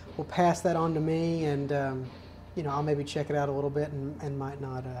will pass that on to me, and I'll maybe check it out a little bit and might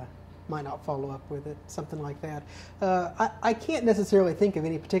not follow up with it, something like that. I can't necessarily think of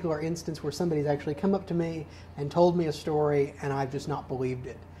any particular instance where somebody's actually come up to me and told me a story and I've just not believed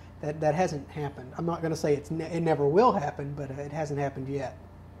it. That hasn't happened. I'm not going to say it never will happen, but it hasn't happened yet.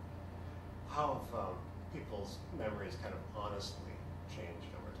 How have people's memories kind of honestly changed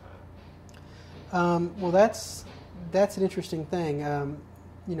over time? Well, that's an interesting thing.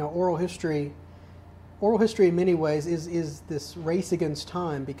 Oral history in many ways is this race against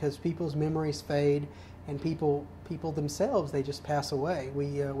time, because people's memories fade, and people themselves, they just pass away.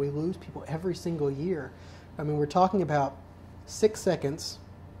 We lose people every single year. I mean, we're talking about 6 seconds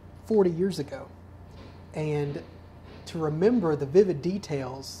 40 years ago, and to remember the vivid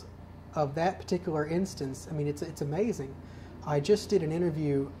details of that particular instance, I mean, it's amazing. I just did an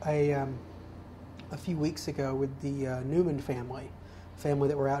interview a few weeks ago with the Newman family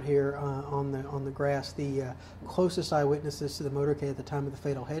that were out here on the grass, the closest eyewitnesses to the motorcade at the time of the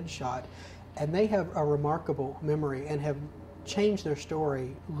fatal headshot, and they have a remarkable memory and have changed their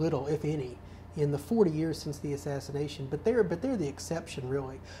story little, if any, in the 40 years since the assassination. But they're the exception,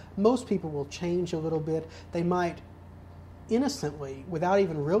 really. Most people will change a little bit. They might innocently, without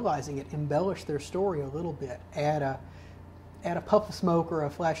even realizing it, embellish their story a little bit, add a puff of smoke or a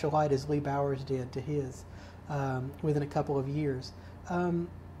flash of light, as Lee Bowers did to his, within a couple of years.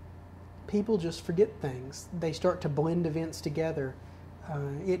 People just forget things. They start to blend events together.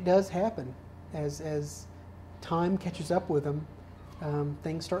 It does happen. As time catches up with them,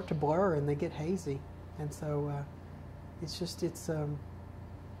 things start to blur and they get hazy. And so it's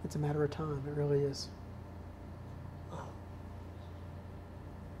a matter of time. It really is.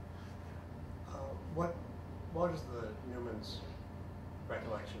 What is the Newman's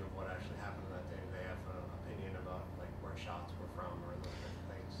recollection of what actually happened that day? Do they have an opinion about where shots were from or those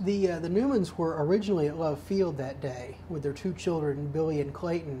type of things? The Newmans were originally at Love Field that day with their two children, Billy and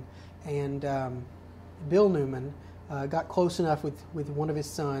Clayton, and Bill Newman got close enough with one of his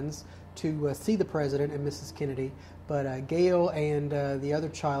sons to see the president and Mrs. Kennedy, but Gail and the other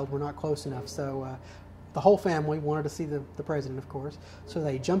child were not close enough, so the whole family wanted to see the president, of course. So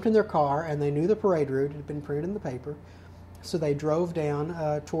they jumped in their car, and they knew the parade route. It had been printed in the paper. So they drove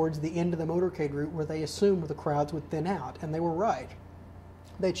down towards the end of the motorcade route where they assumed the crowds would thin out, and they were right.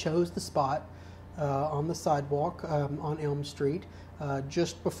 They chose the spot on the sidewalk on Elm Street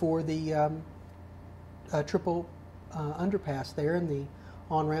just before the triple underpass there and the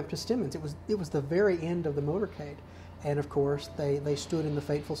on-ramp to Stemmons. It was the very end of the motorcade. And of course, they stood in the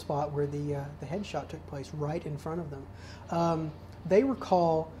fateful spot where the headshot took place, right in front of them. They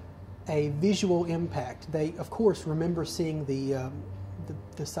recall a visual impact. They, of course, remember seeing the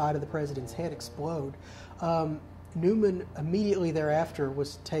side of the president's head explode. Newman immediately thereafter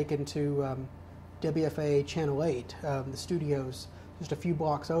was taken to WFA Channel 8, the studios just a few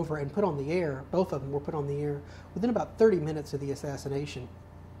blocks over, and put on the air. Both of them were put on the air within about 30 minutes of the assassination.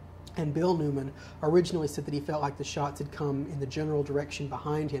 And Bill Newman originally said that he felt like the shots had come in the general direction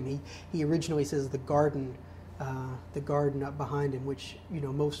behind him. He originally says the garden up behind him, which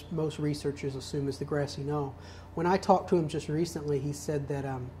most researchers assume is the grassy knoll. When I talked to him just recently, he said that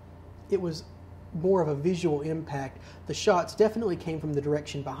it was more of a visual impact. The shots definitely came from the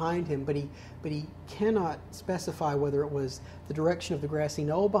direction behind him, but he cannot specify whether it was the direction of the grassy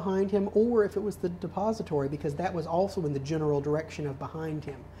knoll behind him or if it was the depository, because that was also in the general direction of behind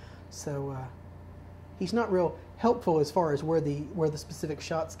him. So he's not real helpful as far as where the specific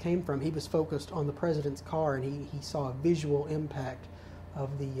shots came from. He was focused on the president's car, and he saw a visual impact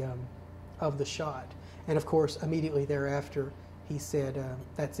of the shot. And of course, immediately thereafter, he said,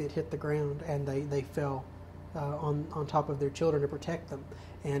 "That's it, hit the ground," and they fell on top of their children to protect them.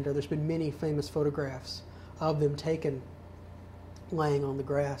 And there's been many famous photographs of them taken laying on the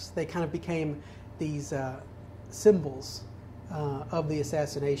grass. They kind of became these symbols of the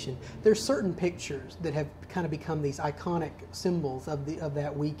assassination. There's certain pictures that have kind of become these iconic symbols of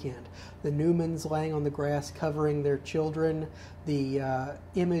that weekend. The Newmans laying on the grass covering their children, the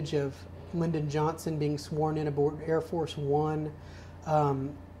image of Lyndon Johnson being sworn in aboard Air Force One,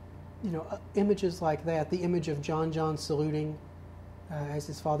 images like that. The image of John saluting as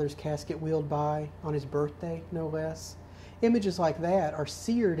his father's casket wheeled by on his birthday, no less. Images like that are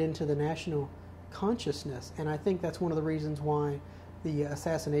seared into the national consciousness, and I think that's one of the reasons why the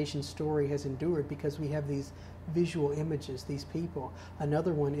assassination story has endured, because we have these visual images, these people.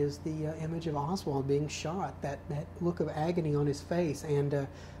 Another one is the image of Oswald being shot, that look of agony on his face, and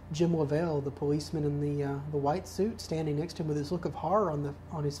Jim Lavelle, the policeman in the white suit, standing next to him with this look of horror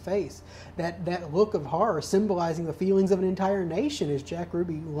on his face. That look of horror symbolizing the feelings of an entire nation as Jack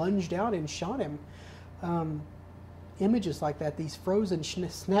Ruby lunged out and shot him. Images like that, these frozen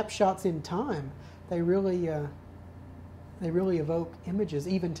snapshots in time, they really evoke images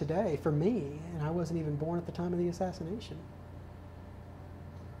even today for me, and I wasn't even born at the time of the assassination.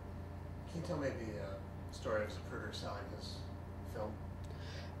 Can you tell me the story of Zapruder selling his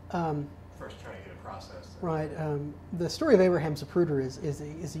film? First trying to get it processed. Right. The story of Abraham Zapruder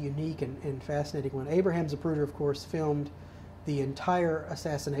is a unique and fascinating one. Abraham Zapruder, of course, filmed the entire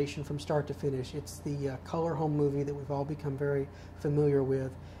assassination from start to finish. It's the color home movie that we've all become very familiar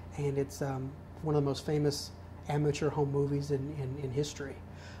with, and it's one of the most famous amateur home movies in history.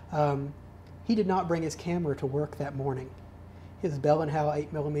 He did not bring his camera to work that morning. His Bell & Howell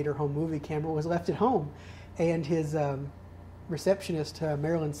 8mm home movie camera was left at home, and his receptionist,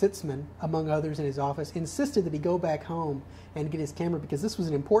 Marilyn Sitzman, among others in his office, insisted that he go back home and get his camera because this was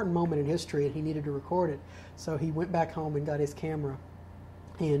an important moment in history and he needed to record it. So he went back home and got his camera,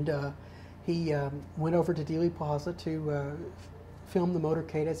 and he went over to Dealey Plaza to film the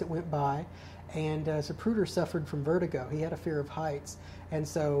motorcade as it went by. And Zapruder suffered from vertigo. He had a fear of heights. And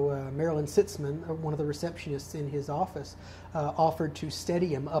so Marilyn Sitzman, one of the receptionists in his office, offered to steady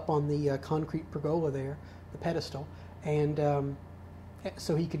him up on the concrete pergola there, the pedestal, and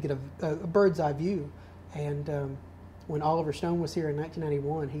so he could get a bird's eye view. And when Oliver Stone was here in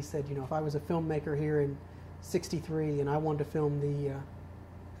 1991, he said, you know, if I was a filmmaker here in '63 and I wanted to film the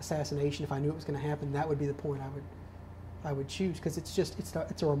assassination, if I knew it was going to happen, that would be the point I would choose, because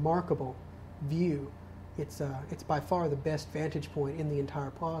it's a remarkable view. It's by far the best vantage point in the entire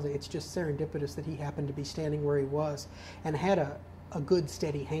plaza. It's just serendipitous that he happened to be standing where he was and had a good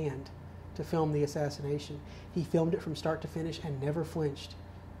steady hand to film the assassination. He filmed it from start to finish and never flinched.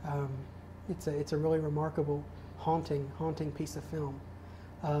 It's a really remarkable, haunting piece of film.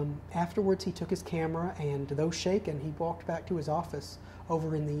 Afterwards, he took his camera, and though shaken, he walked back to his office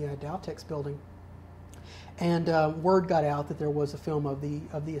over in the Dowtex building. And word got out that there was a film of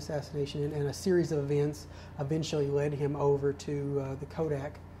the assassination, and a series of events eventually led him over to the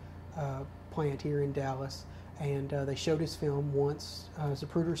Kodak plant here in Dallas. And they showed his film once.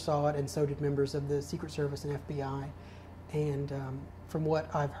 Zapruder saw it, and so did members of the Secret Service and FBI. And from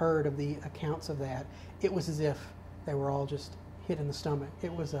what I've heard of the accounts of that, it was as if they were all just hit in the stomach.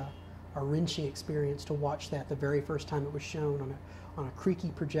 It was a wrenching experience to watch that the very first time it was shown on a creaky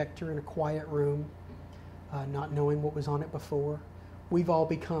projector in a quiet room. Not knowing what was on it before. We've all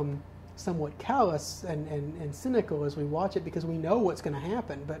become somewhat callous and cynical as we watch it because we know what's going to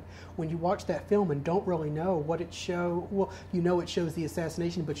happen. But when you watch that film and don't really know what it shows, well, you know it shows the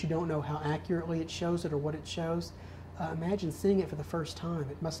assassination, but you don't know how accurately it shows it or what it shows. Imagine seeing it for the first time.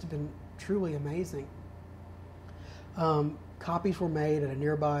 It must have been truly amazing. Copies were made at a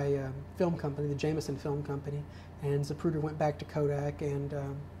nearby film company, the Jameson Film Company, and Zapruder went back to Kodak, and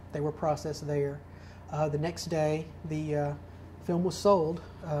they were processed there. The next day, the film was sold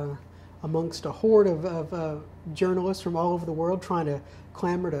amongst a horde of journalists from all over the world trying to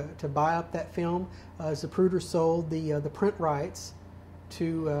clamor to buy up that film. Zapruder sold the print rights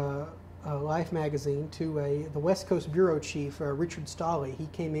to Life magazine to the West Coast bureau chief, Richard Stolley. He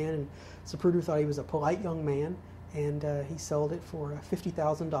came in, and Zapruder thought he was a polite young man, and he sold it for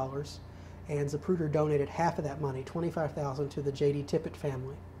 $50,000. And Zapruder donated half of that money, $25,000, to the J.D. Tippett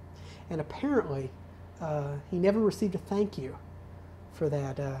family. And apparently, he never received a thank you for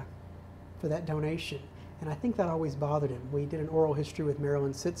that donation, and I think that always bothered him. We did an oral history with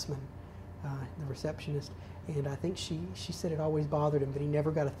Marilyn Sitzman, the receptionist, and I think she said it always bothered him that he never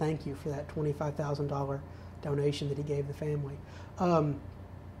got a thank you for that $25,000 donation that he gave the family. A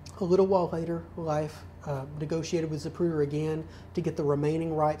little while later, Life negotiated with Zapruder again to get the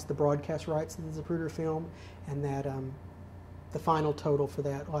remaining rights, the broadcast rights to the Zapruder film, and that the final total for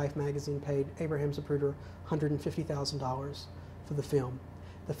that, Life magazine paid Abraham Zapruder $150,000 for the film.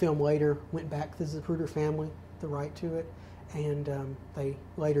 The film later went back to the Zapruder family, the right to it, and they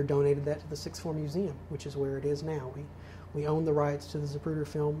later donated that to the Sixth Floor Museum, which is where it is now. We own the rights to the Zapruder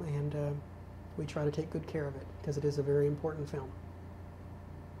film, and we try to take good care of it because it is a very important film.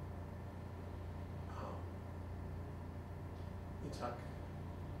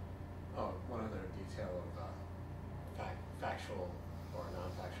 One other detail of factual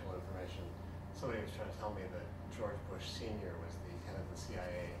somebody was trying to tell me that George Bush Sr. was the head of the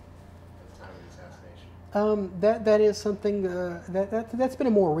CIA at the time of the assassination. That is something that's been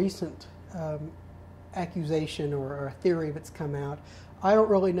a more recent accusation or a theory that's come out. I don't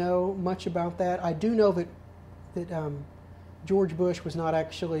really know much about that. I do know that George Bush was not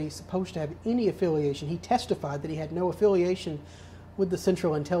actually supposed to have any affiliation. He testified that he had no affiliation with the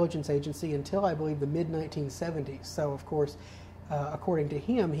Central Intelligence Agency until, I believe, the mid-1970s. So, of course, according to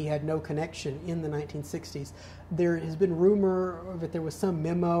him, he had no connection in the 1960s. There has been rumor that there was some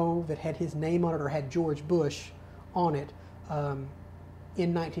memo that had his name on it or had George Bush on it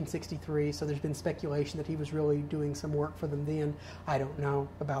in 1963, so there's been speculation that he was really doing some work for them then. I don't know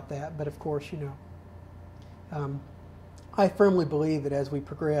about that, but of course, you know, I firmly believe that as we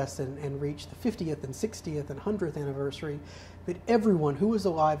progress and reach the 50th and 60th and 100th anniversary, that everyone who was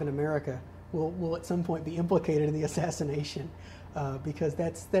alive in America will at some point be implicated in the assassination, because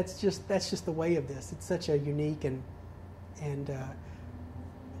that's just the way of this. It's such a unique and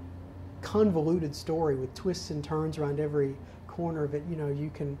convoluted story with twists and turns around every corner of it. You know, you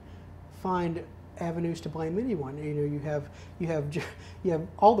can find avenues to blame anyone. You know, you have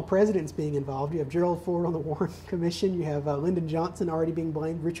all the presidents being involved. You have Gerald Ford on the Warren Commission. You have Lyndon Johnson already being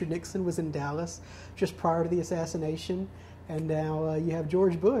blamed. Richard Nixon was in Dallas just prior to the assassination, and now you have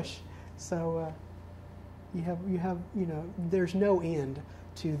George Bush. So you have you know, there's no end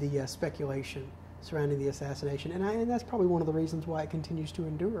to the speculation surrounding the assassination, and that's probably one of the reasons why it continues to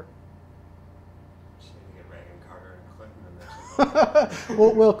endure.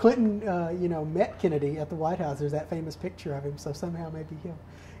 well, Clinton, you know, met Kennedy at the White House. There's that famous picture of him, so somehow maybe he'll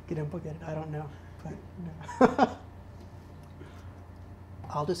get implicated. I don't know, but no.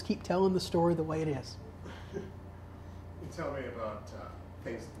 I'll just keep telling the story the way it is. You tell me about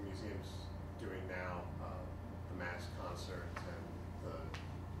things that the museum's doing now, the mass concert and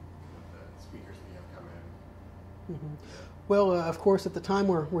the speakers that you have come in. Mm-hmm. Well, of course, at the time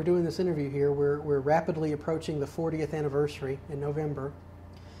we're doing this interview here, we're rapidly approaching the 40th anniversary in November,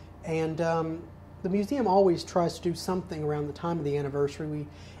 and the museum always tries to do something around the time of the anniversary. We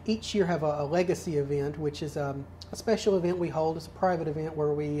each year have a legacy event, which is a special event we hold. It's a private event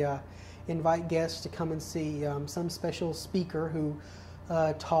where we invite guests to come and see some special speaker who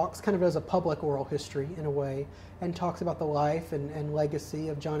talks, kind of does a public oral history in a way, and talks about the life and legacy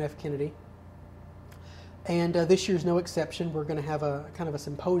of John F. Kennedy. And this year's no exception. We're going to have a kind of a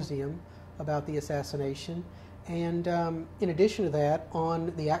symposium about the assassination. And in addition to that,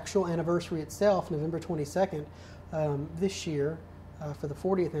 on the actual anniversary itself, November 22nd, this year, for the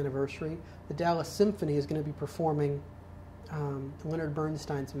 40th anniversary, the Dallas Symphony is going to be performing Leonard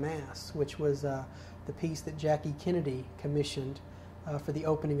Bernstein's Mass, which was the piece that Jackie Kennedy commissioned for the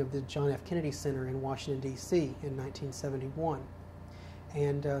opening of the John F. Kennedy Center in Washington, D.C. in 1971.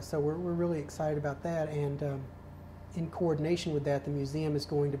 And so we're really excited about that, and in coordination with that, the museum is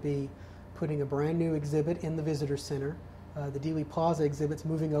going to be putting a brand new exhibit in the Visitor Center. The Dealey Plaza exhibit's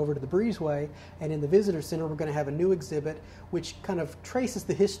moving over to the Breezeway, and in the Visitor Center we're going to have a new exhibit which kind of traces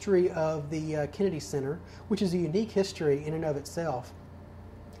the history of the Kennedy Center, which is a unique history in and of itself.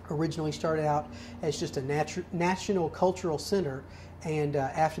 Originally started out as just a national cultural center, and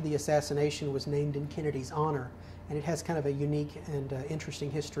after the assassination was named in Kennedy's honor. And it has kind of a unique and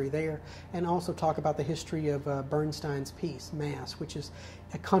interesting history there. And also talk about the history of Bernstein's piece, Mass, which is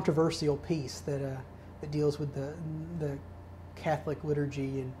a controversial piece that deals with the Catholic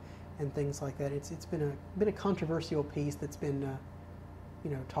liturgy and things like that. It's been a controversial piece that's been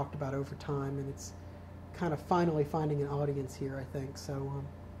you know, talked about over time, and it's kind of finally finding an audience here, I think. So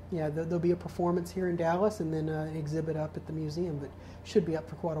yeah, there'll be a performance here in Dallas, and then an exhibit up at the museum that should be up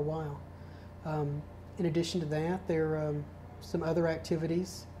for quite a while. In addition to that, there are some other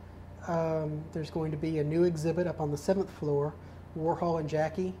activities. There's going to be a new exhibit up on the 7th floor. Warhol and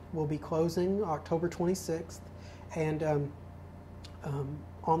Jackie will be closing October 26th, and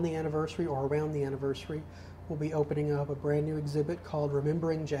on the anniversary or around the anniversary, we'll be opening up a brand new exhibit called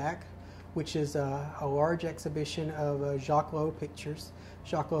Remembering Jack, which is a large exhibition of Jacques Lowe pictures.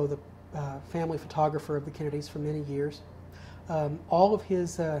 Jacques Lowe, the family photographer of the Kennedys for many years. All of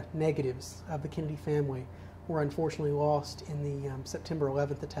his negatives of the Kennedy family were unfortunately lost in the September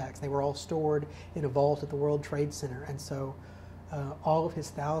 11th attacks. They were all stored in a vault at the World Trade Center, and so all of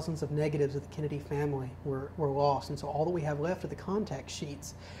his thousands of negatives of the Kennedy family were lost, and so all that we have left are the contact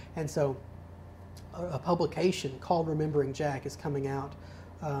sheets. And so a publication called Remembering Jack is coming out,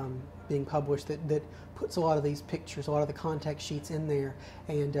 being published, that puts a lot of these pictures, a lot of the contact sheets in there,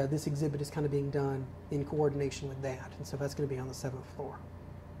 and this exhibit is kind of being done in coordination with that, and so that's going to be on the 7th floor.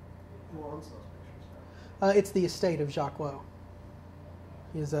 Who owns those pictures now? It's the estate of Jacques Lowe.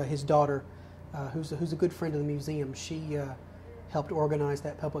 His daughter who's a good friend of the museum. She helped organize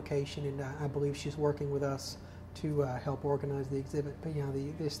that publication, and I believe she's working with us to help organize the exhibit. But yeah,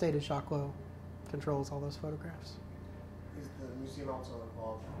 the estate of Jacques Lowe controls all those photographs. Is the museum also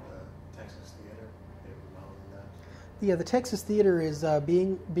involved with the Texas Theater? They're remodeling that? Yeah, the Texas Theater is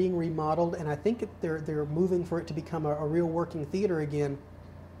being remodeled, and I think they're moving for it to become a real working theater again.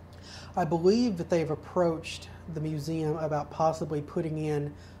 I believe that they've approached the museum about possibly putting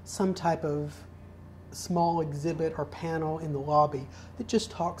in some type of small exhibit or panel in the lobby that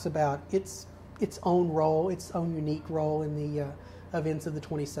just talks about its own role, its own unique role in the events of the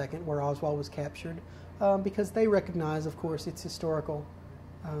 22nd, where Oswald was captured, because they recognize, of course, its historical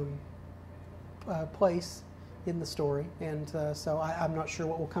place in the story. And so I'm not sure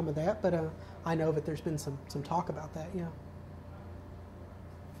what will come of that, but I know that there's been some talk about that, yeah.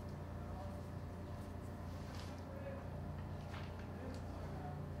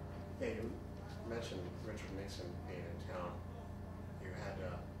 Yeah, you mentioned Richard Nixon being in town. You had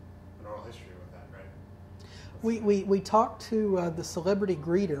an oral history with that, right? We talked to the celebrity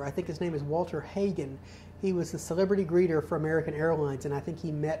greeter. I think his name is Walter Hagen. He was the celebrity greeter for American Airlines, and I think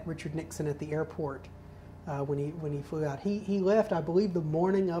he met Richard Nixon at the airport when he flew out. He left, I believe, the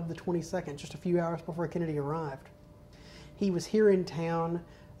morning of the 22nd, just a few hours before Kennedy arrived. He was here in town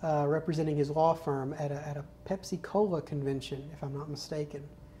representing his law firm at a Pepsi Cola convention, if I'm not mistaken.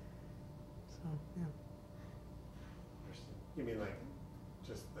 So, yeah. You mean like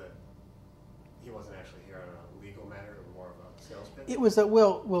just that he wasn't actually here on a legal matter, or more of a sales pitch? It was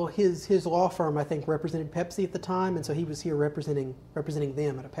well his law firm, I think, represented Pepsi at the time, and so he was here representing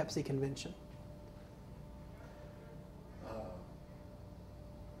them at a Pepsi convention.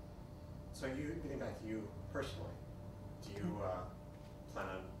 So getting back to you personally, do you plan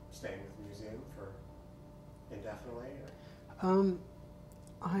on staying with the museum for indefinitely? Or?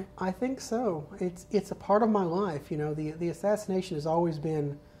 I think so. It's a part of my life. You know, the assassination has always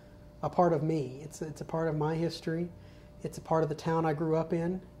been a part of me. It's a part of my history. It's a part of the town I grew up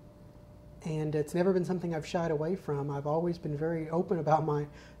in, and it's never been something I've shied away from. I've always been very open about my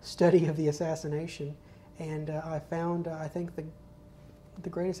study of the assassination, and I found I think the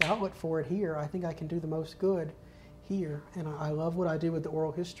greatest outlet for it here. I think I can do the most good here, and I love what I do with the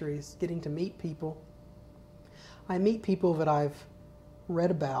oral histories, getting to meet people. I meet people that I've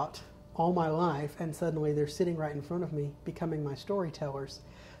read about all my life, and suddenly they're sitting right in front of me, becoming my storytellers.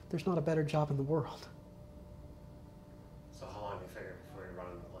 There's not a better job in the world. So how long do you figure before you run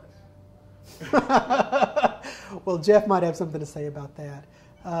the place? Well, Jeff might have something to say about that.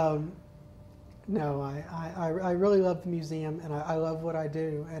 No, I really love the museum, and I love what I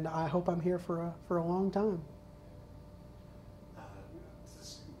do, and I hope I'm here for a long time.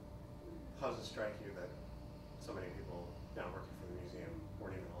 How does it strike you that so many people now working for the museum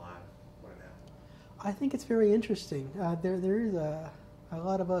weren't even alive when it happened? I think it's very interesting. There is a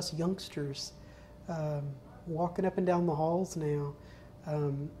lot of us youngsters walking up and down the halls now.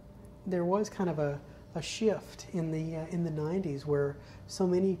 There was kind of a shift in the 90s where so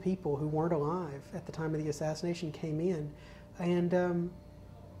many people who weren't alive at the time of the assassination came in, and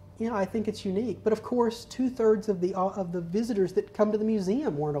I think it's unique. But of course, 2/3 of the visitors that come to the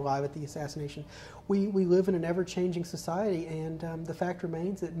museum weren't alive at the assassination. We live in an ever-changing society, and the fact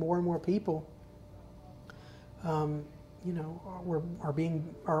remains that more and more people, were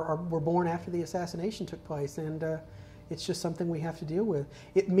born after the assassination took place, and it's just something we have to deal with.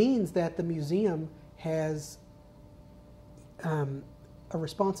 It means that the museum has a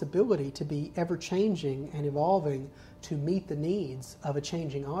responsibility to be ever-changing and evolving to meet the needs of a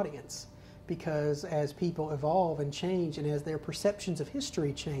changing audience. Because as people evolve and change, and as their perceptions of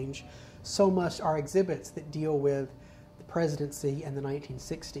history change, so must our exhibits that deal with the presidency and the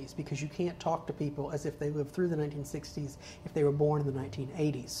 1960s, because you can't talk to people as if they lived through the 1960s if they were born in the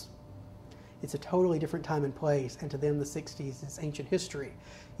 1980s. It's a totally different time and place, and to them the 60s is ancient history.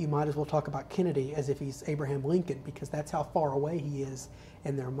 You might as well talk about Kennedy as if he's Abraham Lincoln, because that's how far away he is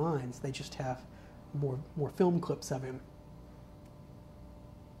in their minds. They just have more film clips of him.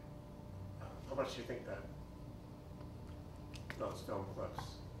 How much do you think that those film clips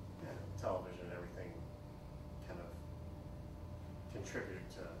and television and everything kind of contributed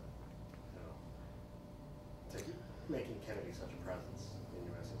to making Kennedy such a presence in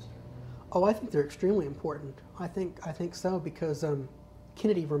U.S. history? Oh, I think they're extremely important. I think so, because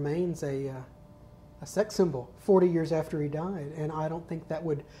Kennedy remains a sex symbol 40 years after he died, and I don't think that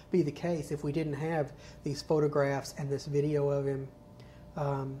would be the case if we didn't have these photographs and this video of him.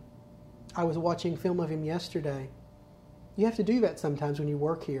 I was watching film of him yesterday. You have to do that sometimes when you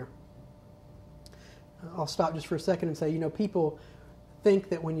work here. I'll stop just for a second and say, people think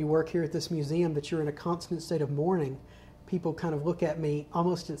that when you work here at this museum that you're in a constant state of mourning. People kind of look at me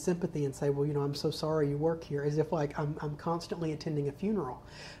almost in sympathy and say, well, I'm so sorry you work here, as if like I'm constantly attending a funeral.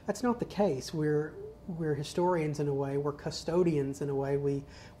 That's not the case. We're historians in a way. We're custodians in a way.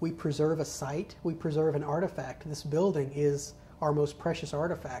 We preserve a site. We preserve an artifact. This building is our most precious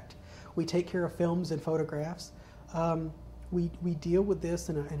artifact. We take care of films and photographs. We deal with this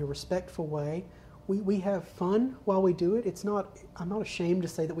in a respectful way. We have fun while we do it. I'm not ashamed to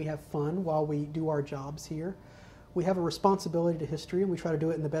say that we have fun while we do our jobs here. We have a responsibility to history, and we try to do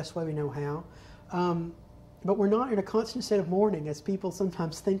it in the best way we know how. But we're not in a constant state of mourning, as people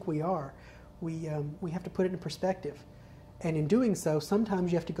sometimes think we are. We have to put it in perspective. And in doing so,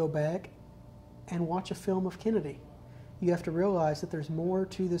 sometimes you have to go back and watch a film of Kennedy. You have to realize that there's more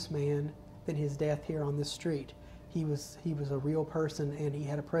to this man than his death here on this street. He was a real person, and he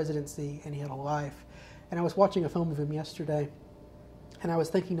had a presidency, and he had a life. And I was watching a film of him yesterday, and I was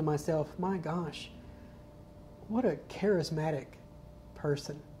thinking to myself, my gosh, what a charismatic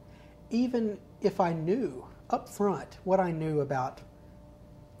person. Even if I knew up front what I knew about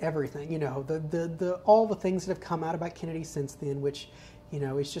everything, all the things that have come out about Kennedy since then, which,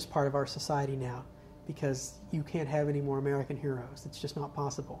 is just part of our society now, because you can't have any more American heroes. It's just not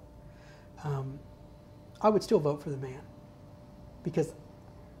possible. I would still vote for the man because,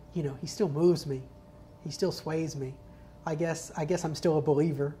 he still moves me. He still sways me. I guess I'm still a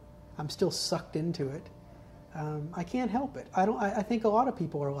believer. I'm still sucked into it. I can't help it. I think a lot of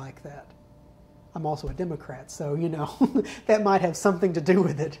people are like that. I'm also a Democrat, so that might have something to do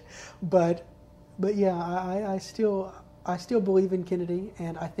with it. But yeah, I still believe in Kennedy,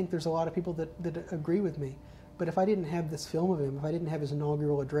 and I think there's a lot of people that agree with me. But if I didn't have this film of him, if I didn't have his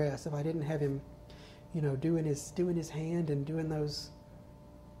inaugural address, if I didn't have him, doing his hand and doing those,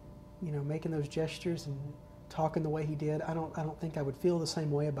 making those gestures and talking the way he did, I don't think I would feel the same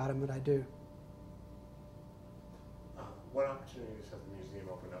way about him that I do. What opportunities has the museum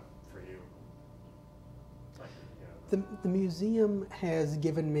opened up for you? The museum has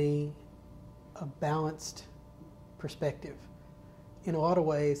given me a balanced perspective. In a lot of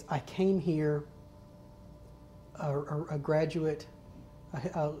ways, I came here a graduate,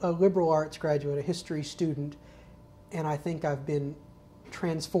 a liberal arts graduate, a history student, and I think I've been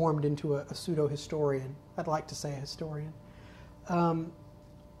transformed into a pseudo-historian. I'd like to say a historian.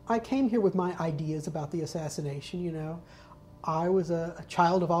 I came here with my ideas about the assassination, I was a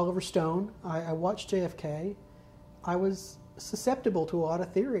child of Oliver Stone. I watched JFK. I was susceptible to a lot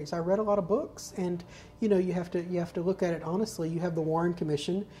of theories. I read a lot of books, and you have to look at it honestly. You have the Warren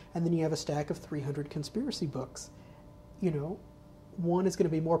Commission, and then you have a stack of 300 conspiracy books. One is going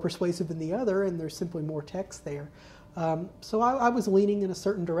to be more persuasive than the other, and there's simply more text there. So I was leaning in a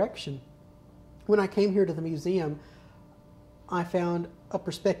certain direction. When I came here to the museum, I found a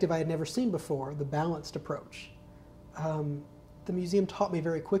perspective I had never seen before, the balanced approach. The museum taught me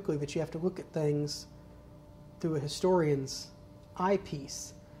very quickly that you have to look at things through a historian's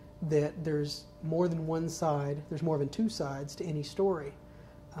eyepiece, that there's more than one side, there's more than two sides to any story.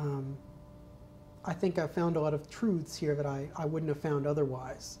 I think I've found a lot of truths here that I wouldn't have found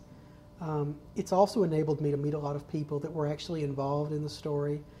otherwise. It's also enabled me to meet a lot of people that were actually involved in the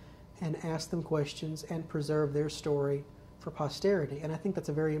story and ask them questions and preserve their story for posterity, and I think that's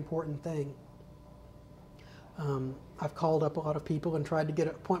a very important thing. I've called up a lot of people and tried to get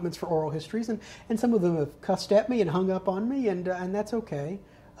appointments for oral histories, and some of them have cussed at me and hung up on me, and that's okay.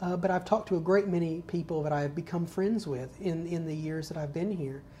 But I've talked to a great many people that I have become friends with in the years that I've been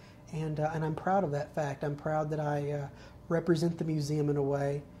here, and I'm proud of that fact. I'm proud that I represent the museum in a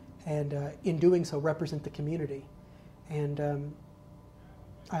way, and in doing so represent the community. And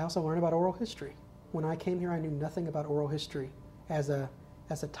I also learned about oral history. When I came here, I knew nothing about oral history as a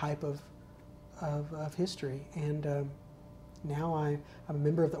type of history, and now I'm a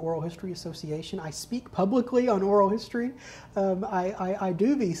member of the Oral History Association. I speak publicly on oral history. I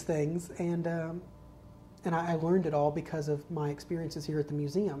do these things, and I learned it all because of my experiences here at the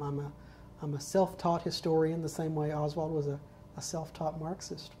museum. I'm a self-taught historian, the same way Oswald was a self-taught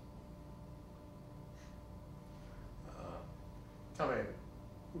Marxist. Tell me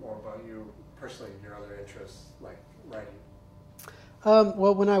more about you personally, your other interests, like writing.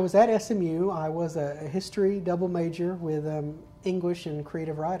 Well, when I was at SMU, I was a history double major with English and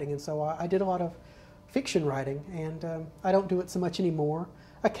creative writing, and so I did a lot of fiction writing, and I don't do it so much anymore.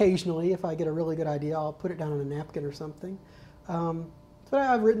 Occasionally, if I get a really good idea, I'll put it down on a napkin or something. But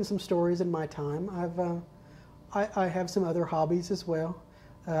I've written some stories in my time. I have some other hobbies as well.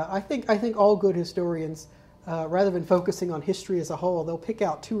 I think all good historians rather than focusing on history as a whole, they'll pick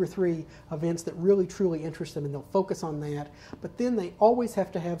out 2 or 3 events that really truly interest them, and they'll focus on that. But then they always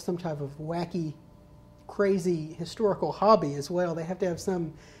have to have some type of wacky, crazy historical hobby as well. They have to have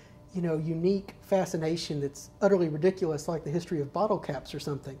some, unique fascination that's utterly ridiculous, like the history of bottle caps or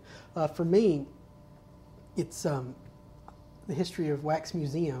something. For me, it's the history of wax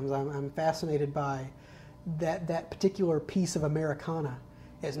museums. I'm fascinated by that particular piece of Americana.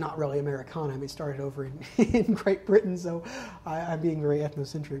 It's not really Americana. I mean, it started over in Great Britain, so I'm being very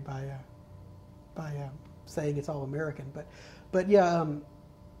ethnocentric by saying it's all American. But yeah,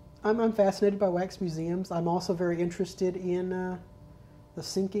 I'm fascinated by wax museums. I'm also very interested in the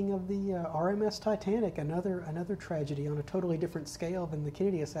sinking of the RMS Titanic, another tragedy on a totally different scale than the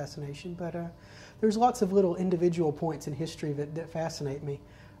Kennedy assassination. But there's lots of little individual points in history that fascinate me.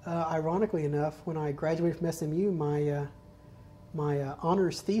 Ironically enough, when I graduated from SMU, my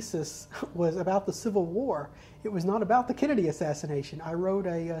honors thesis was about the Civil War. It was not about the Kennedy assassination. I wrote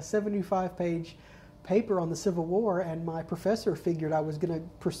a 75-page paper on the Civil War, and my professor figured I was going to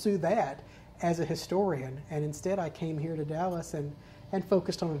pursue that as a historian. And instead, I came here to Dallas and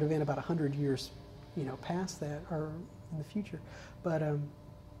focused on an event about 100 years, past that or in the future. But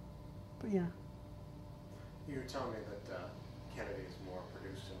yeah. You were telling me that Kennedy is more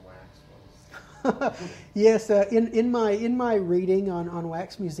produced in wax. Yes, in my reading on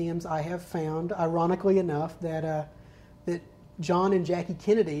wax museums, I have found, ironically enough, that John and Jackie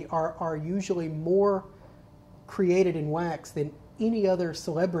Kennedy are usually more created in wax than any other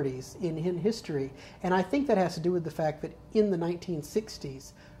celebrities in history. And I think that has to do with the fact that in the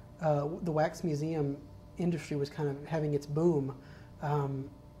 1960s, the wax museum industry was kind of having its boom.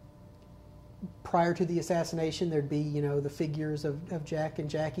 Prior to the assassination, there'd be, the figures of Jack and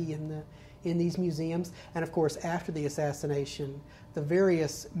Jackie in these museums. And of course, after the assassination, the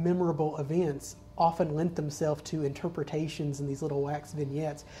various memorable events often lent themselves to interpretations in these little wax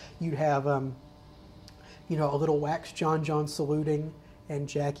vignettes. You'd have, a little wax John saluting and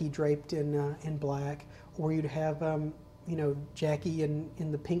Jackie draped in black, or you'd have, Jackie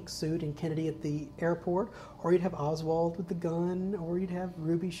in the pink suit and Kennedy at the airport, or you'd have Oswald with the gun, or you'd have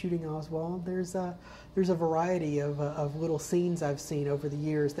Ruby shooting Oswald. There's a variety of little scenes I've seen over the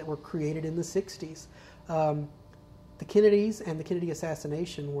years that were created in the 60s. The Kennedys and the Kennedy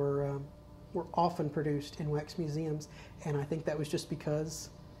assassination were often produced in wax museums, and I think that was just because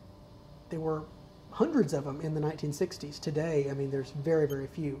there were hundreds of them in the 1960s. Today, I mean, there's very, very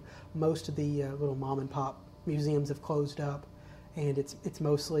few. Most of the little mom and pop museums have closed up, and it's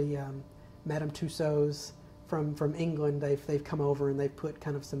mostly Madame Tussauds from England. They've come over and they've put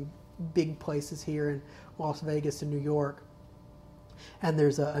kind of some big places here in Las Vegas and New York. And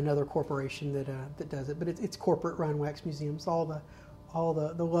there's another corporation that does it, but it's corporate run wax museums. All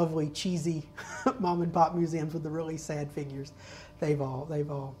the lovely cheesy mom and pop museums with the really sad figures, they're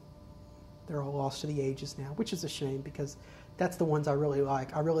all lost to the ages now, which is a shame because that's the ones I really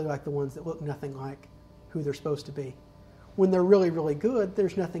like. I really like the ones that look nothing like who they're supposed to be. When they're really, really good,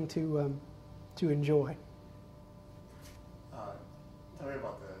 there's nothing to enjoy. Tell me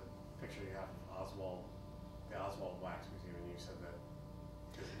about the picture you have of Oswald, the Oswald Wax Museum, and you said that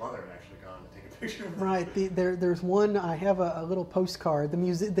his mother had actually gone to take a picture of him. Right. There's one. I have a little postcard. The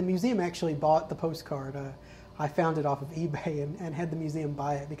museum actually bought the postcard. I found it off of eBay and had the museum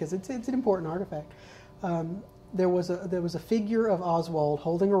buy it because it's an important artifact. There was a figure of Oswald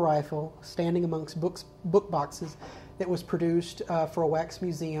holding a rifle, standing amongst book boxes, that was produced for a wax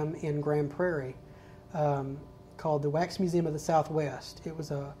museum in Grand Prairie, called the Wax Museum of the Southwest. It was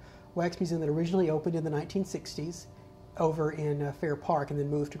a wax museum that originally opened in the 1960s over in Fair Park and then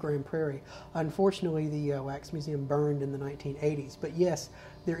moved to Grand Prairie. Unfortunately, the wax museum burned in the 1980s. But yes,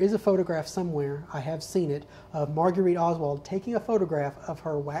 there is a photograph somewhere, I have seen it, of Marguerite Oswald taking a photograph of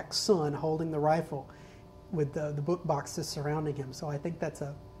her wax son holding the rifle with the book boxes surrounding him. So I think that's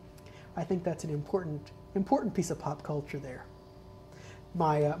an important piece of pop culture there.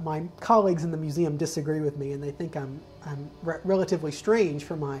 My colleagues in the museum disagree with me, and they think I'm relatively strange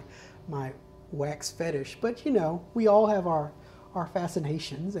for my wax fetish. But we all have our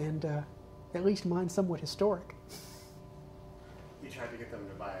fascinations, and at least mine's somewhat historic. You tried to get them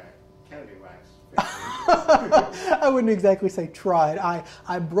to buy a Kennedy wax. I wouldn't exactly say tried.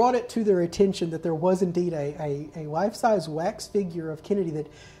 I brought it to their attention that there was indeed a life-size wax figure of Kennedy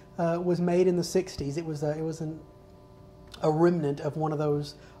that was made in the 60s. It was a remnant of one of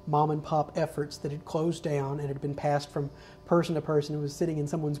those mom-and-pop efforts that had closed down and had been passed from person to person. It was sitting in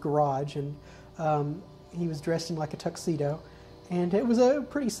someone's garage, and he was dressed in like a tuxedo. And it was a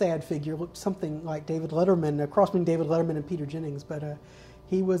pretty sad figure. Looked something like David Letterman, a cross between David Letterman and Peter Jennings, but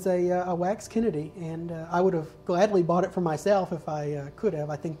He was a wax Kennedy, and I would have gladly bought it for myself if I could have.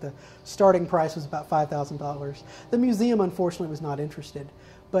 I think the starting price was about $5,000. The museum, unfortunately, was not interested.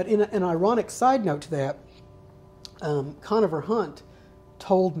 But in an ironic side note to that, Conover Hunt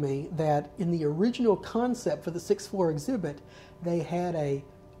told me that in the original concept for the sixth floor exhibit, they had a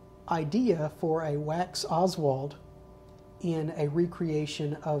idea for a wax Oswald in a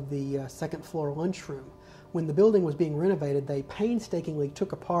recreation of the second floor lunchroom. When the building was being renovated, they painstakingly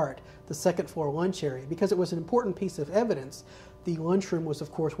took apart the second floor lunch area because it was an important piece of evidence. The lunchroom was,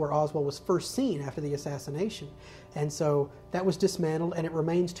 of course, where Oswald was first seen after the assassination. And so that was dismantled, and it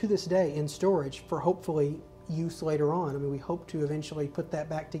remains to this day in storage for hopefully use later on. I mean, we hope to eventually put that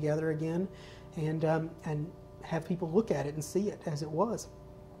back together again and have people look at it and see it as it was.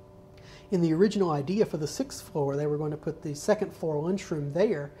 In the original idea for the sixth floor, they were going to put the second floor lunchroom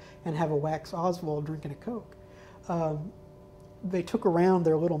there and have a wax Oswald drinking a Coke. They took around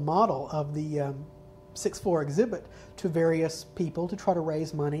their little model of the sixth floor exhibit to various people to try to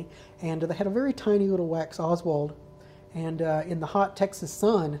raise money, and they had a very tiny little wax Oswald, and in the hot Texas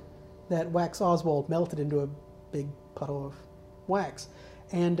sun, that wax Oswald melted into a big puddle of wax,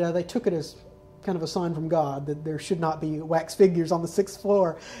 and they took it as kind of a sign from God that there should not be wax figures on the sixth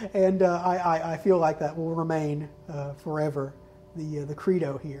floor, and I feel like that will remain forever the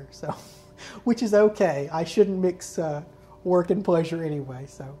credo here. So, which is okay. I shouldn't mix work and pleasure anyway.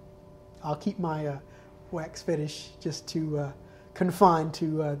 So, I'll keep my wax fetish just to confined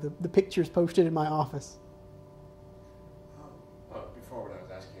to the pictures posted in my office. Before, when I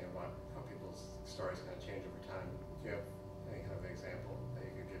was asking about how people's stories kind of change over time, do you have any kind of example that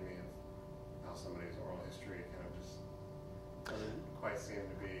you could give me of how somebody's oral history kind of just doesn't quite seem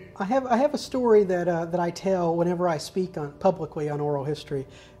to be? I have a story that I tell whenever I speak publicly on oral history.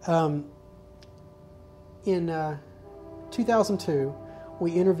 In 2002,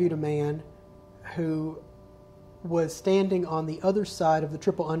 we interviewed a man who was standing on the other side of the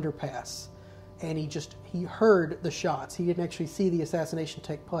triple underpass, and he heard the shots. He didn't actually see the assassination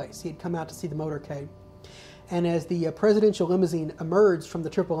take place. He had come out to see the motorcade. And as the presidential limousine emerged from the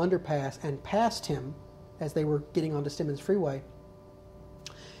triple underpass and passed him as they were getting onto Stemmons Freeway,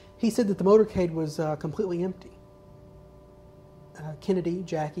 he said that the motorcade was completely empty. Kennedy,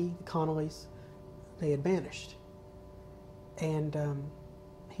 Jackie, the Connollys, they had vanished. And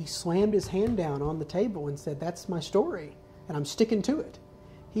he slammed his hand down on the table and said, "That's my story, and I'm sticking to it."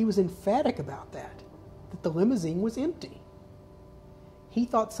 He was emphatic about that the limousine was empty. He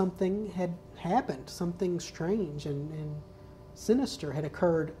thought something had happened, something strange and sinister had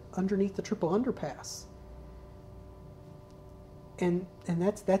occurred underneath the triple underpass. And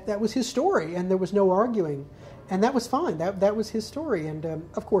that was his story, and there was no arguing. And that was fine. That was his story. And,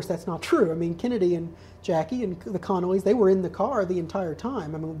 of course, that's not true. I mean, Kennedy and Jackie and the Connollys, they were in the car the entire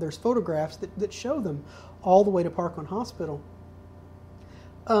time. I mean, there's photographs that show them all the way to Parkland Hospital.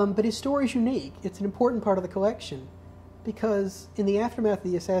 But his story is unique. It's an important part of the collection because in the aftermath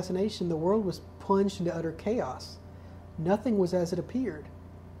of the assassination, the world was plunged into utter chaos. Nothing was as it appeared.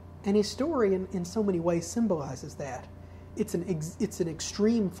 And his story, in so many ways, symbolizes that. It's an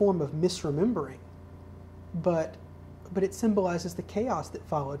extreme form of misremembering. But it symbolizes the chaos that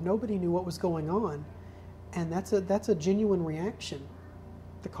followed. Nobody knew what was going on, and that's a genuine reaction.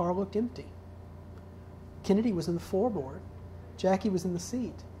 The car looked empty. Kennedy was in the floorboard. Jackie was in the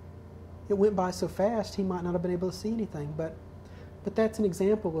seat. It went by so fast he might not have been able to see anything. But that's an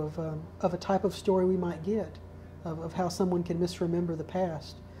example of a type of story we might get of how someone can misremember the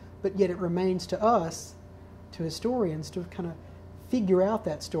past, but yet it remains to us, to historians, to kind of figure out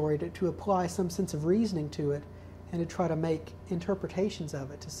that story, to apply some sense of reasoning to it, and to try to make interpretations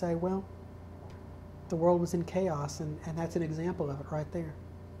of it, to say, well, the world was in chaos, and that's an example of it right there.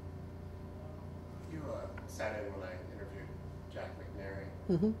 You sat in when I interviewed Jack McNary,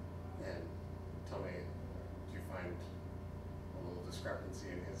 Mm-hmm. and tell me, did you find a little discrepancy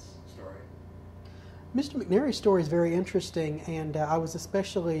in his story? Mr. McNary's story is very interesting, and I was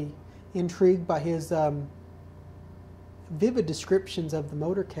especially intrigued by his vivid descriptions of the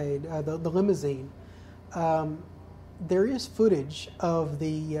motorcade, the limousine. There is footage of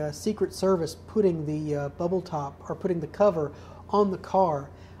the Secret Service putting the bubble top or putting the cover on the car.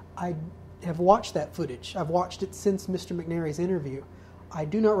 I have watched that footage. I've watched it since Mr. McNary's interview. I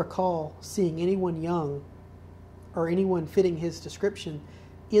do not recall seeing anyone young or anyone fitting his description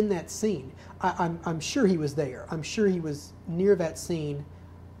in that scene. I'm sure he was there. I'm sure he was near that scene.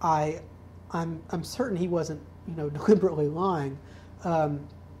 I'm certain he wasn't, deliberately lying.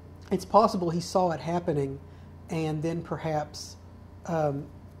 It's possible he saw it happening and then perhaps kind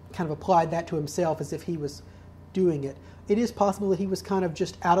of applied that to himself as if he was doing it. It is possible that he was kind of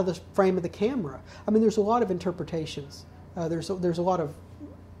just out of the frame of the camera. I mean, there's a lot of interpretations. There's a lot of,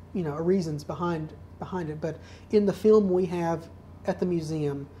 reasons behind it. But in the film we have at the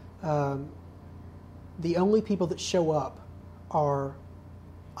museum, the only people that show up are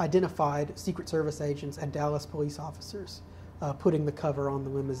identified Secret Service agents and Dallas police officers putting the cover on the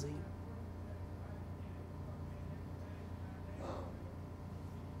limousine.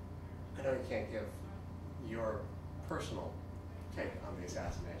 I know you can't give your personal take on the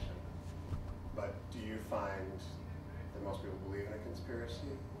assassination, but do you find that most people believe in a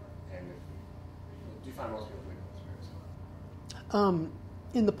conspiracy? And do you find most people believe in a conspiracy?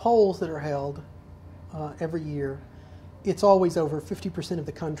 In the polls that are held every year, it's always over 50% of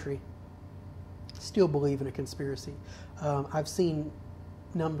the country still believe in a conspiracy. I've seen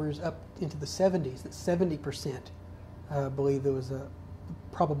numbers up into the 70s, that 70% believe there was a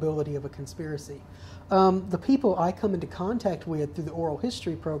probability of a conspiracy. The people I come into contact with through the oral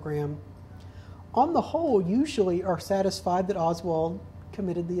history program, on the whole, usually are satisfied that Oswald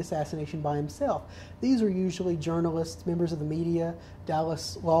committed the assassination by himself. These are usually journalists, members of the media,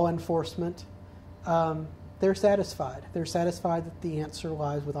 Dallas law enforcement. They're satisfied. They're satisfied that the answer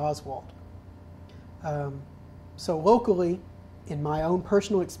lies with Oswald. So locally, in my own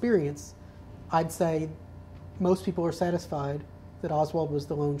personal experience, I'd say most people are satisfied that Oswald was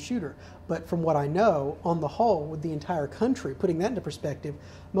the lone shooter. But from what I know, on the whole, with the entire country, putting that into perspective,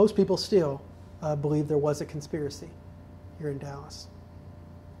 most people still believe there was a conspiracy here in Dallas.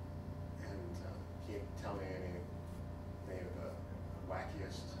 And can you tell me any of the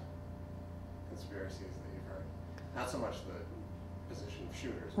wackiest conspiracies that you've heard? Not so much the position of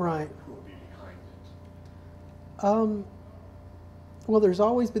shooters, right, but who will be behind it. Well, there's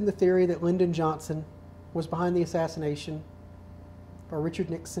always been the theory that Lyndon Johnson was behind the assassination, or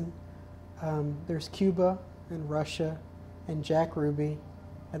Richard Nixon. There's Cuba and Russia and Jack Ruby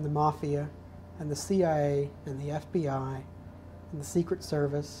and the Mafia and the CIA and the FBI and the Secret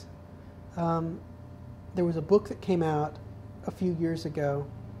Service. There was a book that came out a few years ago,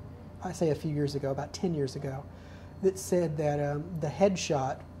 I say a few years ago, about 10 years ago, that said that the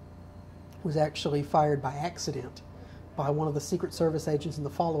headshot was actually fired by accident by one of the Secret Service agents in the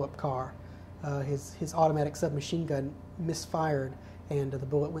follow-up car. His automatic submachine gun misfired and the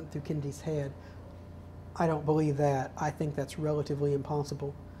bullet went through Kennedy's head. I don't believe that. I think that's relatively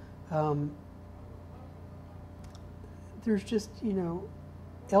impossible. There's just,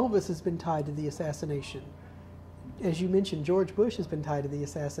 Elvis has been tied to the assassination. As you mentioned, George Bush has been tied to the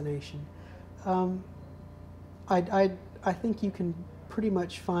assassination. I think you can pretty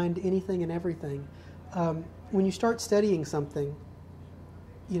much find anything and everything. When you start studying something,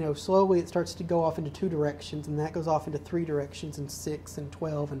 slowly it starts to go off into 2 directions, and that goes off into 3 directions, and 6 and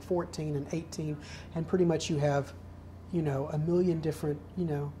 12 and 14 and 18, and pretty much you have, a million different,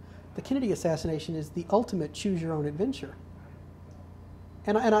 the Kennedy assassination is the ultimate choose-your-own-adventure.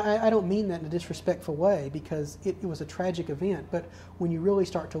 And I don't mean that in a disrespectful way, because it was a tragic event, but when you really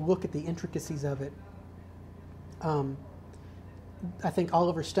start to look at the intricacies of it, I think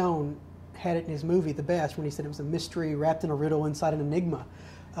Oliver Stone had it in his movie the best when he said it was a mystery wrapped in a riddle inside an enigma.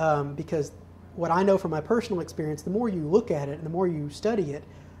 Because what I know from my personal experience, the more you look at it and the more you study it,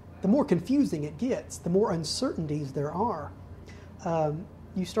 the more confusing it gets, the more uncertainties there are.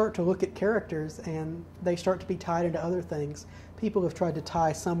 You start to look at characters and they start to be tied into other things. People have tried to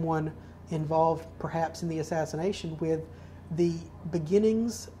tie someone involved perhaps in the assassination with the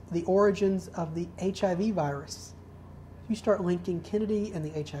beginnings, the origins of the HIV virus. You start linking Kennedy and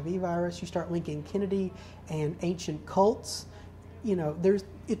the HIV virus, you start linking Kennedy and ancient cults.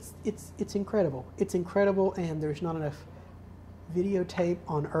 It's incredible. It's incredible, and there's not enough videotape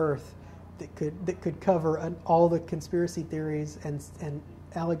on Earth that could cover all the conspiracy theories and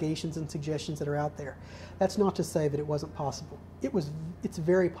allegations and suggestions that are out there. That's not to say that it wasn't possible. It's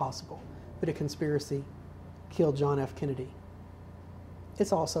very possible that a conspiracy killed John F. Kennedy.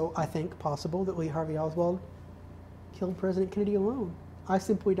 It's also, I think, possible that Lee Harvey Oswald killed President Kennedy alone. I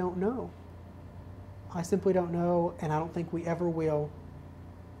simply don't know. I simply don't know, and I don't think we ever will.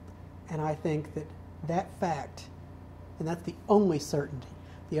 And I think that fact, and that's the only certainty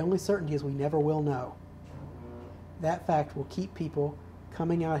is we never will know. That fact will keep people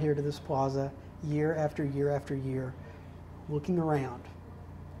coming out here to this plaza year after year after year, looking around,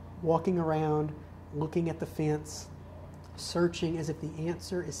 walking around, looking at the fence, searching as if the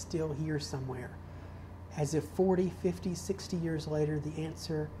answer is still here somewhere. As if 40, 50, 60 years later, the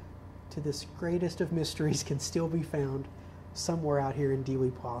answer to this greatest of mysteries can still be found somewhere out here in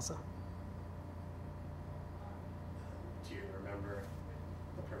Dealey Plaza. Do you remember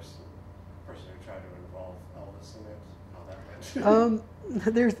the person who tried to involve Elvis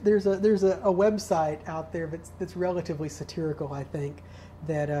There's a website out there that's relatively satirical, I think,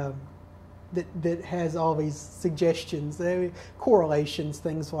 that has all these suggestions, correlations,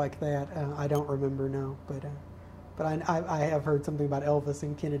 things like that. I don't remember now, but I have heard something about Elvis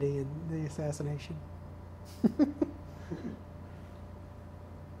and Kennedy and the assassination.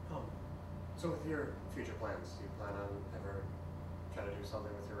 So with your future plans, do you plan on ever trying to do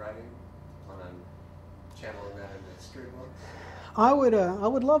something with your writing? Plan on channeling that into history books? I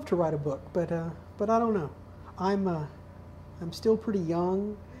would love to write a book, but I don't know. I'm still pretty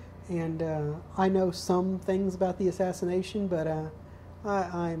young, and I know some things about the assassination, but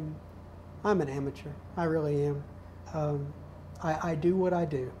I'm an amateur. I really am. I do what I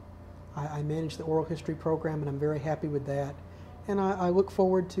do. I manage the oral history program, and I'm very happy with that. And I look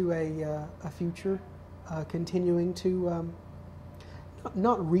forward to a future continuing to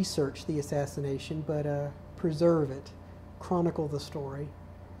not research the assassination, but preserve it, chronicle the story,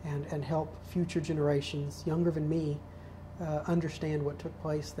 and help future generations, younger than me, understand what took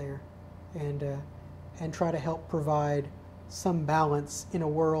place there, and try to help provide some balance in a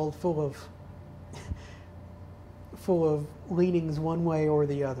world full of leanings one way or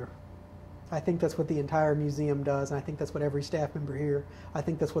the other. I think that's what the entire museum does, and I think that's what every staff member here, I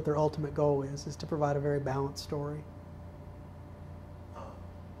think that's what their ultimate goal is to provide a very balanced story.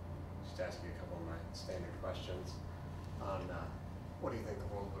 Just to ask you a couple of my standard questions on what do you think the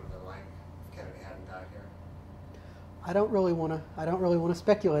world would have been like if Kennedy hadn't died here? I don't really want to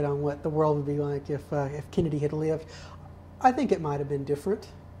speculate on what the world would be like if Kennedy had lived. I think it might have been different.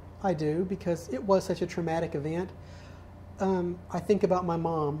 I do, because it was such a traumatic event. I think about my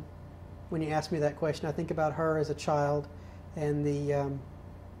mom. When you ask me that question, I think about her as a child and the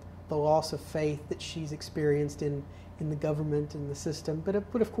loss of faith that she's experienced in the government and the system. But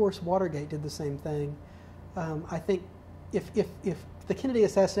of course, Watergate did the same thing. I think if the Kennedy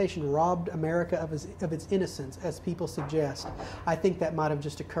assassination robbed America of its innocence, as people suggest, I think that might have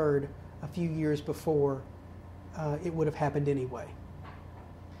just occurred a few years before it would have happened anyway.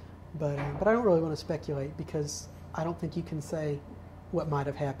 But I don't really want to speculate, because I don't think you can say what might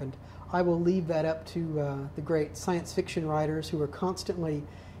have happened. I will leave that up to the great science fiction writers who are constantly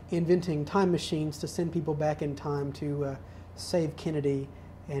inventing time machines to send people back in time to save Kennedy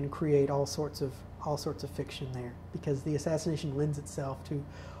and create all sorts of fiction there, because the assassination lends itself to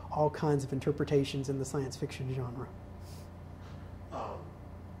all kinds of interpretations in the science fiction genre.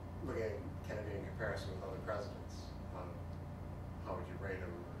 Looking at Kennedy in comparison with other presidents, how would you rate him?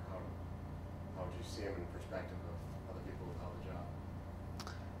 How would you see him in perspective of other people who held the job?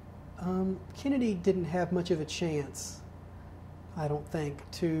 Kennedy didn't have much of a chance, I don't think,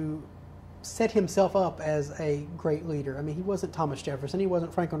 to set himself up as a great leader. I mean, he wasn't Thomas Jefferson, he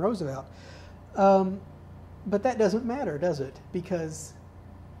wasn't Franklin Roosevelt. But that doesn't matter, does it? Because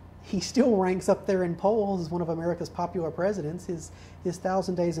he still ranks up there in polls as one of America's popular presidents. His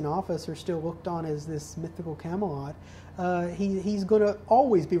 1,000 days in office are still looked on as this mythical Camelot. He's going to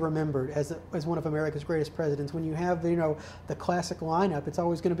always be remembered as one of America's greatest presidents. When you have the classic lineup, it's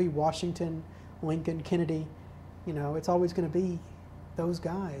always going to be Washington, Lincoln, Kennedy. It's always going to be those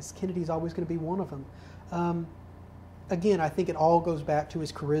guys. Kennedy's always going to be one of them. Again, I think it all goes back to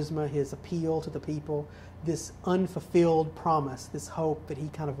his charisma, his appeal to the people, this unfulfilled promise, this hope that he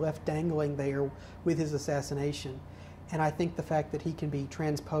kind of left dangling there with his assassination. And I think the fact that he can be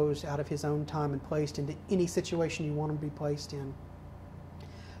transposed out of his own time and placed into any situation you want him to be placed in,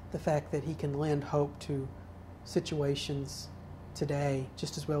 the fact that he can lend hope to situations today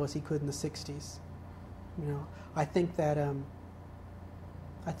just as well as he could in the 60s. I think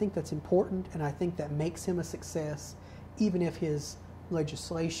that's important, and I think that makes him a success, even if his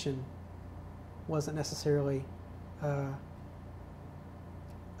legislation wasn't necessarily,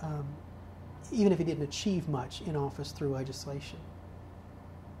 even if he didn't achieve much in office through legislation.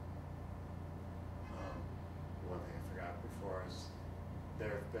 One thing I forgot before is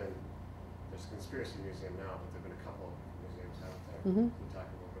there's a conspiracy museum now, but there have been a couple of museums out there. Mm-hmm. Can you talk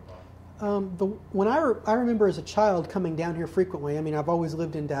a little bit about When I remember as a child coming down here frequently. I mean, I've always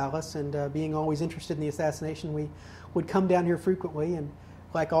lived in Dallas, and being always interested in the assassination, we would come down here frequently, and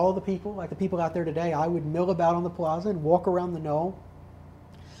like the people out there today, I would mill about on the plaza and walk around the knoll.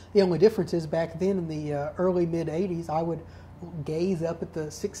 The only difference is back then in the early mid-'80s, I would gaze up at the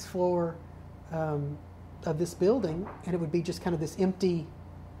 6th floor of this building, and it would be just kind of this empty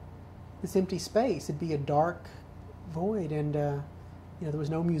space. It'd be a dark void, and there was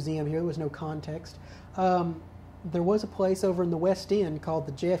no museum here. There was no context. There was a place over in the West End called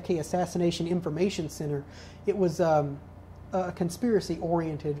the JFK Assassination Information Center. It was a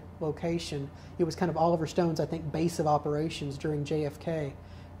conspiracy-oriented location. It was kind of Oliver Stone's, I think, base of operations during JFK.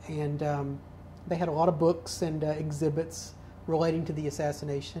 And they had a lot of books and exhibits relating to the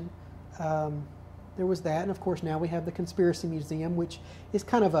assassination. There was that, and of course now we have the Conspiracy Museum, which is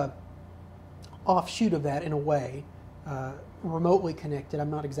kind of a offshoot of that in a way, remotely connected.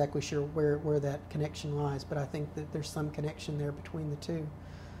 I'm not exactly sure where that connection lies, but I think that there's some connection there between the two.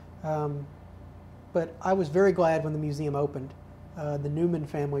 But I was very glad when the museum opened. The Newman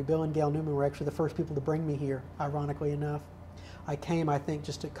family, Bill and Gail Newman, were actually the first people to bring me here, ironically enough. I came, I think,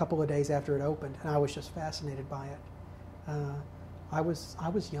 just a couple of days after it opened, and I was just fascinated by it. I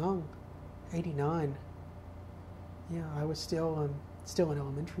was young, 89. Yeah, I was still in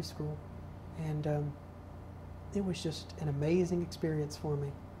elementary school, and it was just an amazing experience for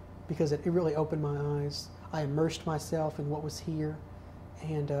me because it really opened my eyes. I immersed myself in what was here,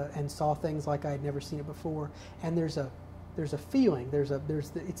 and saw things like I had never seen it before. And there's a feeling.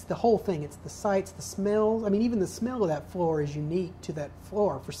 It's the whole thing. It's the sights, the smells. I mean, even the smell of that floor is unique to that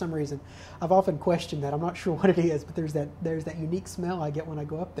floor for some reason. I've often questioned that. I'm not sure what it is, but there's that unique smell I get when I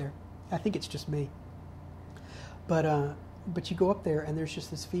go up there. I think it's just me. But you go up there and there's just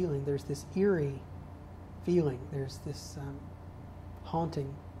this feeling. There's this eerie feeling. There's this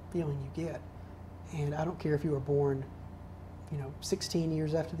haunting feeling you get. And I don't care if you were born, 16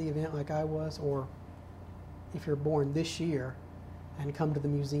 years after the event like I was, or if you're born this year and come to the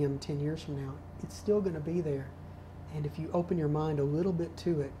museum 10 years from now, it's still going to be there. And if you open your mind a little bit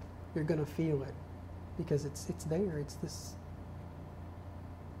to it, you're going to feel it because it's there. It's this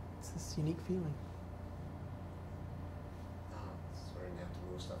unique feeling. So we're going to have to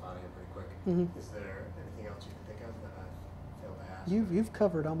move stuff out of here pretty quick. Mm-hmm. Is there anything else you can think of that I've failed to ask? You've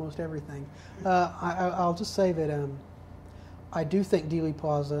covered almost everything. I'll just say that I do think Dealey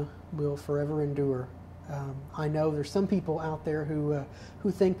Plaza will forever endure. I know there's some people out there who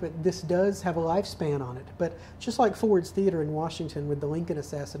think that this does have a lifespan on it, but just like Ford's Theater in Washington with the Lincoln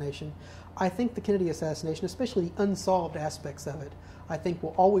assassination, I think the Kennedy assassination, especially the unsolved aspects of it, I think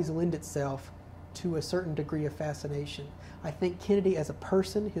will always lend itself to a certain degree of fascination. I think Kennedy as a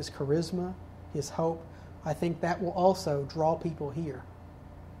person, his charisma, his hope, I think that will also draw people here.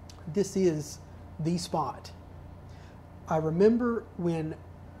 This is the spot. I remember when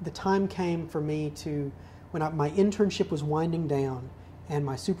the time came for me when my internship was winding down and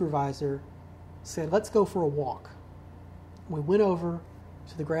my supervisor said, let's go for a walk. We went over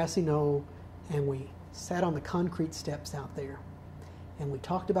to the grassy knoll and we sat on the concrete steps out there and we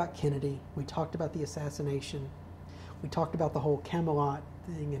talked about Kennedy, we talked about the assassination, we talked about the whole Camelot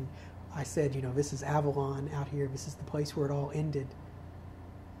thing, and I said, this is Avalon out here, this is the place where it all ended.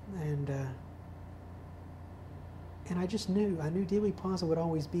 And I just knew Dealey Plaza would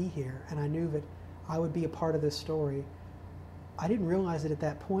always be here, and I knew that I would be a part of this story. I didn't realize it at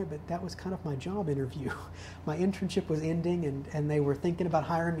that point, but that was kind of my job interview. My internship was ending, and they were thinking about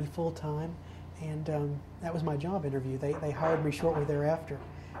hiring me full-time, and that was my job interview. They hired me shortly thereafter.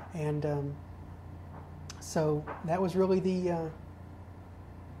 And so that was really the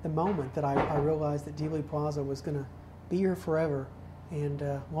moment that I realized that Dealey Plaza was going to be here forever, and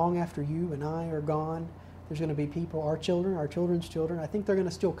long after you and I are gone, there's going to be people, our children, our children's children. I think they're going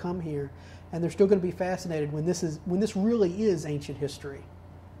to still come here, and they're still going to be fascinated when this really is ancient history.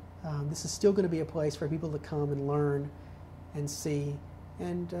 This is still going to be a place for people to come and learn, and see,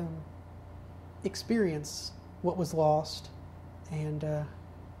 and experience what was lost, and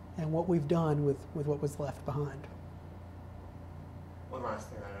what we've done with what was left behind. One last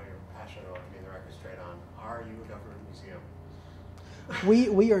thing I know you're passionate about, getting the record straight on. Are you a government museum?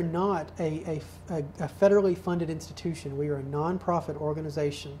 We are not a federally funded institution. We are a nonprofit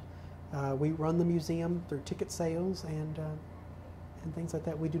organization. We run the museum through ticket sales and things like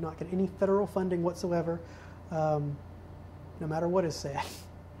that. We do not get any federal funding whatsoever, no matter what is said.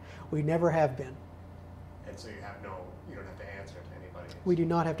 We never have been. And so you don't have to answer to anybody? We do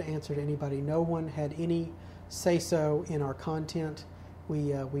not have to answer to anybody. No one had any say-so in our content.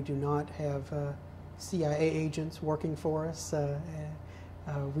 We do not have CIA agents working for us.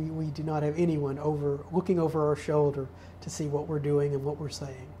 We do not have anyone looking over our shoulder to see what we're doing and what we're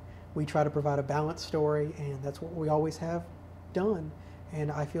saying. We try to provide a balanced story, and that's what we always have done.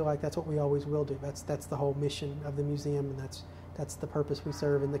 And I feel like that's what we always will do. That's the whole mission of the museum, and that's the purpose we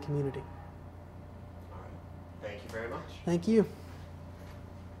serve in the community. All right. Thank you very much. Thank you.